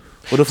 Nej.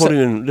 Och då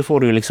får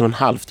du liksom en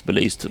halvt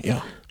belyst. Ja.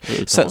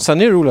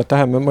 Sen är det roligt det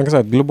här med, man kan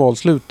säga att global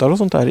slutare och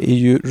sånt där är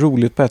ju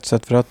roligt på ett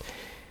sätt, för att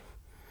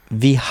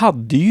vi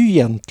hade ju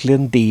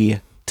egentligen det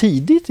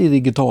tidigt i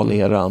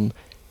digitaleran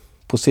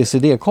på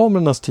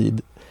CCD-kamerornas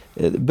tid.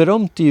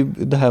 Berömt är ju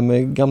det här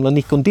med gamla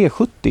Nikon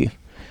D70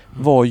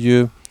 var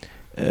ju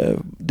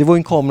det var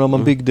en kamera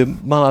man byggde,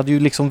 man hade ju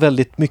liksom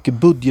väldigt mycket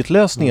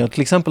budgetlösningar.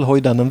 Till exempel har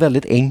ju den en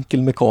väldigt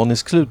enkel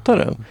mekanisk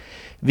slutare.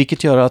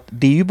 Vilket gör att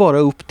det är ju bara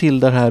upp till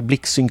den här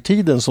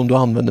blixtsynktiden som du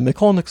använder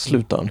mekanisk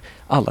slutaren.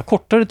 Alla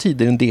kortare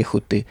tider än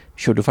D70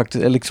 kör du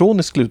faktiskt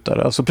elektronisk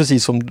slutare. Alltså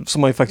precis som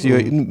man ju faktiskt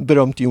gör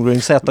berömt gjorde en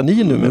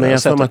Z9 nu. Men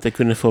jag tror att det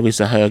kunde få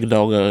vissa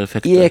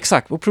högdagareffekter. Ja,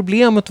 exakt. Och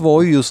problemet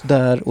var ju just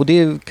där, och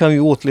det kan ju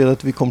åtleda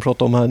att vi kommer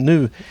prata om här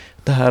nu,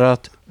 det här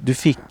att du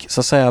fick så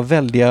att säga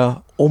väldiga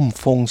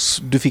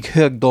du fick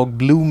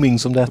högdag-blooming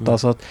som detta,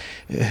 så att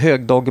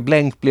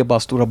högdag-blänk blev bara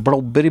stora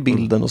blobber i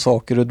bilden och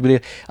saker. Och det blev,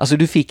 alltså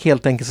du fick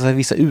helt enkelt så här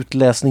vissa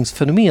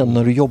utläsningsfenomen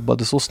när du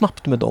jobbade så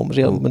snabbt med dem,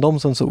 med de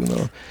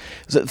sensorerna.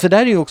 Så, för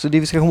där är ju också det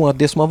vi ska komma ihåg, att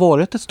det som har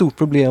varit ett stort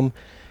problem,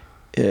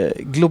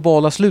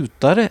 globala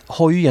slutare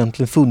har ju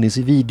egentligen funnits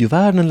i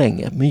videovärlden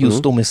länge, men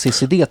just då med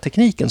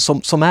CCD-tekniken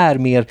som är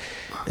mer,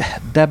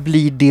 där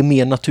blir det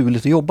mer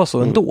naturligt att jobba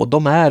så ändå.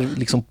 De är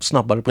liksom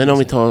snabbare. Men om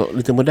vi tar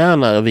lite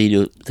modernare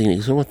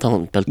videoteknik som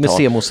med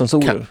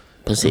CMOS-sensorer.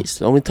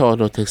 Precis. Om vi tar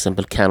då till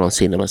exempel Canon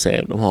Cinema,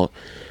 de har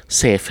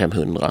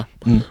C500.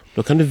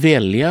 Då kan du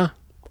välja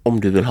om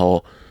du vill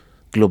ha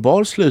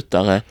global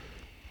slutare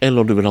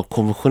eller om du vill ha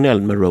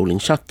konventionell med rolling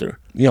shutter.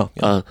 Ja.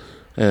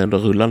 Då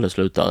rullande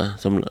slutare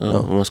som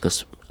om man ska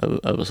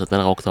översätta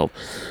den rakt av.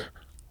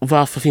 Och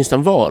varför finns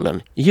den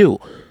valen? Jo,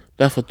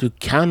 därför att du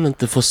kan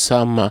inte få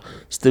samma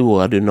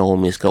stora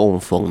dynamiska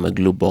omfång med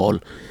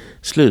global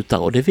slutare.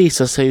 Och det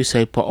visar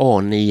sig på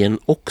A9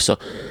 också.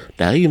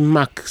 Där är ju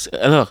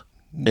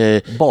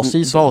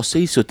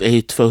basisot är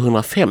ju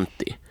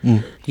 250.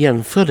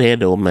 Jämför det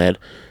då med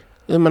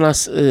en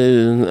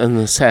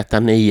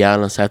Z9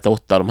 eller en Z8,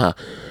 de här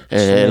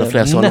eller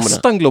flera sådana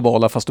nästan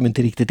globala fast de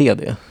inte riktigt är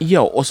det.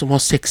 Ja, och som har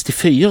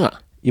 64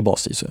 i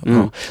basis.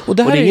 Och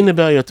det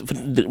innebär ju att,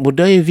 och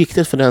det är ju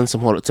viktigt för den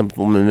som har till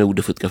exempel med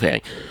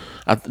modefotografering,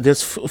 att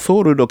dels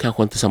får du då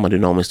kanske inte samma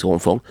dynamiska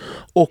omfång,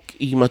 och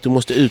i och med att du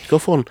måste utgå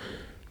från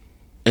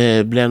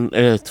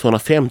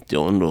 250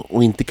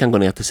 och inte kan gå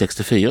ner till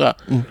 64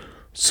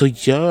 så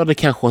gör det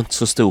kanske inte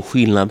så stor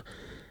skillnad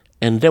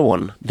ändå,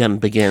 den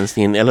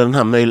begränsningen eller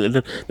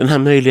den här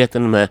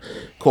möjligheten med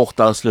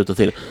kortare slutar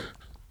till.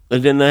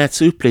 Den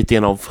äts upp lite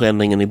av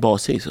förändringen i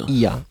basis.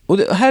 Ja, och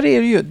här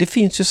är det ju, det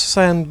finns ju så att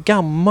säga en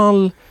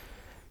gammal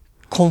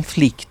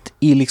konflikt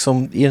i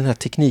den här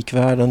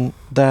teknikvärlden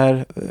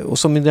där, och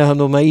som i det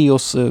här med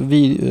EOS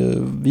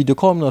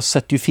videokamerorna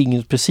sätter ju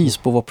fingret precis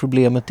på vad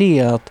problemet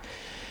är, att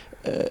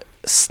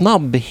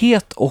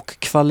snabbhet och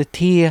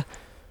kvalitet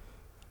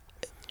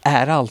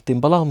är alltid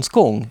en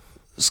balansgång.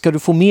 Ska du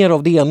få mer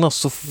av det ena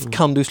så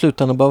kan du i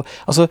slutändan bara...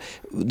 Alltså,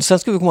 sen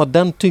ska vi komma att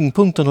den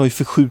tyngdpunkten har ju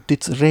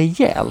förskjutits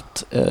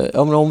rejält.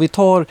 Om vi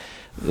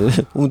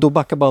då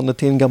backar bandet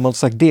till en gammal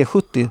sagt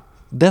D70,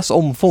 dess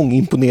omfång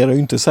imponerar ju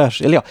inte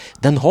särskilt. Eller ja,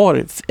 den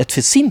har ett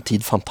för sin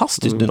tid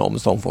fantastiskt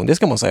dynamiskt omfång, det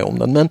ska man säga om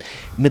den. Men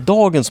med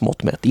dagens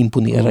mått mätt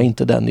imponerar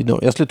inte den.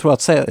 Jag skulle tro att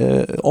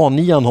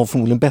A9 har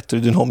förmodligen bättre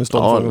dynamiskt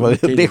omfång än vad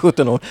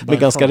D70 har, med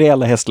ganska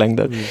rejäla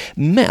hästlängder.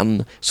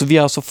 Men, så vi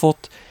har alltså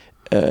fått...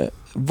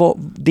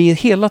 det är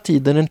hela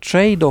tiden en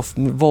trade-off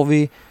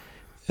med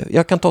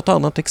jag kan ta ett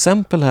annat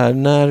exempel här.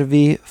 När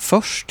vi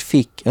först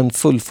fick en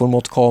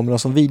fullformatkamera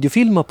som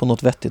videofilmar på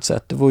något vettigt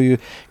sätt, det var ju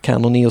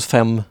Canon EOS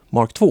 5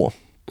 Mark II.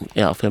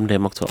 Ja, 5D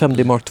Mark II.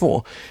 5D Mark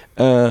II.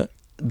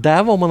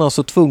 Där var man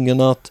alltså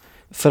tvungen att,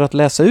 för att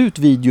läsa ut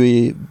video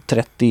i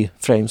 30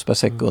 frames per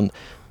sekund,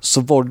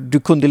 så du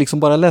kunde liksom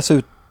bara läsa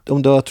ut,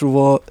 om det jag tror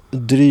var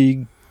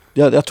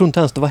jag tror inte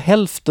ens det var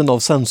hälften av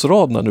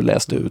sensorraderna du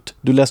läste ut.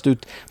 Du läste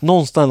ut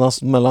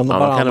någonstans mellan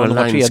varannan och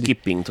var tredje.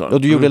 Ja,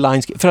 du gjorde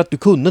line skipping. För att du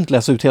kunde inte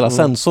läsa ut hela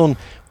sensorn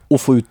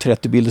och få ut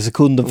 30 bilder i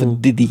sekunden, för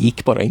det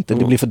gick bara inte.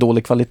 Det blir för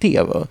dålig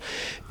kvalitet. Va?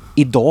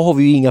 Idag har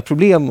vi ju inga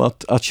problem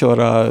att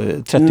köra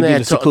 30 bilder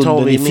i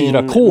sekunden i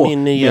 4K.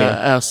 Min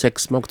nya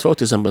R6 Mark II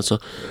till exempel,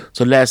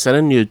 så läser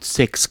den ut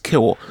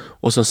 6K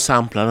och så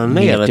samplar den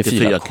ner det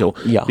till 4K.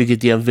 Ja.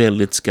 Vilket ger en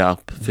väldigt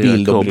skarp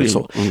 4K-bild.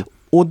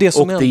 Och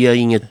det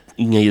ger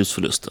inga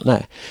ljusförluster.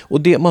 Nej. Och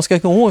man ska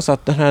komma ihåg så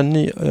att den här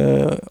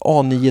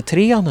A9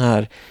 III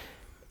här,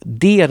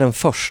 det är den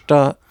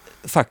första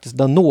faktiskt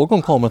där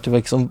någon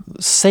kameratillverkare som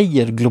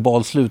säger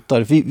global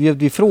slutare.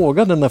 Vi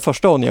frågade den där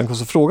första A9,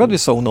 så frågade vi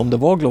Sony om det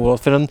var global,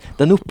 för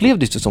den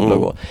upplevdes ju som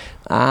global.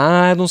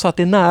 Nej, de sa att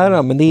det är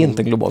nära, men det är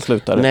inte en global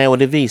slutare. Nej, och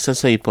det visar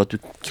sig på att du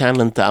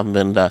kan inte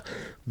använda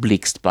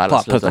blixt på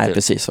alla slutare. Nej,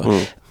 precis.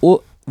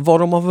 Och vad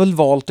de har väl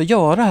valt att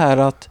göra här,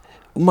 att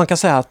man kan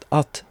säga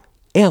att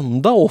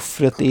enda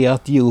offret är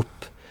att ge upp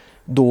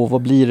då,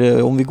 vad blir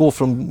det, om vi går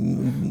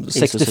från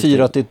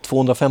 64 till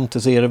 250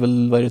 så är det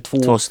väl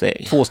två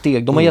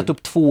steg. De har gett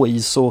upp 2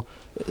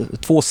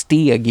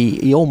 steg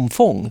i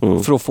omfång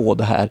för att få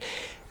det här.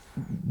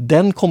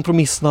 Den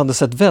kompromissen hade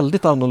sett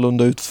väldigt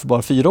annorlunda ut för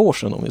bara 4 år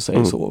sedan, om vi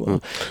säger så.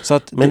 Så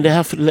att men det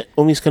här,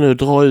 om vi ska nu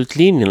dra ut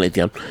linjen lite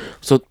grann,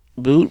 så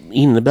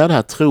innebär det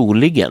här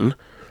troligen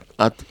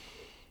att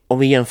om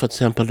vi jämför till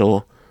exempel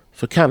då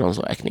för Canons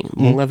räkning,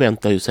 många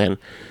väntar ju sen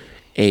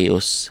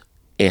EOS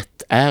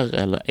 1R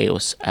eller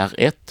EOS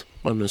R1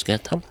 vad nu ska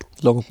heta.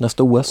 Långt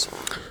nästa OS.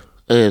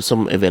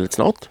 Som är väldigt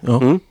snart.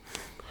 Ja.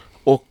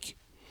 Och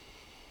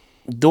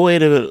då är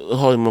det väl,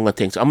 har många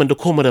tänkt, men då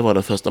kommer det vara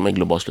det första med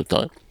global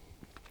slutare.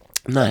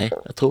 Nej,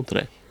 jag tror inte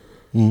det.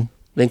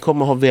 Den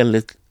kommer ha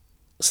väldigt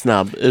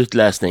snabb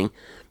utläsning,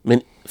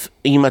 men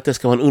i och med att det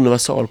ska vara en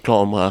universal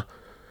kamera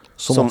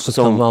som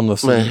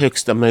med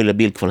högsta möjliga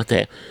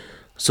bildkvalitet,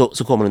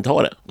 så kommer den inte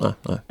ha det.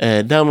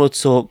 Nej. Däremot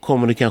så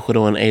kommer det kanske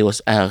då en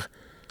EOS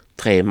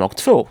R3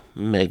 Mark II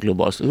med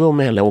global slutare. Det var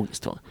mer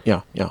logiskt, va?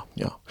 Ja.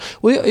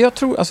 Och jag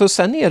tror, alltså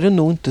sen är det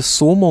nog inte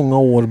så många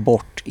år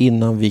bort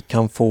innan vi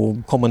kan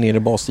få komma ner i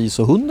bas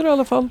ISO 100 i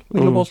alla fall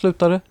med global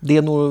slutare.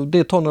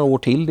 Det tar några år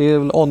till. Det är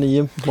väl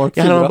A9 Mark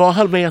 4. Hade man bara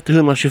halverat till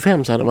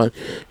 125 så hade man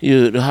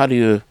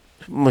ju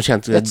man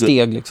känt ett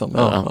steg liksom.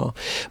 Ja.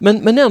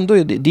 Men ändå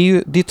är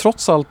det är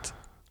trots allt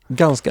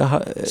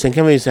ganska... Sen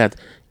kan man ju säga att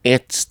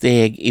ett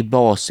steg i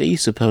bas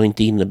ISO behöver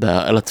inte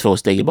innebära, eller 2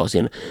 steg i bas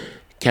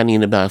kan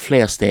innebära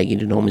fler steg i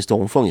dynamiskt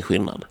omfång i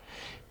skillnad.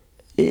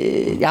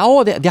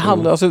 Ja, det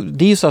handlar alltså,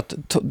 det är ju så att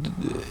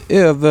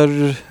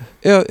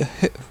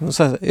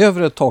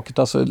övre taket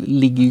alltså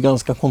ligger ju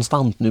ganska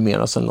konstant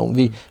numera sen långt.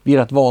 Vi är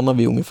rätt vana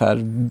vid ungefär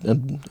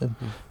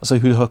alltså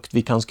hur högt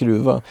vi kan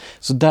skruva.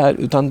 Så där,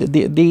 utan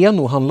det är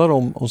nog handlar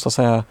om så att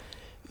säga,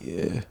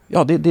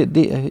 ja,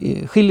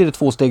 det skiljer det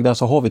 2 steg där,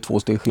 så har vi 2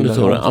 steg skillnad.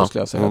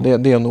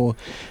 Det är nog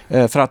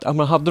för att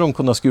hade de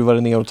kunnat skruva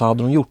det ner så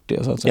hade de gjort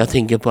det, så att säga. Jag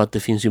tänker på att det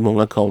finns ju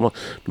många kameror.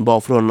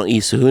 Bara från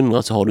ISO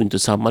 100 så har du inte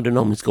samma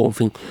dynamiska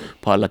omfång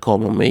på alla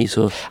kameror med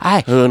ISO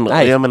 100.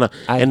 Nej, jag menar,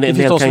 en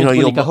del kan ju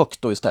inte lika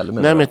högt då istället.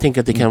 Men jag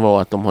tänker att det kan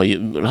vara att de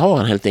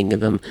har helt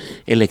enkelt en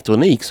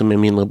elektronik som är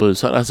mindre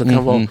brusad. Alltså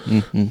kan vara...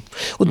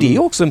 Och det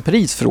är också en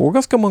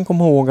prisfråga, ska man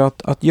komma ihåg,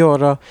 att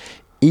göra.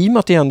 I och med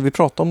att igen, vi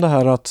pratar om det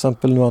här att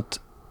exempel nu att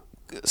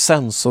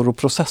sensor och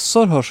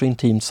processor hör så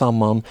intimt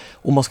samman,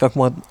 och man ska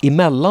komma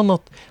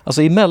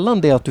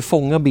emellan det att du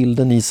fångar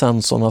bilden i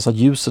sensorn, alltså att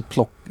ljuset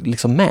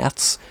liksom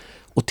mäts,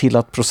 och till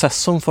att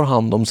processorn får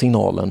hand om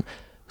signalen,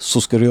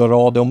 så ska du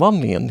göra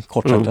AD-omvandlingen,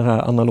 kort sagt den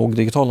här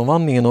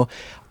analog-digital-omvandlingen, och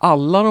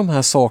alla de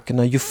här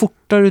sakerna, ju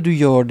fortare du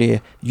gör det,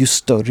 ju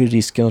större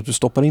risken att du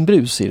stoppar in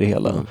brus i det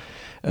hela.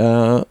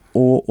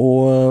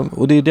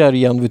 Och det är där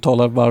igen vi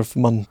talar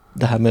varför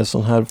det här med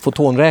sån här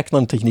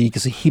fotonräknande teknik är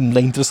så himla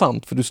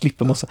intressant, för du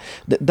slipper massa.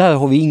 Där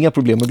har vi inga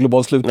problem med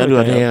global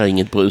slutare. Nej, du har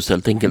inget brus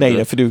helt enkelt.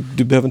 Nej, för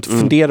du behöver inte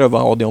fundera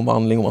över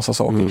AD-omvandling och massa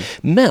saker.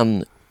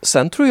 Men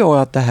sen tror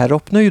jag att det här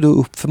öppnar ju då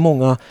upp för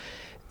många.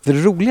 För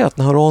det roliga är att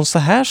när du har en så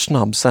här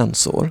snabb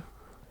sensor,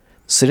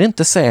 så är det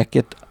inte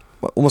säkert,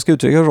 om man ska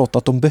uttrycka det rått,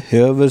 att de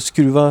behöver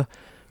skruva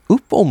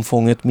upp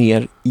omfånget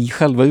mer i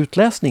själva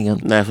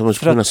utläsningen. Nej, för man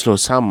ska kunna slå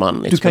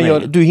samman.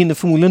 Du hinner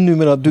förmodligen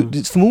numera,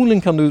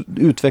 förmodligen kan du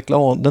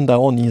utveckla den där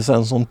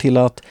A9-sensorn till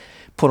att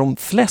på de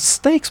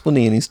flesta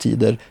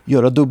exponeringstider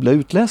göra dubbla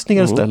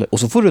utläsningar istället, och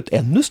så får du ett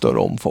ännu större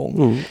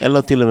omfång.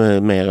 Eller till och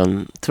med mer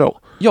än 2.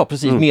 Ja,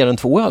 precis. Mer än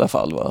 2 i alla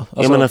fall, va?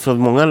 Alltså, jag menar, för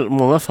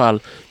många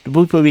fall, det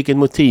beror på vilket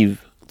motiv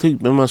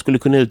men man skulle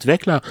kunna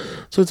utveckla,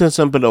 så till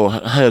exempel då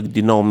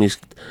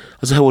högdynamiskt,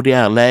 alltså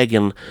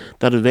HDR-lägen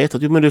där du vet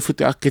att du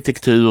fotar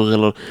arkitektur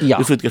eller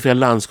du fotograferar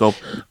landskap,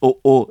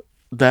 och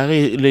där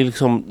är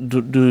liksom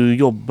du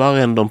jobbar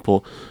ändå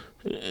på,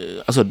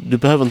 alltså du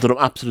behöver inte de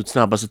absolut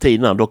snabbaste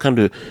tiderna, då kan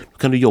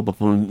du jobba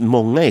på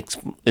många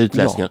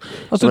utläsningar.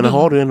 Alltså, men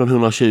har du ändå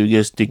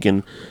 120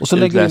 stycken och så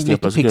lägger du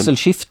lite pixel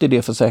shift i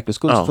det för säkerhets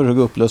skull, för hög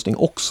upplösning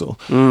också.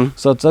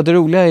 Så att det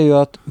roliga är ju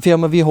att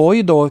vi har ju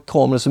idag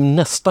kameror som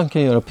nästan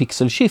kan göra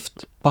pixel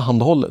shift på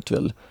handhållet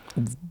väl.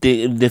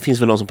 Det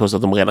finns väl någon som påstår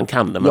att de redan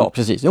kan det. Men... Ja,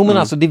 precis. Jo, men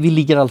alltså vi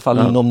ligger i alla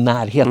fall inom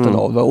närheten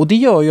av det. Och det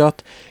gör ju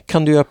att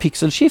kan du göra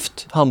pixel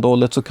shift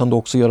handhållet, så kan du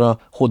också göra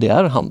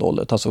HDR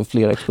handhållet, alltså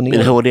flera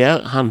exponeringar. Men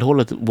HDR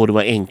handhållet borde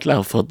vara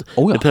enklare, för att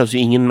det behövs ju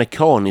ingen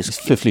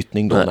mekanisk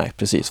förflyttning då. Nej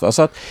precis. Va?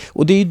 Så att,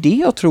 och det är ju det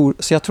jag tror,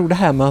 så jag tror det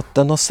här med att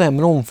den har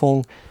sämre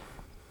omfång,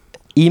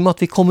 i och med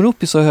att vi kommer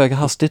upp i så hög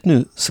hastighet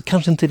nu, så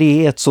kanske inte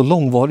det är ett så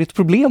långvarigt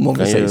problem, om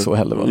vi säger så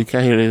heller. Va? Vi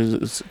kan ju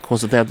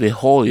konstatera att vi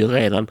har ju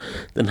redan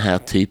den här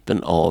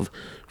typen av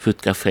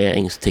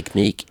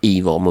fotograferingsteknik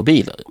i våra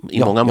mobiler. I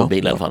många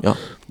mobiler i alla fall.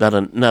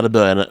 Där när det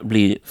börjar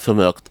bli för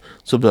mörkt,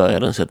 så börjar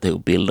den sätta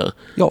ihop bilder.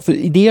 Ja, för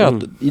det är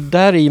att,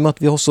 där i och med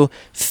att vi har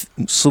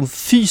så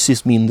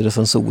fysiskt mindre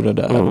sensorer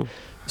där,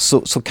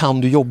 så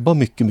kan du jobba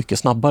mycket, mycket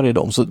snabbare i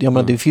dem. Så jag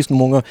menar, det finns nog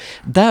många...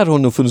 Där har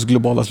nog funnits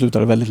globala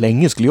slutare väldigt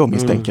länge, skulle jag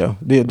misstänka.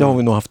 Det har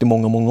vi nog haft i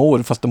många, många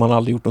år, fast man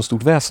aldrig gjort något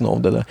stort väsen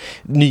av det där.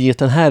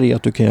 Nyheten här är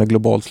att du kan göra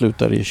globalt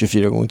slutare i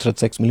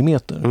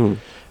 24x36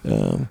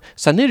 mm.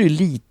 Sen är det ju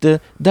lite...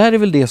 Där är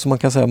väl det som man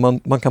kan säga,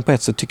 man kan på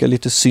ett sätt tycka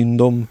lite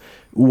synd om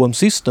OM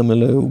System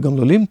eller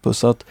gamla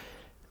Olympus, att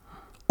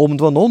om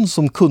det var någon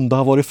som kunde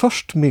ha varit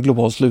först med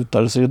global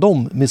slutare, så är det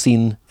de med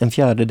sin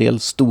 1/4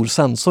 stor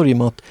sensor, i och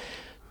med att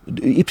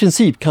i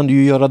princip kan du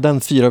ju göra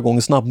den 4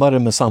 gånger snabbare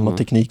med samma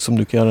teknik som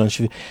du kan göra den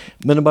 20.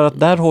 Men det är bara att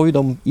där har ju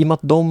de, i och med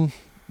att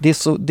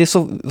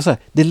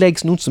det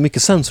läggs nog inte så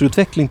mycket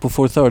sensorutveckling på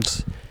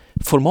 4/3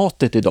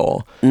 formatet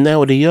idag. Nej,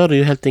 och det gör det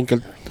ju helt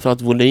enkelt för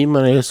att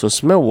volymerna är så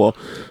små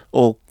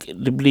och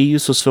det blir ju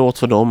så svårt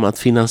för dem att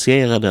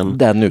finansiera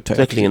den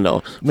utvecklingen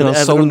då. Men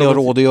Sony har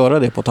råd att göra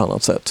det på ett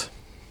annat sätt.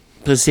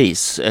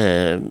 Precis,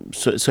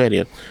 så är det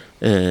ju.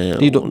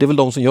 Det är väl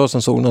de som gör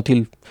sensorerna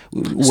till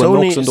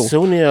OM också då?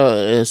 Sony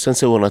gör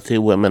sensorerna till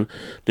OM, men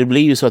det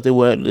blir ju så att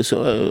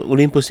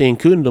Olympus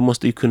kunder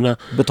måste ju kunna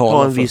betala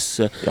ha en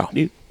viss...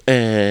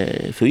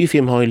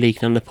 Fujifilm har ju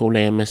liknande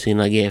problem med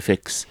sina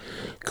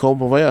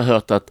GFX-kameror. Vad jag har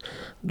hört att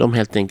de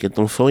helt enkelt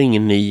de får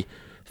ingen ny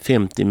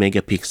 50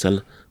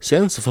 megapixel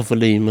sensor för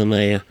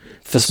volymerna är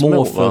för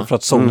små för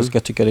att Sony ska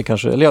tycka det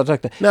kanske...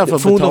 Eller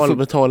för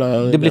betala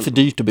det blir för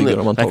dyrt att bygga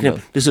dem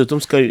antagligen.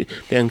 Dessutom ska ju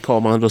den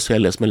kameran då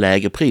säljas med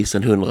lägre pris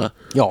än 100.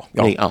 Ja.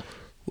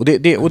 Och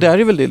det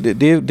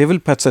är väl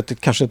på ett sätt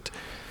kanske ett...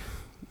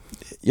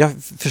 Jag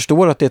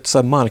förstår att det är ett så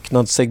här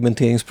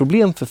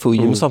marknadssegmenteringsproblem för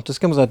Fuji, men samtidigt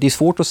ska man säga att det är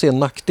svårt att se en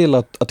nackdel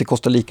att det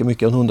kostar lika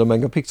mycket än 100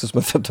 megapixel som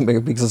en 50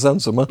 megapixel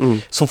sensor.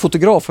 Men som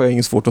fotograf har jag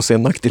ingen svårt att se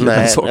en nackdel i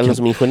den saken. Eller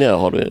som ingenjör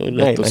har du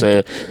lätt att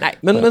säga. Nej,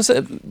 men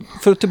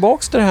för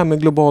tillbaks till det här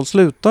med global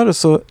slutare,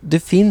 så det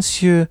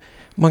finns ju,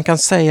 man kan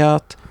säga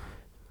att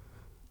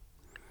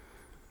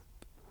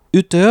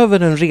utöver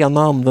den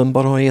rena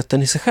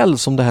användbarheten i sig själv,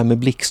 som det här med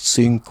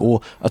blixtsynk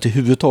och att i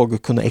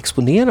huvudtaget kunna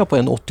exponera på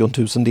en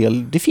 80-000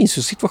 del, det finns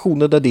ju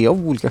situationer där det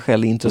av olika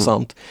skäl är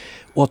intressant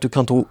och att du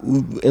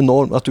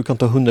kan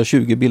ta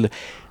 120 bilder.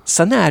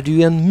 Sen är det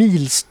ju en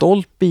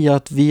milstolpe i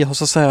att vi har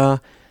så att säga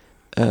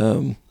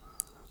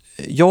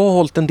jag har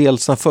hållit en del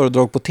såna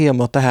föredrag på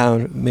temat det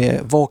här med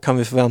vad kan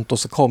vi förvänta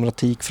oss av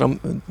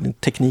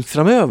kamerateknik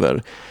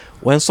framöver.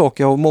 Och en sak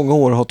jag många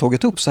år har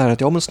tagit upp så här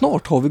att men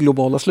snart har vi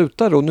globala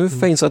slutare och nu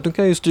finns att du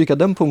kan ju stryka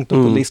den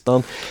punkten på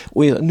listan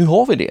och nu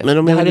har vi det. Men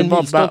om jag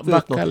bara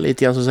backa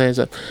lite grann så säger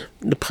så att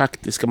det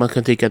praktiska, man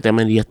kan tycka att det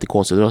är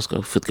jättekonstigt, jag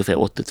ska fotografera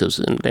 80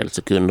 000 del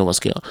sekund och vad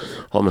ska jag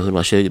ha med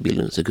 120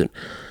 bilder i sekund.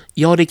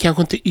 Ja, det är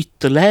kanske inte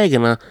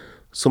ytterlägena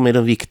som är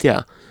de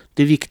viktiga.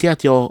 Det viktiga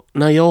är att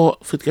när jag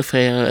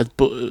fotograferar ett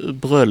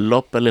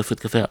bröllop eller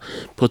fotograferar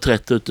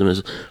porträtt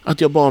utomhus,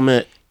 att jag bara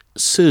med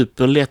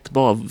superlätt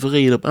bara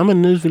vrider upp,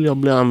 men nu vill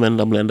jag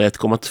använda blenda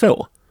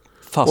 1,2.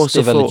 Fast det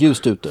är väldigt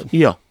ljust ute.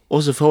 Ja,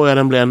 och så får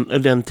jag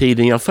den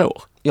tiden jag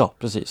får. Ja,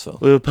 precis.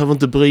 Och jag behöver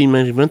inte bry mig,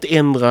 jag behöver inte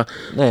ändra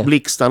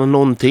blixtarna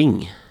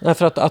någonting. Nej,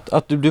 för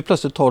att du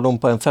plötsligt tar dem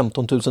på en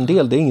 15 000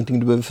 del, det är ingenting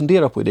du behöver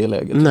fundera på i det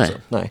läget. Nej. Alltså.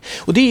 Nej.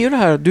 Och det är ju det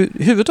här,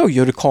 huvudtaget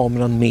gör du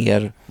kameran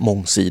mer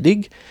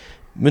mångsidig,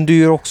 men du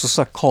gör också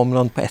så att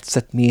kameran på ett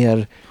sätt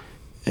mer...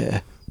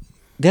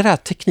 Det här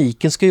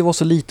tekniken ska ju vara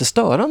så lite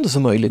störande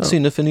som möjligt,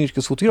 synnerligen för en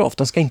yrkesfotograf.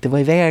 Den ska inte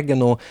vara i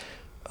vägen och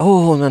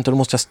vänta, då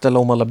måste jag ställa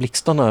om alla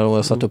blixtarna och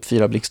jag satt upp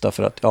 4 blixtar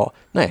för att,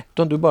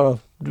 utan du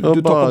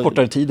tar på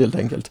kortare tid helt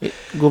enkelt.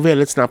 Går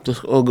väldigt snabbt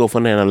och går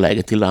från ena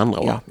läget till det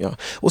andra. Ja.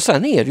 Och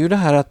sen är det ju det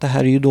här att det här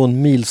är ju då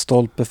en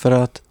milstolpe, för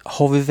att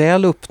har vi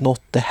väl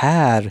uppnått det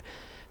här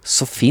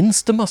så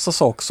finns det massa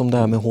saker som det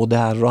här med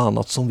HDR och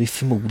annat som vi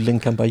förmodligen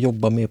kan börja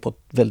jobba med på ett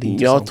väldigt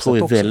intressant sätt. Jag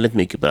tror väldigt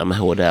mycket på det med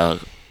HDR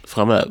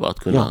framöver att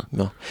kunna...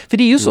 Ja. För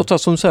det är ju så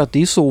som du säger att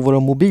det är så våra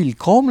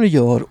mobilkameror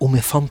gör och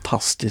med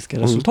fantastiska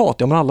resultat.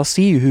 Ja, men alla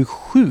ser ju hur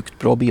sjukt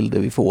bra bilder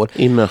vi får.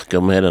 I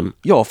mörker med den.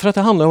 Ja, för att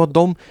det handlar om att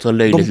de... Så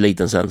löjligt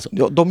liten sensor.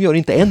 Ja, de gör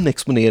inte en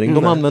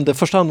exponering.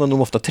 Först använder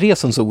de ofta 3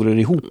 sensorer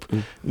ihop.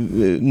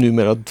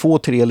 Numera 2,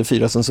 3 eller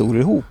 4 sensorer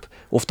ihop.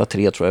 Ofta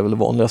 3 tror jag är väl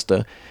det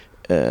vanligaste.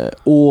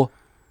 Och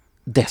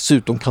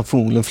dessutom kan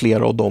förmodligen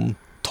flera av dem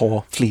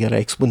ta flera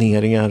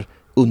exponeringar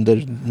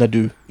när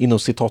du inom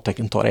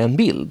citattecken tar en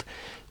bild.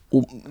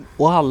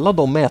 Och alla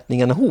de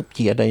mätningarna ihop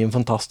ger dig en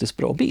fantastiskt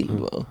bra bild.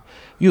 Va?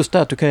 Just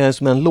det att du kan göra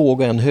som en låg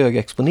och en hög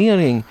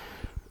exponering,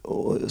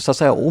 så att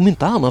säga, om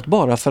inte annat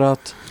bara för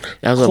att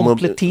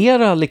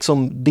komplettera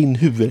liksom din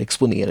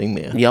huvudexponering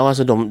med. Ja,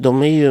 alltså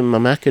de är ju,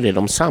 man märker det,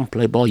 de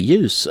samplar ju bara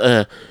ljus.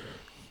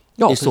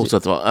 I stort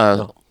sett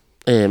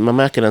man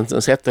märker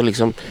den sätter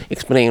liksom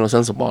exponeringen och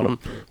sen så bara de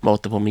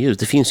matar på med ljus.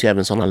 Det finns ju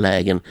även sådana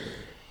lägen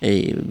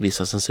i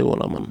vissa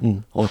sensorer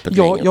man har öppet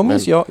länge.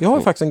 Jag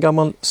har faktiskt en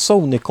gammal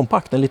Sony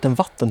kompakt, en liten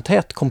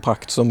vattentät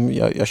kompakt som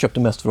jag köpte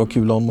mest för att vara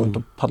kul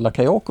att paddla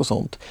kajak och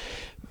sånt.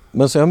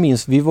 Men så jag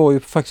minns, vi var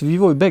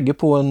ju bägge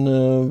på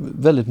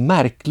en väldigt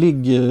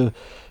märklig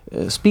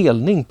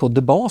spelning på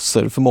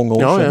debaser för många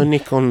år sedan. Ja,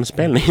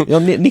 Nikon-spelning. Ja,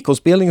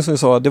 Nikon-spelningen som jag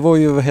sa, det var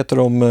ju, vad heter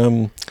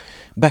de...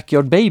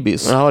 Backyard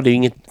Babies. Ja, det är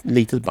inget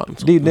litet band.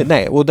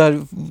 Nej, och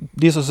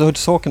det är så hört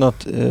saken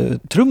att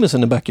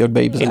trummisen i Backyard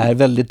Babies är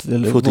väldigt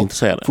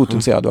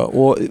fotintresserad.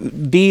 Och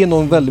det är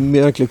någon väldigt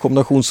märklig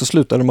kombination, så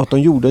slutade med att de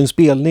gjorde en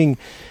spelning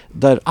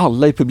där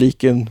alla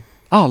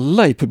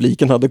i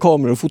publiken hade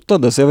kameror och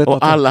fotade. Så jag vet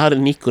och alla hade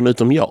Nikon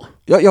utom jag.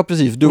 Ja,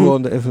 precis. Du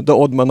var the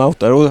odd man out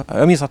där. Och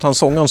jag minns att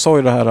sångaren sa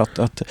ju det här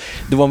att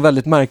det var en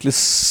väldigt märkligt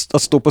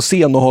att stå på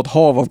scen och ha ett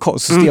hav av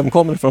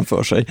systemkameror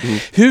framför sig.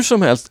 Hur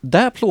som helst,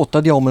 där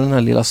plåtade jag med den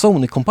här lilla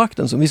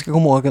Sony-kompakten. Så vi ska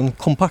komma ihåg en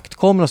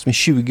kompaktkamera som är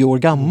 20 år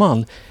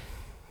gammal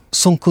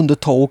som kunde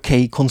ta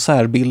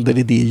konsertbilder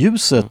i det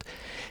ljuset.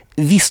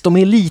 visst, de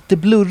är lite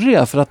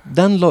blurriga för att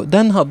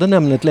den hade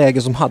nämligen ett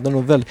läge som hade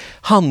något väldigt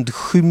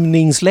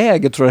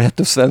handskymningsläge, tror jag det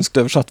hette svenskt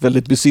översatt,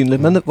 väldigt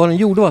besynligt. Men vad den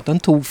gjorde var att den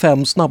tog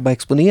 5 snabba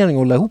exponeringar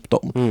och la ihop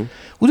dem.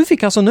 Och du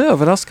fick alltså en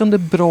överraskande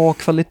bra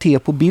kvalitet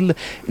på bilden.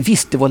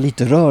 Visst, det var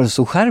lite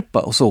rörelse och skärpa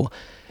och så.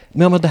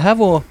 Men det här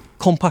var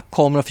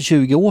kompaktkamera för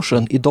 20 år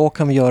sedan. Idag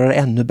kan vi göra det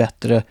ännu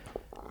bättre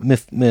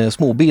med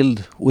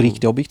småbild och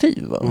riktiga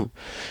objektiv. Va?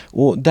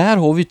 Och där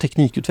har vi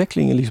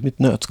teknikutvecklingen liksom ett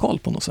nötskal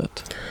på något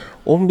sätt.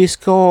 Om vi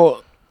ska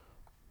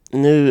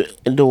nu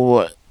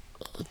då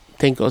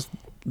tänka oss,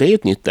 det är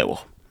ett nytt år.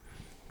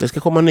 Det ska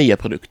komma nya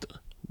produkter.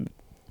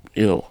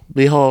 Ja,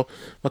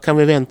 vad kan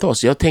vi vänta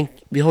oss?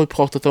 Vi har ju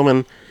pratat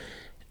om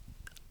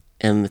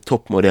en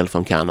toppmodell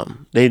från Canon.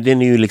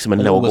 Den är ju liksom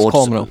en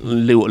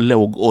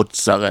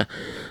lågoddsare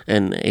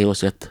än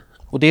EOS 1.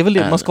 Och det är väl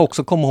det man ska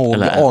också komma ihåg.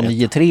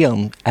 A9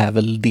 III är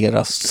väl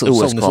deras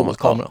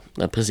Sony-kamera.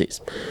 Ja,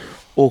 precis.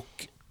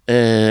 Och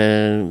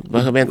jag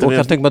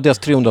tänker mig att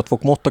deras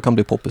 302,8 kan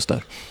bli poppis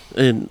där.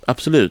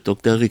 Absolut, och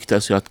det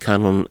ryktas ju att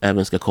Canon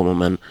även ska komma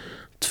med en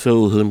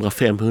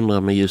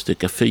 200-500 med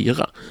ljusstyrka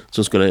 4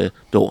 som skulle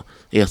då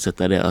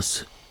ersätta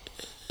deras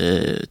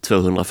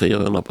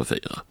 200-400 på 4.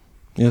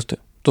 Just det.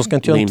 Då ska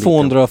inte göra en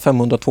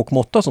 200-500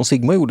 2,8 som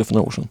Sigma gjorde för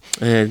några år sedan.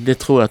 Det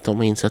tror jag att de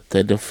har insett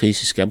de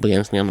fysiska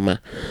begränsningarna med.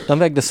 Den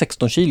vägde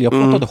 16 kilo. Jag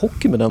pratade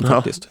hockey med den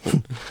faktiskt.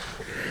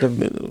 Det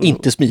var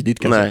inte smidigt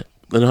kanske. Nej,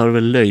 den hade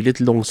väl löjligt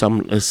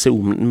långsam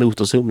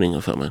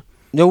motorzoomning för mig.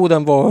 Jo,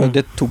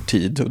 det tog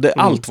tid.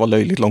 Allt var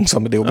löjligt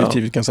långsamt med det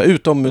objektivet kan jag säga.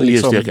 Utom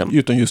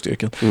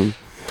ljusstyrkan.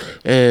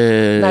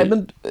 Nej,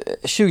 men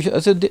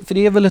för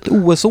det är väl ett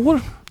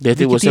OS-år. Det är ett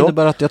vilket OS-år.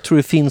 Innebär att jag tror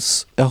det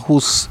finns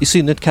hos i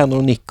synnerhet Canon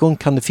och Nikon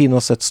kan det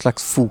finnas ett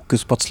slags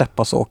fokus på att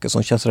släppa saker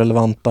som känns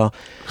relevanta.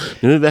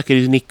 Nu verkar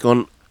ju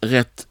Nikon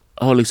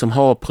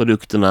ha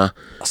produkterna.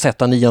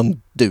 Z9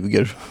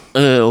 duger.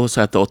 Och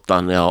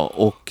Z8, ja.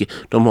 Och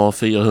de har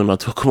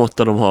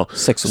 402,8, de har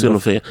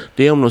 604.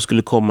 Det är om de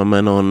skulle komma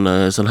med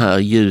någon sån här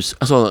ljus,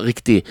 alltså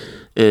riktig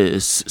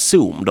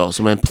zoom då,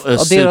 som en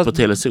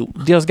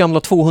supertelezoom. Deras gamla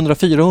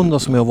 200-400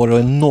 som jag var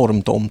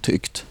enormt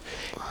omtyckt.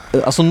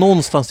 Alltså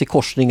någonstans i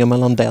korsningen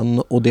mellan den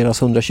och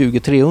deras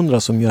 120-300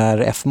 som ju är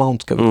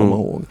F-mount ska vi komma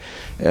ihåg.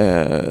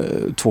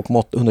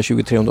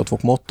 120-300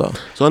 2,8.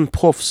 Så en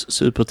proffs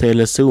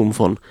supertelezoom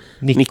från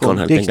Nikon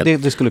helt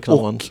enkelt. Det skulle kunna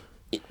vara en.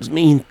 Som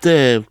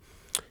inte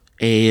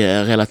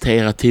är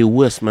relaterat till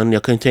OS, men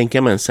jag kan ju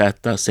tänka mig en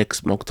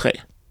Z6 Mark 3.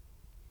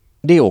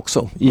 Det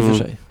också, i och för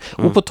sig.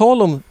 Och på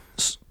tal om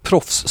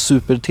proffs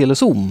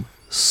supertelezoom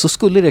så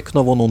skulle det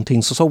kunna vara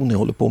någonting som Sony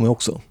håller på med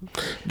också.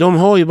 De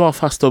har ju bara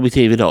fasta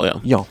objektiv idag,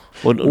 ja. Ja,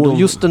 och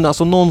just den,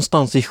 alltså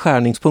någonstans i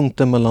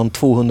skärningspunkten mellan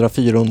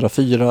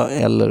 200-404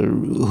 eller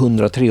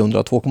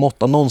 100-300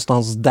 2,8,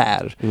 någonstans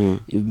där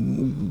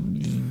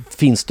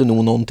finns det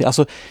nog någonting.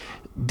 Alltså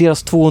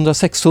deras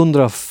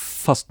 200-600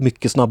 fast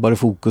mycket snabbare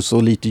fokus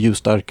och lite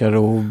ljusstarkare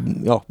och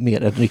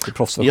mer ett riktigt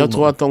proffsversion. Jag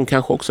tror att de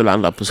kanske också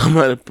landar på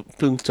samma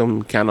punkt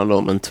som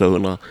Canon med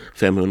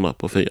 200-500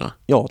 på 4.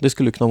 Ja, det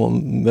skulle kunna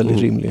vara väldigt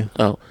rimligt.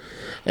 Ja.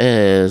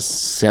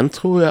 Sen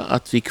tror jag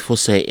att vi får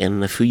se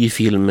en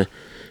Fujifilm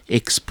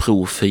X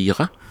Pro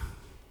 4.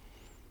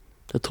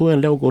 Det tror jag är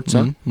en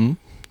lågoddsare.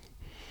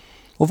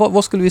 Och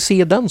vad skulle vi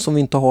se den som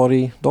vi inte har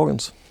i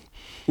dagens?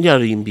 Ja,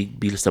 det är en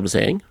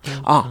bildstabilisering.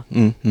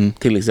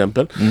 Till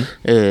exempel.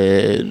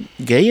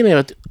 Grejen är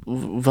att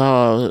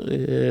vad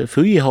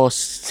Fuji har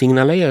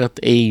signalerat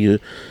är ju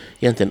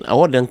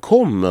egentligen, den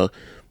kommer,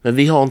 men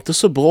vi har inte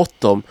så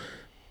bråttom,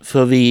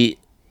 för vi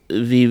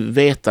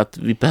vet att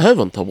vi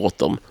behöver inte ha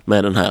bråttom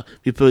med den här.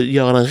 Vi behöver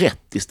göra den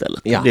rätt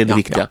istället. Det är det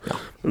viktiga.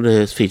 Det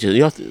är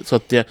feature.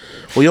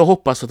 Och jag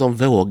hoppas att de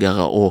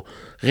vågar och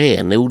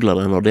renodla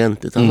den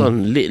ordentligt. Alltså,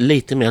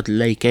 lite mer att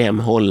Leica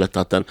M-hållet,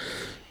 att den.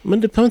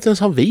 Men det behöver inte ens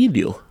ha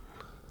video.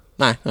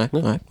 Nej.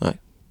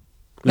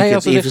 Nej,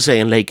 alltså i och för sig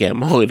en Leica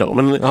M har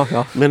idag.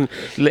 Men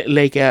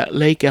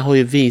Leica har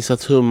ju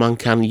visat hur man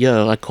kan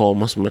göra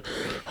kameror som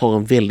har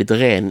en väldigt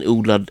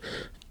renodlad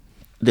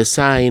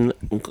design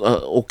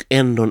och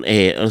ändå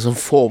är alltså en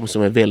form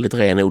som är väldigt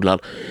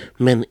renodlad,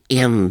 men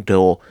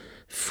ändå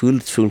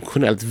fullt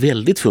funktionellt,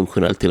 väldigt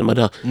funktionellt till och med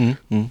där.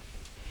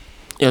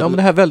 Ja, men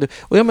det här väldigt.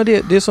 Och men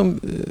det är som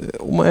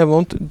om man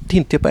även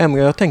tittar på M,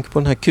 jag tänker på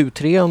den här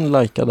Q3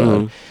 Leica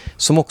där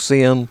som också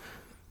är en,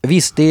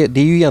 visst det är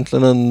ju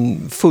egentligen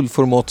en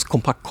fullformats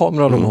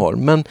kompaktkamera de har,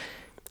 men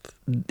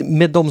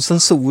med de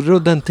sensorer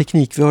och den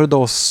teknik vi har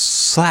idag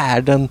så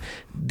är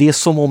det är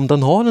som om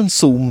den har en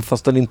zoom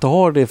fast den inte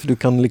har det, för du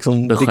kan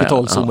liksom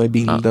digital zooma i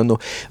bilden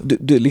och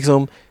du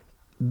liksom,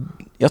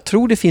 jag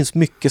tror det finns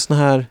mycket såna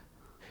här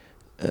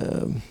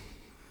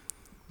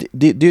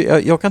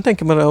jag kan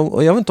tänka mig,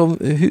 och jag vet inte om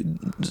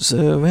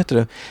vad heter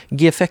det,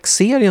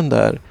 GFX-serien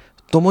där,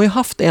 de har ju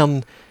haft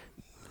en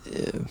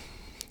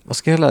vad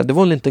ska jag säga, det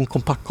var väl inte en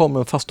kompaktkamera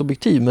med fast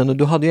objektiv, men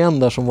du hade ju en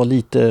där som var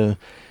lite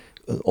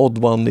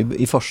odd one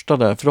i första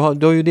där, för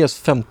du har ju dels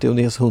 50 och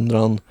dels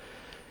 100.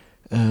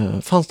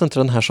 Fanns det inte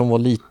den här som var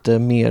lite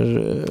mer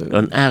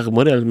en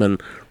R-modell men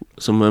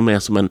som är mer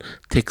som en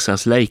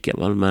Texas Leica,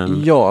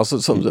 men... Ja,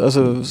 alltså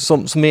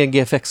som är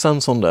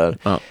GFX-en sån där.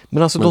 Ja,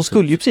 men alltså de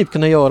skulle ju i princip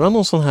kunna göra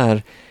någon sån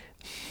här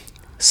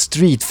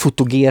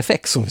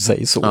streetfoto-GFX som vi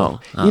säger så. Ja.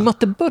 I och med att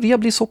det börjar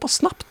bli så pass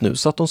snabbt nu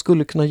så att de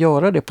skulle kunna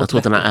göra det på. Jag tror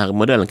att den här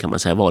R-modellen kan man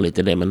säga var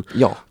lite det, men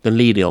den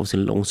lider av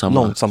sin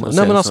långsamma.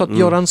 Nej, men alltså att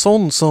göra en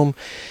sån som...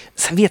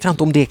 Sen vet jag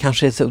inte om det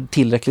kanske är så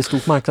tillräckligt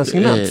stort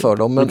marknadssegment för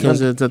dem. Men att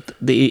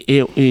det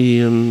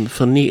är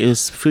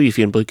för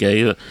free-film brukar jag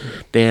ju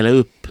dela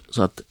upp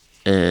så att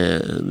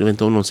jag vet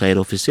inte om någon säger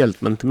det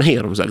officiellt, men inte mer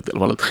har de sagt i alla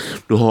fall.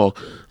 Du har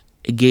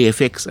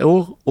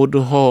GFX-år och du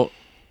har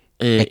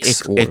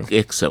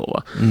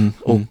X-år.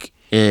 Och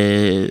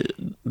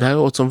det här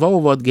året som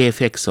var ett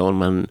GFX-år,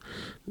 men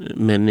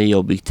med nya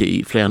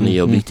objektiv, flera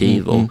nya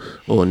objektiv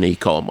och ny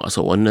kamera.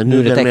 Så. Nu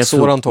är det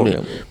X-år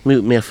antagligen.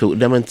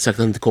 Det har inte sagt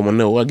att det inte kommer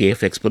några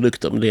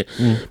GFX-produkter,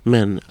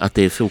 men att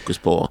det är fokus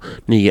på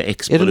nya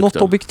X-produkter. Är det något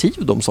objektiv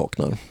de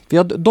saknar?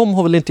 De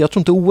har väl inte, jag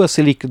tror inte OS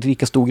är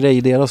lika stor grej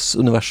i deras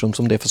universum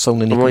som det är för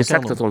Sony. De har ju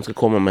sagt att de ska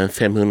komma med en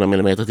 500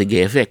 mm till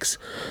GFX.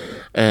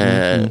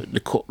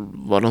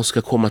 Vad de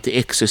ska komma till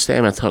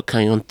X-systemet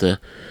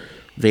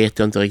vet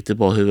jag inte riktigt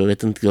bra hur. Jag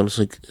vet inte,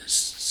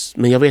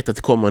 men jag vet att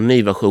det kommer en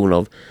ny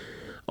version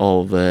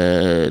av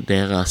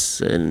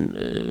deras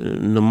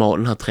normal,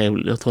 den här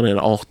trevliga, jag tror det är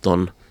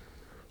 18,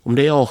 om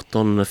det är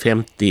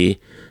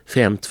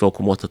 1855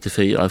 2,8 till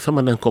 4, för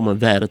man den kommer en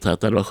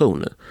vädertätad version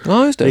nu.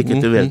 Ja, just det.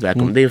 Vilket är väldigt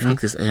välkommen. Det är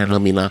faktiskt en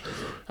av mina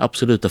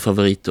absoluta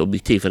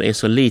favoritobjektiv, för det är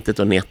så litet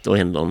och nätt och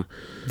ändå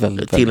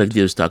tillräckligt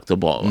ljustakt och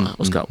bra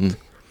och skarpt.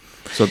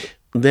 Så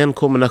den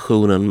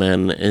kombinationen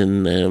med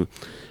en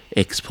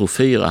X Pro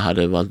 4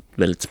 hade varit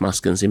väldigt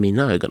smaskens i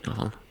mina ögon i alla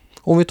fall.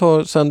 Om vi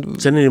tar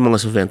sen är det många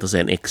som förväntar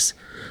sig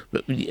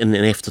en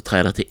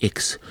efterträdare till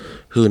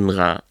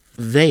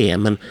X100V,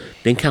 men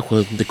den kanske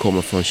inte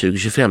kommer från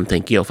 2025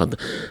 tänker jag, för att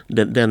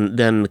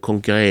den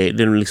konkurrerar,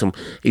 den liksom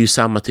är ju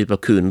samma typ av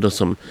kunder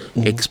som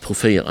X Pro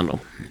 4 då.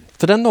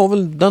 För den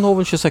har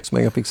väl 26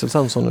 megapixel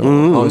sensor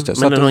nu. Ja, just det.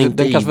 Så men att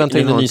den kanske väntar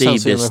in en ny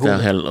sensorgeneration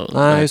heller.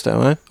 Nej, just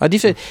det. Ja,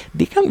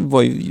 det kan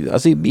vara ju,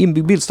 alltså i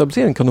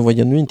bildstabilisering kan det vara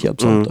genuint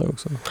hjälpsamt där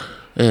också.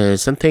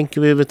 Sen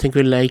tänker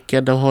vi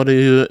Leica, då har du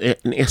ju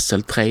en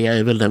SL3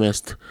 är väl det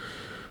mest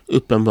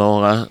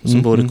uppenbara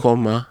som både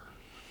komma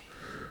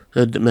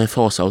med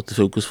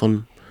fasautofokus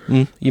från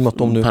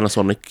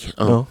Panasonic.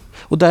 Ja.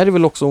 Och där är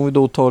väl också, om vi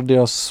då tar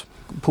deras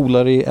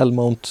polare i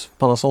L-mount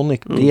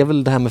Panasonic, det är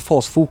väl det här med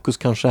fasfokus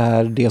kanske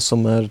är det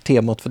som är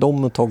temat för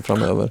dem ett tag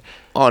framöver.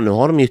 Ja, nu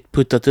har de ju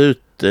puttat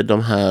ut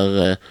de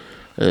här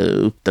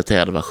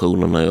uppdaterade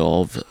versionerna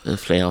av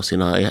flera av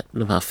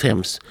de här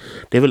 5.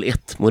 Det är väl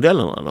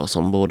 1-modellerna då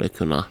som borde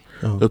kunna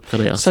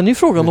uppgraderas. Sen är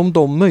frågan om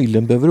de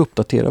möjligen behöver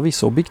uppdatera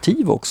vissa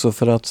objektiv också,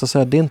 för att så att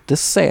säga, det är inte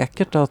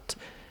säkert att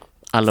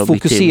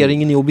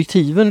fokuseringen i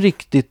objektiven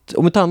riktigt,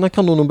 om ett annat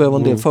kan de nog behöva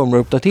en del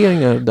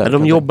firmware-uppdateringar där. Men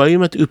de jobbar ju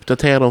med att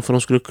uppdatera dem för att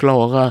de skulle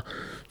klara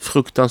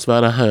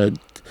fruktansvärda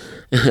högt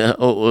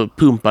och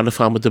pumpade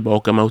fram och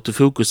tillbaka med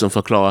autofokusen för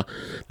att klara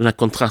den här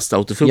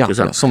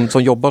kontrastautofokusen. Ja,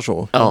 som jobbar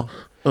så. Ja.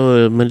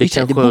 Men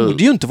det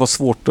borde ju inte vara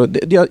svårt.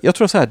 Jag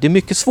tror så här, det är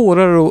mycket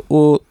svårare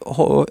att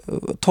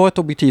ta ett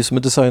objektiv som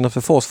är designat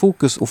för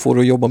fasfokus och få det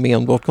att jobba med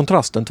enbart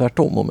kontrast än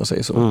tvärtom, om jag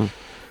säger så.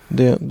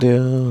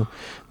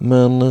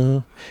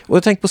 Och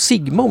jag tänker på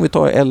Sigma, om vi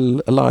tar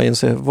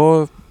L-Alliance,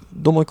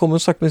 de har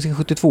kommit sagt med sin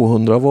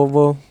 7200,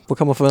 vad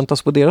kan man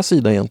förväntas på deras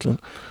sida egentligen?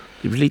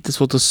 Det är lite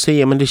svårt att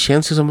se, men det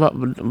känns ju som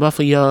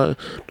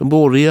de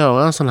borde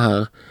göra en sån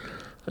här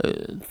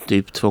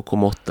typ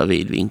 2,8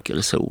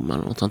 vidvinkel zoom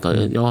eller något sånt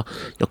där. Jag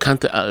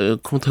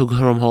kommer inte ihåg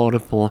hur de har det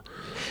på.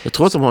 Jag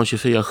tror att de har en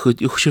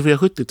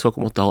 2470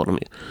 2,8 har de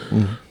ju.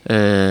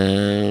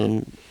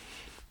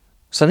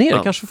 Sen är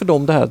det kanske för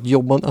dem det här att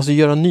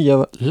göra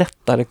nya,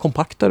 lättare,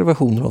 kompaktare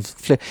versioner av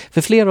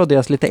för flera av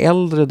deras lite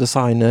äldre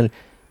designer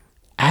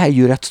är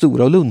ju rätt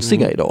stora och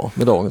lunsiga idag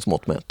med dagens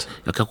mått mätt.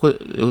 Jag kanske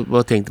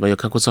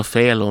sa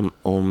fel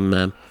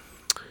om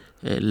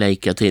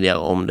Leica tidigare,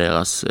 om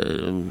deras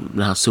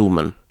den här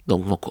zoomen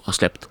de har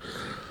släppt.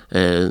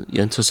 Jag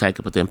är inte så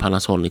säker på att det är en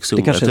Panasonic zoom.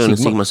 Det kanske är en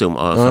Sigma zoom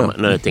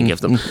när jag tänker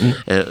efter.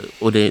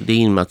 Och det är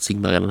in med att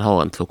Sigma redan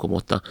har en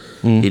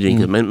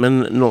 2,8 men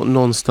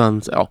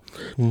någonstans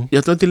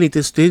jag tror att det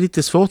är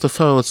lite svårt att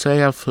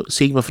förutsäga för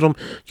Sigma, för de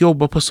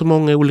jobbar på så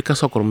många olika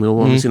saker. De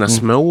jobbar med sina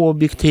små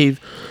objektiv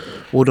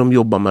och de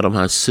jobbar med de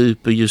här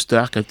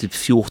superljusstarka typ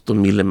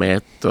 14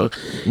 mm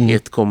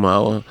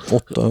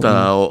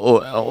 1,8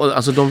 och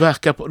alltså de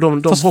verkar på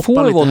de fast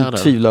hoppar lite här.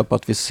 Fast tvivlar på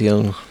att vi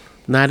ser.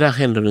 Nej, där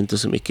händer det inte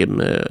så mycket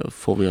med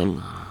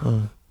Foveon.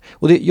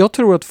 Och jag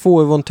tror att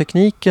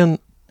Foveon-tekniken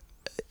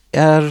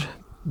är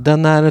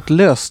ett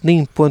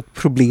lösning på ett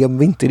problem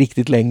vi inte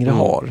riktigt längre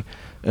har.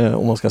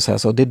 Om man ska säga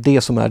så. Det är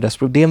det som är dess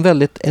problem. Det är en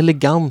väldigt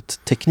elegant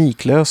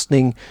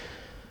tekniklösning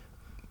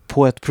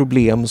på ett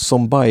problem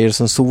som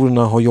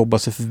Bayer-sensorerna har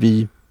jobbat sig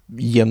förbi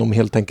genom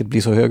helt enkelt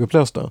bli så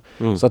högupplösta.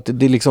 Så att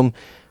det är liksom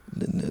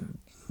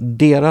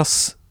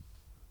deras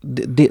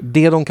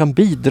det de kan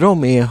bidra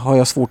med har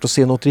jag svårt att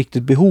se något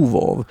riktigt behov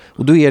av.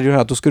 Och då är det ju här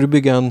att då ska du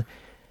bygga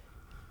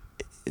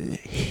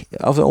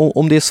alltså,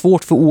 om det är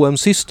svårt för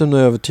OM-systern att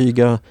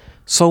övertyga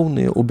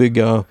Sony och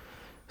bygga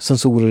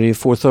sensorer i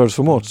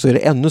 4/3-format, så är det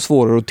ännu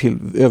svårare att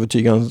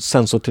övertyga en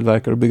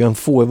sensortillverkare att bygga en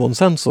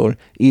 4-in-1-sensor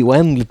i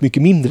oändligt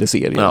mycket mindre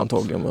serier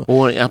antagligen.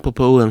 Och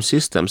apropå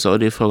OM-system så är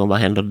det frågan, vad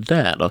händer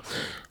där då?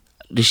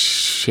 Det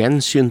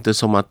känns ju inte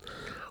som att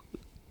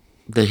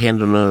det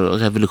händer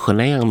något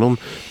revolutionerande. De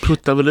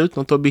puttar väl ut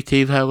något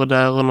objektiv här och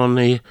där och någon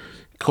ny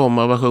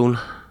kameraversion.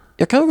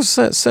 Jag kan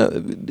också säga,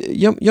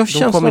 jag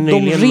känns som att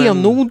de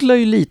renodlar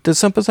ju lite, till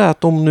exempel så här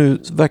att de nu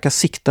verkar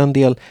sikta en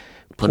del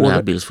på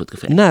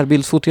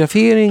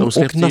närbildsfotografering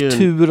och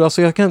natur.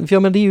 Alltså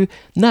men det är ju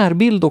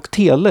närbild och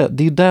tele.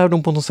 Det är ju där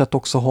de på något sätt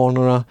också har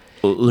några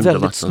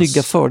väldigt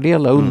snygga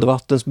fördelar.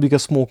 Undervattens, bygga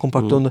små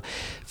kompakta under.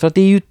 För att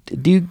det är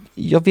ju,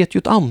 jag vet ju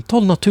ett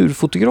antal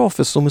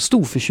naturfotografer som med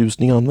stor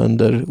förtjusning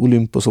använder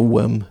Olympus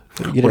OM.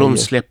 Och de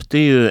släppte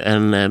ju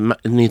en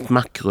nytt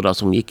makro där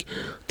som gick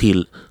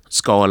till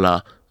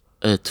skala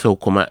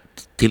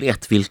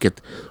 2,1,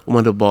 vilket om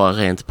man då bara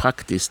rent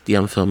praktiskt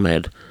jämför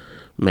med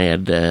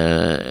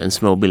en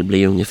småbild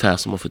blir ungefär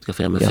som att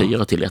fotografera med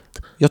 4:1.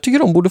 Jag tycker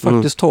de borde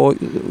faktiskt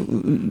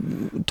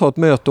ta ett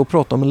möte och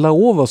prata med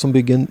Laova som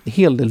bygger en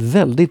hel del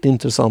väldigt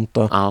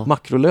intressanta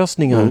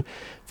makrolösningar.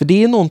 För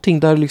det är någonting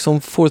där liksom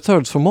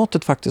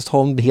 4/3-formatet faktiskt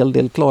har en hel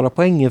del klara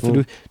poänger,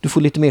 för du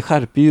får lite mer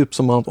skärpedjup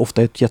som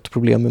ofta är ett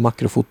jätteproblem med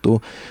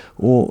makrofoto.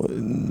 Och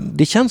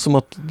det känns som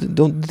att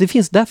där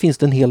finns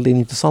det en hel del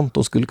intressant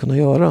de skulle kunna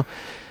göra.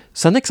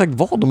 Sen exakt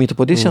vad de hittar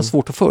på, det känns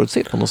svårt att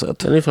förutse på något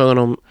sätt. Sen är frågan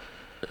om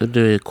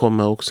det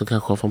kommer också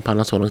kanske från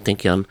Panasonic,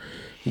 tänker jag, en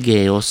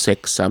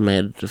G6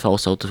 med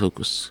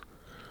fasautofokus.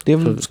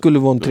 Det skulle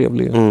vara en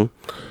trevlig.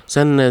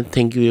 Sen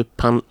tänker vi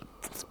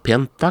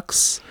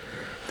Pentax.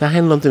 Där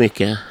händer inte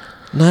mycket.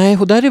 Nej,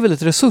 och där är väl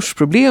ett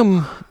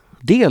resursproblem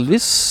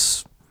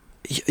delvis.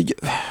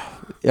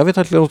 Jag vet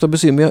att jag låter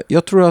besyn, men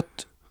jag tror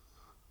att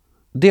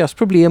deras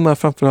problem är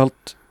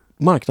framförallt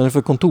marknaden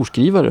för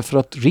kontorsskrivare, för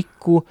att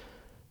Ricoh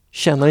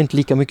tjänar inte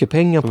lika mycket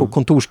pengar på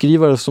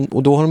kontorsskrivare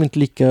och då har de inte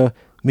lika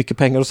mycket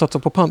pengar att satsa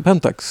på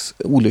Pentax,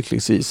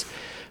 olyckligtvis.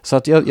 Så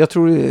att jag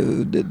tror,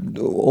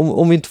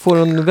 om vi inte får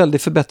en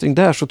väldig förbättring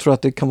där, så tror jag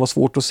att det kan vara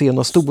svårt att se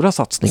några stora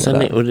satsningar.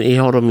 Sen, och det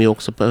har de ju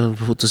också på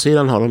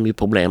fotosidan har de ju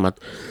problem att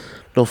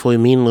de får ju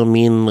mindre och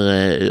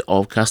mindre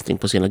avkastning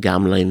på sina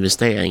gamla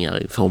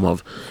investeringar i form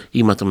av,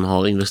 i och med att de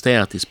har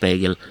investerat i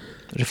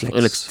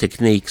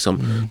spegelteknik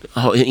som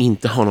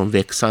inte har någon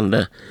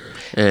växande.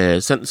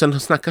 Sen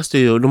snackas det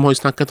ju, de har ju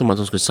snackat om att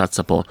de skulle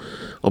satsa på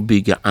att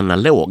bygga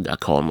analoga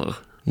kameror.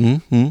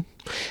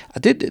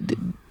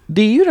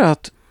 Det är ju det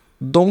att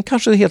de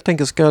kanske helt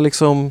enkelt ska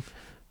liksom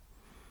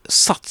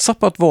satsa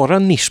på att vara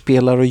en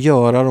nischspelare och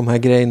göra de här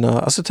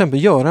grejerna. Alltså till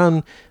exempel göra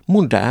en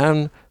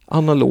modern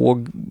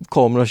analog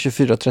kamera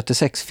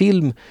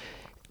 24-36-film.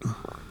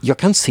 Jag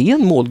kan se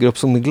en målgrupp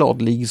som är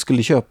gladlig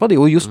skulle köpa det.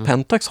 Och just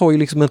Pentax har ju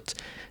liksom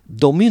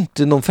de är ju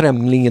inte någon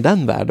främling i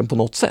den världen på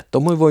något sätt.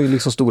 De var ju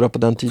liksom stora på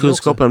den tiden.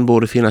 Kunskapen också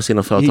borde finnas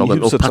inom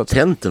företagen och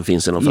patenten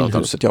finns inom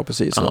företagen. I huset, ja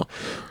precis. Ja.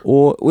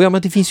 Och ja,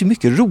 men det finns ju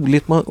mycket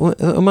roligt.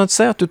 Om man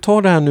säger att du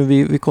tar det här nu,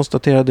 vi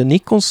konstaterade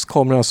Nikons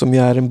kamera som ju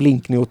är en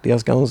blinkning åt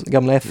deras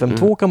gamla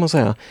FM2 kan man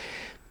säga.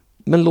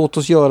 Men låt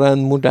oss göra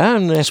en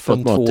modern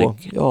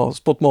FM2,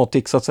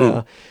 Spotmatic så att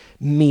säga,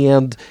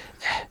 med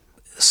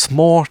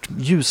smart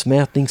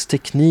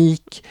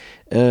ljusmätningsteknik.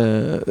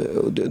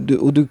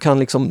 Och du kan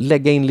liksom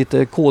lägga in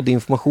lite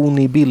kodinformation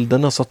i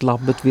bilderna så att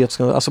labbet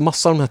vet, alltså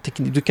massa av de här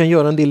tekniker. Du kan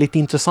göra en del lite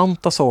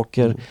intressanta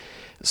saker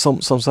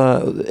som så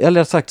här,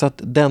 eller sagt så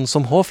att den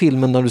som har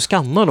filmen, när du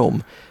skannar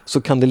dem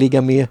så kan det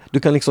ligga med, du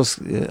kan liksom,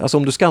 alltså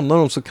om du skannar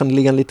dem så kan det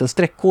ligga en liten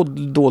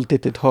streckkod dolt i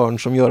ett hörn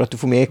som gör att du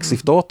får med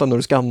EXIF-data när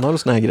du skannar och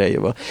såna här grejer,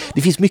 va?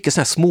 Det finns mycket så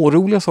här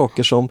småroliga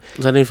saker som...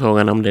 Sen är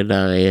frågan om det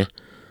där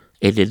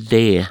är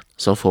det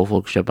som får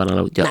folk köpa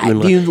analogt?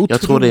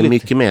 Jag tror det är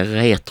mycket mer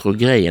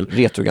retro-grejen.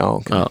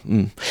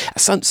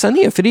 Sen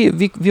är för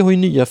det, vi har ju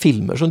nya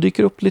filmer som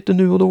dyker upp lite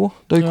nu och då.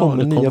 Det har ju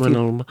kommit nya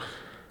filmer.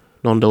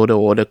 Någon då och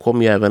då. Och det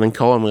kom ju även en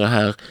kamera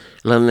här,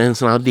 eller en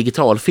sån här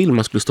digital film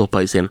man skulle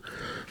stoppa i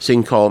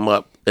sin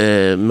kamera.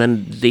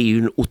 Men det är ju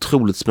en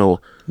otroligt små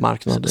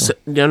marknad.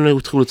 Det är en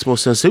otroligt små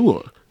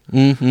sensorer.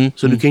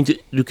 Så du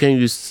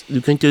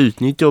kan inte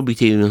utnyttja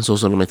objektiven så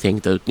som de är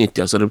tänkta att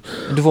utnyttja. Så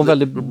du får en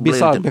väldigt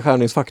bizarr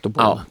beskärningsfaktor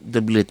på det.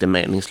 Det blir lite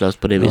meningslöst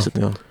på det viset.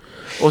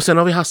 Och sen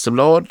har vi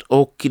Hasselblad,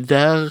 och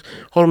där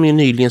har de ju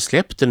nyligen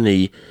släppt en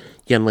ny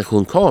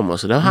generation kameror.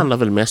 Så det handlar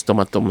väl mest om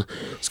att de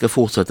ska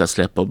fortsätta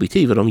släppa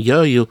objektiv. De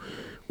gör ju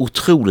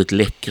otroligt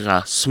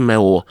läckra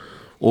små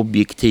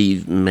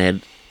objektiv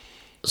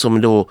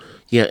som då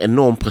ger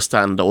enorm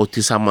prestanda, och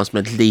tillsammans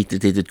med ett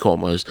litet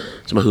kamerahus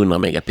som har 100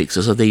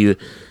 megapixel. Så det är ju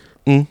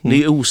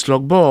det är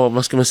oslagbar,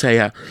 vad ska man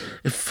säga,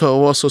 för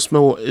att vara så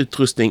små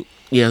utrustning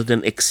ger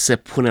den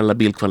exceptionella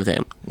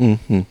bildkvaliteten.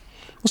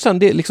 Och sen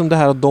det, liksom det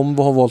här att de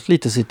har valt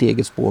lite sitt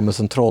eget spår med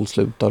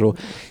centralslutar, och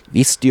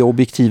visst är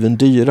objektiven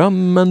dyra,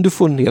 men du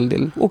får en hel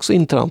del också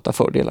intressanta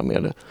fördelar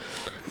med det.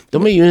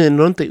 De är ju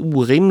ändå inte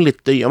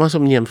orimligt dyra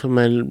som jämför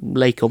med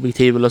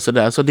Leica-objektiv eller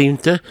sådär. Så det är ju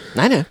inte...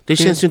 Nej. Det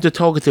känns ju inte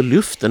taget i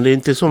luften. Det är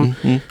inte som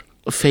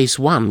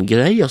Phase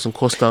One-grejer som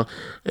kostar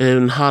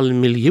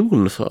 500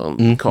 000 för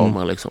en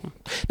kamera liksom.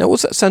 Ja, och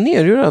sen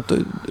är det ju att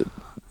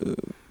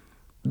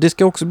det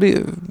ska också bli...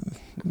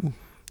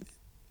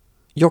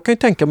 Jag kan ju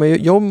tänka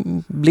mig, jag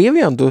blev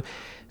ju ändå...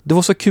 Det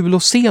var så kul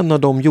att se när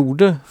de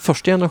gjorde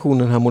första generationen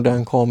den här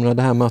modern kamera,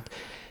 det här med att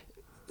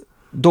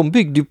de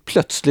byggde ju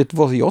plötsligt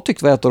vad jag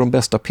tyckte var ett av de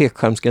bästa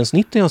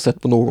pekskärmsgränssnitten jag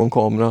sett på någon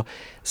kamera.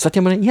 Så att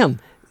jag menar igen,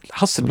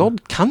 Hasselblad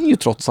kan ju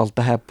trots allt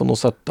det här på något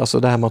sätt, alltså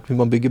det här med att hur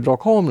man bygger bra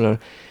kameror.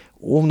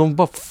 Och om de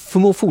bara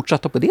förmår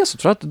fortsätta på det så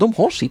tror jag att de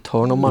har sitt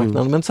hörn av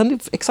marknaden. Men sen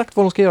exakt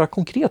vad de ska göra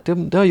konkret,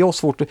 det har jag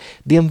svårt att...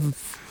 Det är en...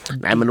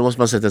 Nej, men då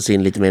måste man sätta sig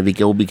in lite med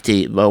vilka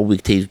vad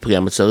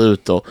objektivprogrammet ser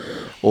ut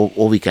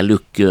och vilka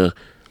luckor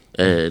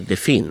det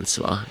finns,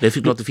 va? Det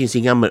är klart det finns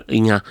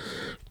inga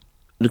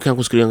du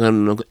kanske skulle göra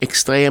några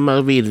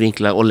extremare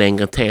vidvinklar och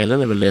längre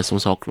telen är väl det som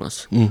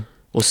saknas.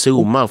 Och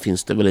zoomar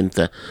finns det väl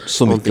inte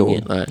så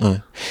mycket.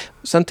 Nej.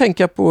 Sen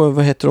tänker jag på,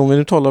 vad heter om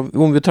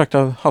vi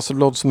betraktar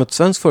Hasselblad som ett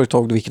svenskt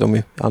företag, vilket de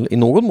i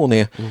någon mån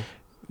är.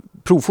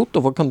 Provfoto,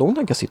 vad kan de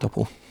tänka sitta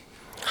på?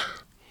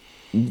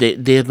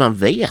 Det man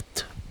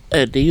vet,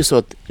 det är ju så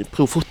att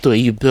provfoto är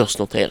ju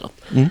börsnoterat.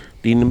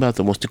 Det innebär att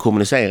de måste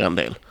kommunicera en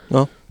del.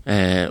 Ja.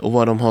 Och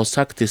vad de har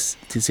sagt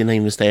till sina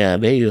investerare,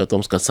 det är ju att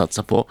de ska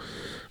satsa på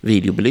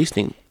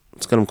videobelysning.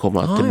 Ska de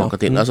komma tillbaka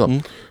till.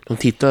 Alltså, de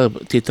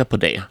tittar på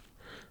det.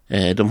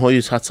 De har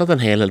ju satsat en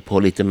hel del på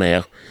lite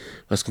mer,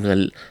 vad ska man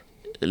säga,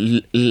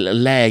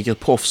 lägre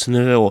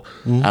proffsnivå,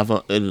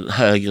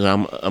 högre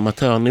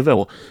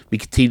amatörnivå,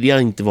 vilket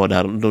tidigare inte var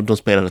där de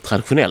spelade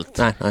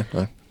traditionellt. Nej.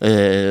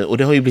 Och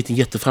det har ju blivit en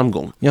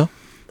jätteframgång. Ja.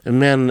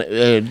 Men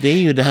det är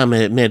ju det här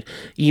med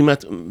i och med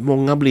att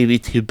många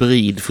blivit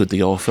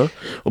hybridfotografer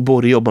och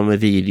både jobbar med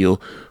video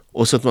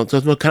och så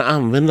att man kan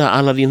använda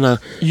alla dina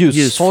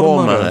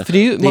ljusformare. För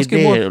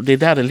det är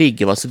där det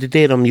ligger. Va? Så det är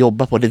det de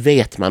jobbar på. Det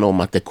vet man om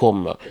att det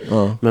kommer.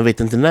 Ja. Men vet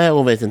inte när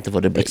och vet inte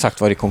vad det blir.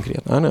 Exakt vad det är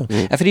konkret. Ja,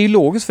 för det är ju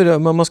logiskt, för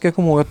man ska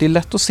komma ihåg att det är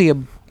lätt att se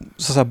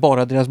så att säga,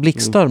 bara deras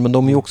blixtar, men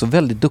de är ju också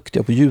väldigt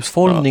duktiga på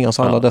ljusformning.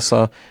 Alltså alla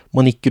dessa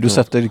manicker du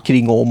sätter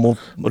kring om.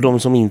 Och de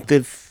som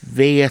inte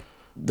vet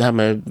det här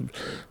med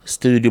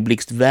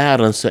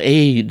studioblixtvärlden, så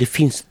det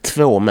finns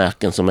 2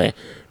 märken som är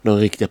de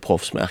riktiga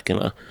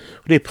proffsmärkena.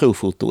 Och det är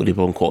Profoto och det är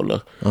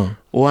Bonkoller.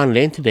 Och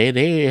anledningen till det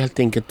är helt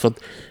enkelt för att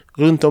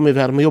runt om i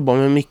världen man jobbar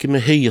med mycket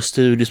med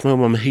hyrstudios, man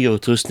jobbar med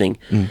hyrutrustning.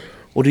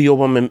 Och du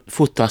jobbar med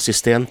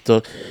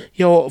fotoassistenter.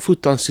 Ja,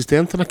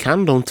 fotoassistenterna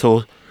kan de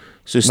 2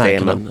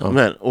 systemen.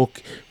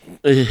 Och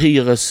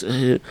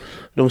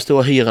de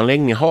stora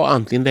hyranläggningarna har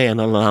antingen det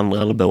ena eller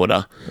andra eller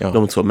båda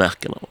de 2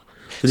 märkena.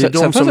 Så det är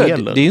de som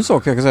gäller. Det är en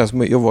sak jag kan säga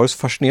som jag var så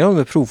fascinerad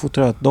med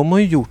Profoto, att de har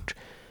ju gjort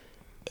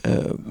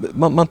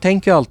man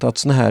tänker alltid att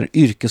såna här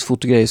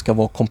yrkesfotogrejer ska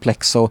vara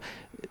komplexa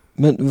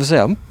men vill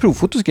säga,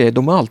 provfotosgrejer,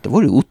 de har alltid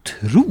varit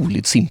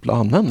otroligt simpla att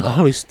använda.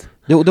 Ja, visst.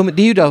 Det är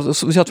ju där,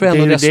 så jag tror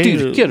ändå deras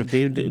styrkor.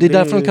 Det är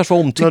därför de kanske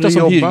var omtyckta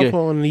som hyrgrejer. När du jobbar på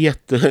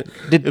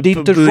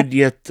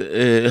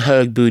en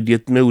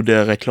högbudget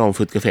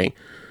mode-reklamfotografering,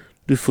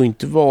 du får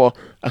inte vara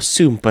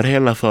assumpad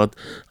heller för att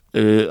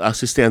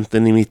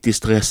assistenten i mitt i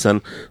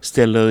stressen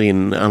ställer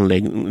in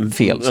anläggningen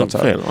fel så att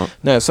säga.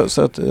 Nej,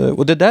 så att,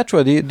 och det där tror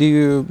jag det är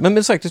ju,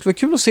 men sagt, det skulle vara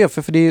kul att se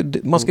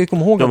för man ska ju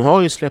komma ihåg. De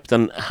har ju släppt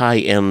en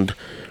high-end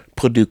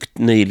produkt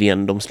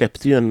nyligen. De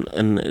släppte ju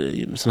en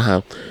sån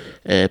här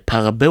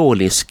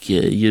parabolisk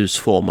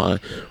ljusformare,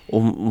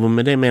 och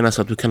med det menas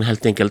att du kan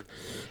helt enkelt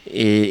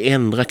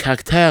ändra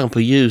karaktären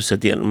på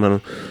ljuset igen. Men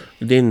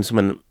det är som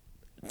en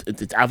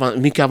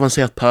mycket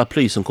avancerat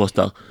paraply som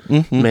kostar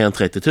mer än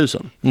 30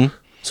 000.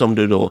 Som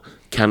du då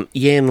kan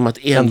genom att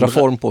ändra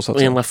form på, så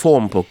att ändra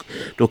form på,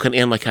 då kan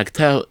ändra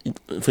karaktär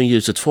från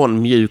ljuset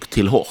från mjukt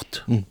till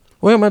hårt.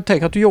 Och jag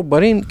tänker att du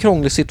jobbar i en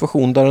krånglig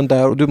situation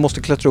där och du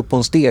måste klättra upp på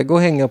en steg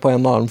och hänga på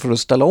en arm för att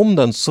ställa om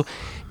den, så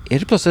är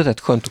det plötsligt rätt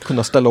skönt att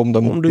kunna ställa om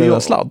den med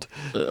en sladd.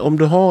 Om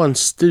du har en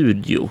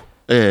studio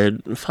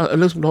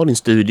eller som du har din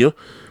studio,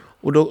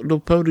 och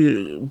då behöver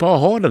du bara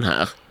ha den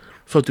här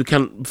för att du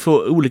kan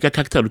få olika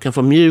karaktärer. Du kan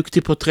få mjukt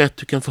till porträtt,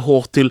 du kan få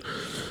hårt till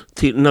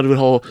när du vill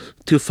ha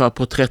tuffa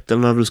porträtt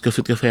eller när du ska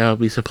fotografera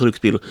vissa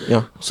produktbilder.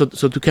 Ja. Så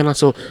att du kan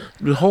alltså,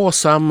 du har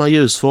samma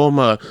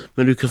ljusformar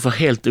men du kan få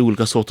helt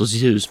olika sorters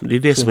ljus. Det är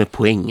det som är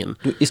poängen.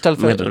 Istället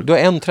för, du har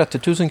en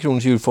 30 000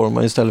 kronors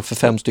ljusformar istället för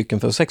 5 stycken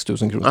för 6 000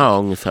 kronor. Ja,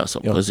 ungefär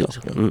så. Ja, precis.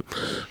 Ja.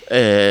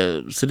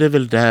 Så det är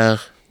väl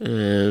där.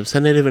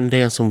 Sen är det väl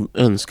det som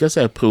önskar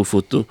sig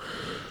provfoto.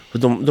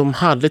 De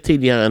hade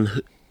tidigare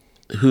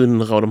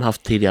 100 och de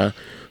haft tidigare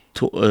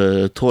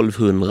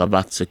 1200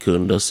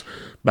 wattsekunders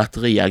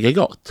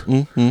batteriaggregat.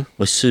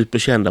 Och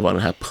superkända var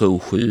den här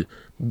Pro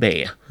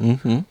 7B.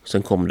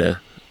 Sen kom det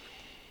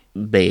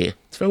B2,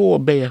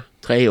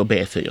 B3 och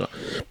B4.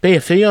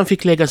 B4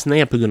 fick läggas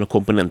ner på grund av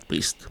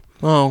komponentbrist.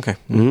 Okay.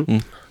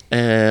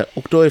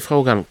 Och då är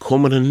frågan,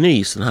 kommer det en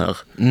ny sån här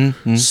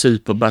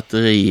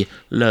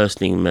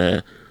superbatterilösning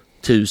med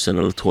 1000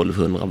 eller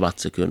 1200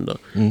 wattsekunder.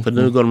 För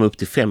nu går de upp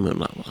till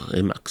 500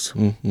 i max.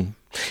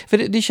 För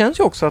det känns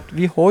ju också att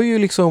vi har ju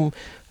liksom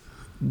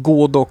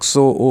Godox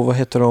och vad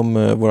heter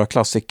de, våra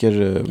klassiker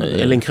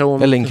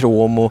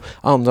Elenkrom och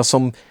andra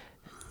som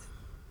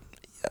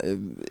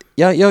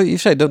i och för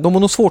sig, de har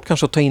nog svårt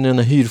kanske att ta in den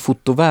här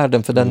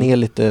hyrfotovärlden, för den är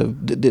lite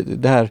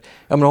det här,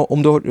 jag menar,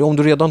 om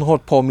du redan har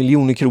ett par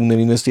miljoner kronor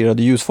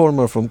investerade i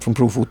ljusformar från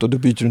provfoto, då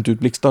byter du inte ut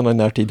blixtarna i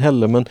närtid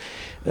heller, men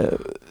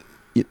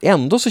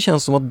ändå så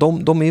känns det som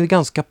att de är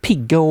ganska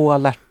pigga och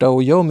alerta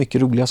och gör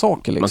mycket roliga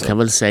saker liksom. Man kan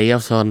väl säga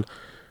för en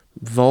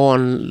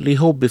vanlig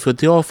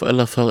hobbyfotograf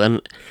eller för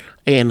en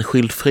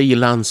enskild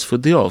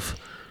frilansfotograf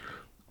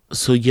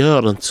så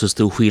gör det inte så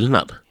stor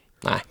skillnad.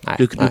 Nej.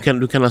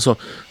 Du kan alltså,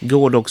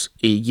 Godox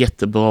är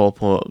jättebra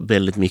på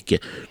väldigt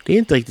mycket. Det är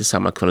inte riktigt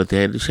samma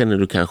kvalitet, det känner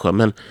du kanske,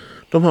 men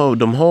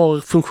de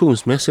har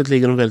funktionsmässigt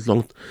ligger de väldigt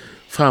långt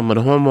fram och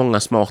de har många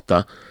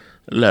smarta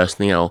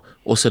lösningar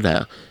och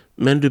sådär.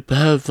 Men du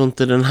behöver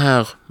inte den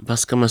här, vad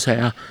ska man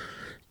säga,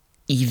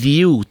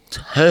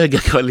 höga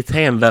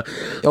kvaliteten där.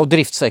 Ja, och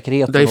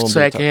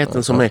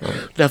driftsäkerheten som är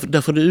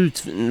därför du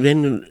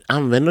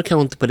använder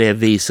kanske inte på det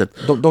viset.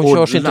 De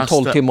körs inte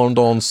 12 timmar om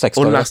dagen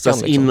 16 och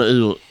lastas liksom. In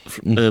och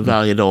ur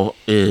varje dag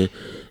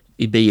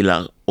i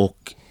bilar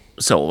och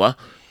så, va?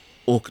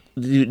 Och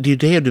det är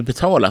det du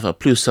betalar för,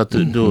 plus att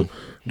du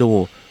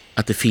då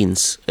att det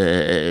finns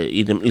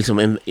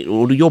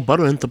och du jobbar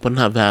då inte på den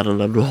här världen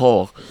där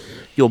du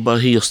jobbar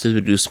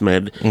hyrstudios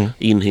med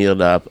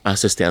inhyrda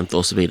assistenter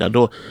och så vidare,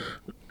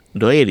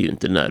 då är det ju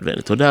inte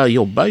nödvändigt. Och där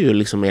jobbar ju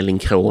liksom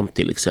Elenkrom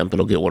till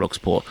exempel och går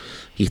också på att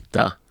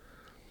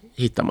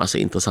hitta massa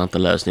intressanta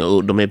lösningar.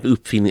 Och de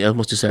är jag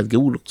måste säga att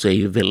Godox är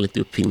ju väldigt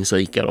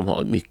uppfinningsrika. De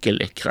har mycket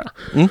läckra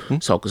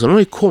saker. Så de har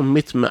ju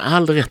kommit, med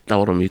all rätta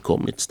har de ju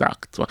kommit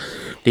starkt. Va?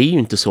 Det är ju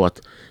inte så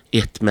att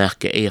ett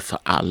märke är för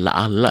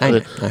alla.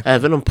 Nej.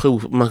 Även om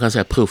man kan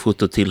säga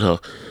provfoto tillhör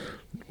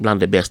bland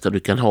det bästa du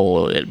kan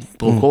ha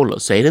på koll,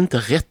 så är det inte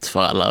rätt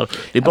för alla.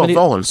 Det är bara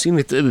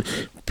vansinnigt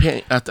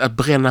att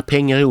bränna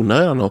pengar i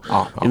onödan och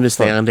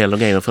investera en del av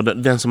grejerna för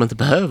den som inte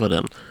behöver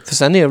den. För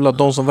sen är det väl att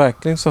de som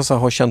verkligen så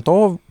har känt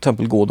av till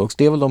exempel Godox,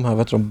 det är väl de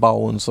här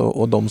Bowens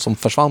och de som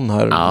försvann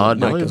här. Ja,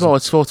 det har ju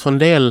varit svårt för en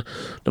del,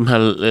 de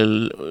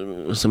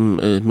här som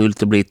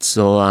Multiblitz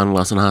och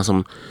andra sådana här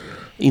som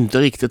inte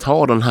riktigt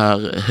har den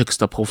här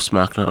högsta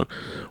proffsmarknaden,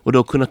 och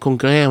då kunna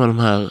konkurrera med de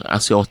här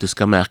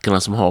asiatiska märkena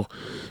som har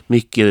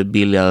mycket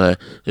billigare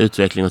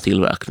utveckling och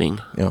tillverkning.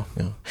 Ja.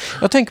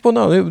 Jag tänker på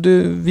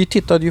vi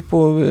tittade ju på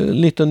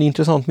en liten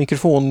intressant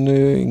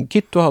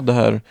mikrofonkit du hade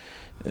här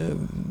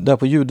där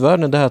på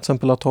ljudvärlden, det här till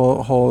exempel att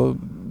ha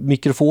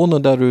mikrofoner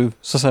där du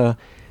så att säga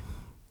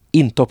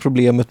inte har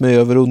problemet med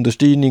över- och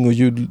understyrning och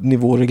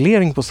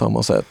ljudnivåreglering på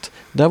samma sätt.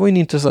 Det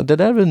var det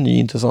där var en ny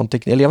intressant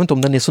teknik. Eller jag vet inte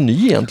om den är så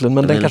ny egentligen,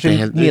 men den kanske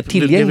är mer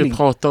tillgänglig. Det vi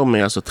pratar om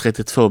är alltså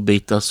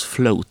 32-bitars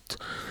float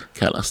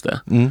kallas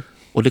det.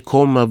 Och det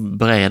kommer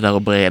bredare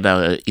och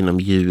bredare inom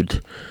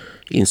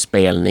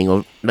ljudinspelning.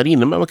 Och vad det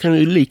innebär, man kan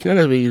ju likna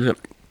det vid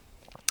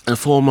en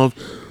form av,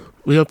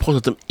 vi har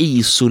pratat om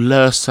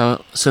ISO-lösa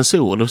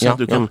sensorer. Så att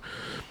du kan,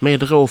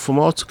 med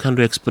råformat så kan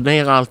du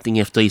exponera allting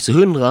efter ISO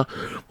 100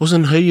 och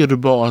sen höjer du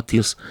bara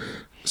tills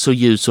så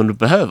ljus som du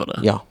behöver det.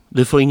 Ja.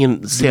 Du får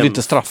ingen du blir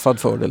inte straffad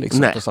för det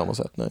liksom, på samma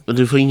sätt. Nej.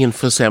 Du får ingen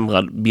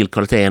försämrad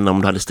bildkvalitet än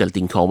om du hade ställt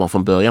in kameran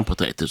från början på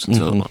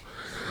 3200.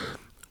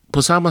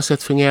 På samma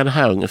sätt fungerar det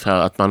här ungefär,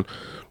 att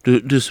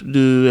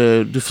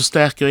du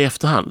förstärker i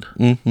efterhand.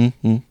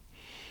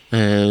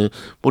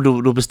 Och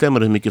då bestämmer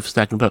du hur mycket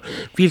förstärkning du behöver.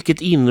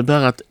 Vilket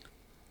innebär att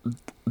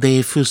det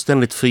är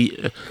fullständigt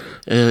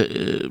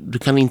du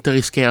kan inte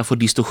riskera för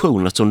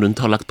distorsion eftersom du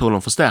inte har lagt på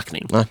någon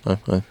förstärkning. Nej.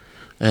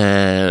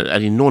 Är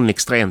det någon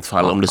extremt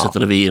fall om du sätter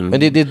det vid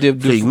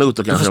en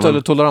flygmotor, du får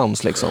större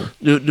tolerans liksom.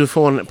 Du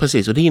får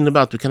precis, och det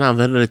innebär att du kan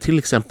använda det till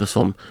exempel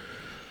som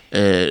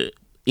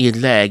i ett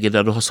läge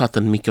där du har satt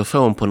en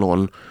mikrofon på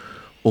någon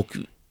och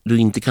du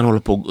inte kan hålla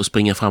på och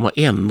springa fram och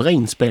ändra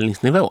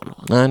inspelningsnivån.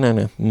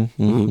 Nej.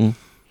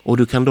 Och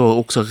du kan då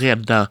också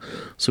rädda,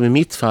 som i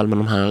mitt fall med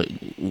de här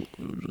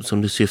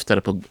som du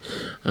syftade på,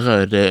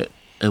 Röde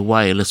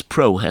Wireless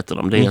Pro heter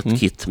de. Det är ett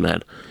kit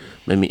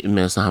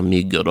med såna här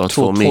myggor. Då.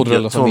 Två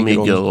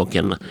myggor och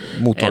en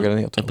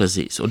mottagarenhet.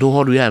 Precis. Och då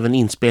har du ju även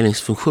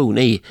inspelningsfunktion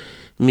i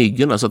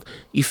myggorna. Så att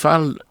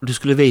ifall du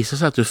skulle visa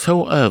sig att du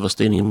får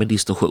överstyrning med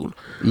distorsion,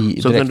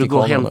 så kan du gå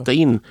och hämta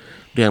in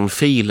den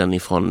filen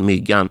ifrån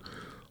myggan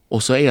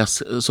och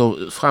så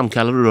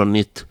framkallar du då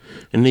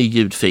en ny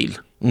ljudfil.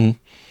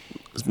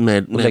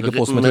 Och lägger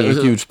på som ett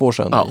eget ljudspår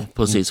sen. Ja,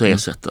 precis, och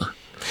ersätter.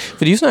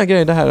 För det är ju såna här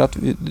grejer det här att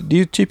det är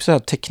ju typ så här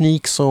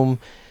teknik som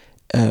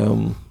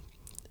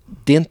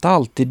det är inte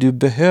alltid du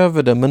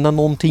behöver det, men när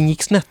någonting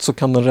gick snett så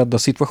kan den rädda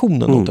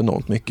situationen något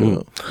enormt mycket.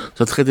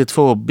 Så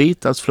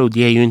 32-bitars float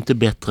ger ju inte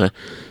bättre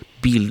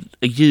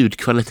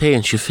ljudkvalitet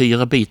än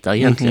 24 bitar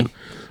egentligen.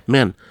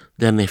 Men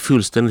den är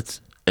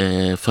fullständigt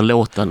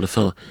förlåtande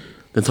för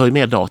Den tar ju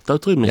mer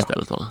datautrymme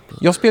istället.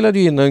 Jag spelade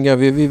ju in,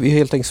 vi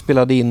helt enkelt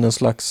spelade in en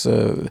slags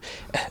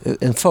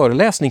en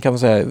föreläsning kan man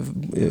säga,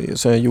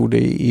 som jag gjorde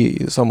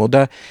i samma. Och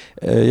där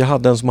jag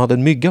hade en som hade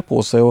en mygga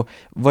på sig, och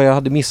vad jag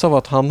hade missat var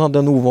att han hade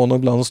en ovana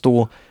ibland att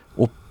stå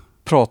och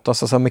prata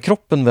så med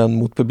kroppen vänd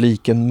mot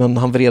publiken, men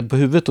han vred på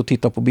huvudet och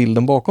tittade på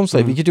bilden bakom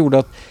sig, vilket gjorde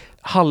att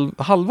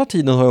halva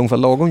tiden har jag ungefär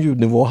lagom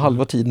ljudnivå och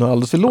halva tiden har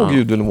alldeles för låg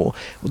ljudnivå.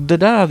 Och det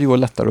där hade ju varit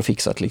lättare att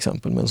fixa till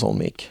exempel med en sån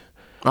mic.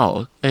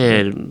 Ja,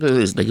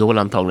 det går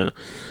antagligen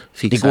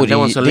fixa. Det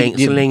går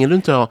så länge du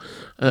inte har...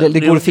 Det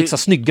går att fixa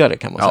snyggare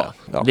kan man säga.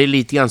 Ja. Det är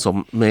lite grann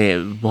som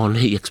med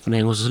vanlig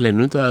exponering. Och så länge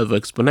du inte har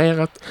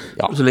överexponerat,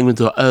 så länge du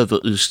inte har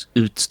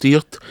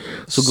överutstyrt,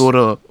 så går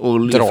det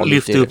att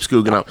lyfta upp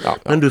skuggorna.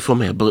 Men du får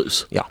mer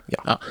brus. Ja.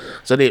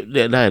 Så det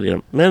där är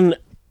det. Men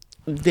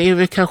det är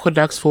väl kanske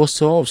dags för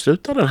oss att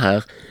avsluta den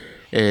här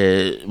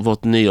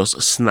vårt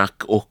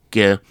nyårssnack. Och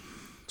det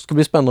ska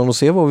bli spännande att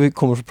se vad vi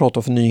kommer att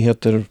prata för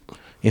nyheter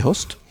i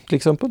höst till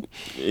exempel.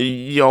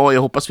 Ja,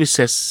 jag hoppas vi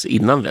ses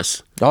innan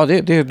dess. Ja,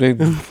 det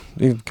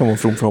kan vara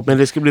from förhoppning. Men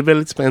det ska bli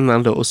väldigt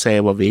spännande att se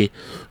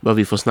vad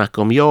vi får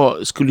snacka om.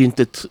 Jag skulle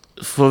inte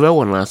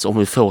förvånas om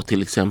vi får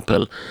till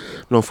exempel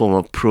någon form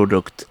av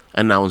product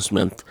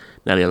announcement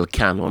när det gäller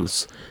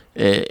Canons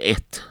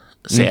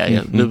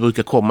 1-serie. Det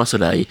brukar komma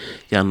sådär i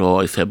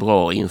januari,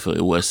 februari inför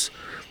OS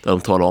där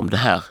de talar om det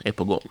här är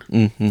på gång.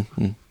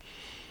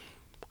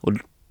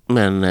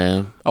 Men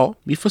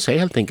vi får se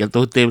helt enkelt.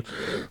 Och det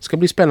ska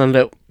bli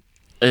spännande.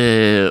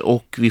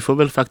 Och vi får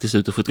väl faktiskt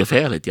ut och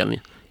fotografera lite grann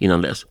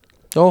innan dess.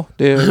 Ja,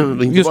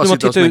 just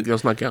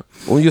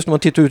när man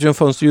tittar ut genom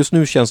fönster just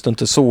nu känns det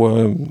inte så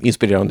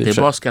inspirerande. Det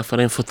är bara att skaffa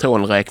dig en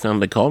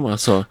fotonräknande kamera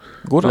så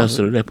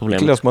löser du det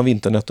problemet. Det löser man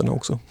vinternätterna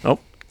också. Ja,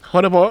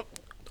 ha det bra.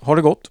 Ha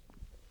det gott.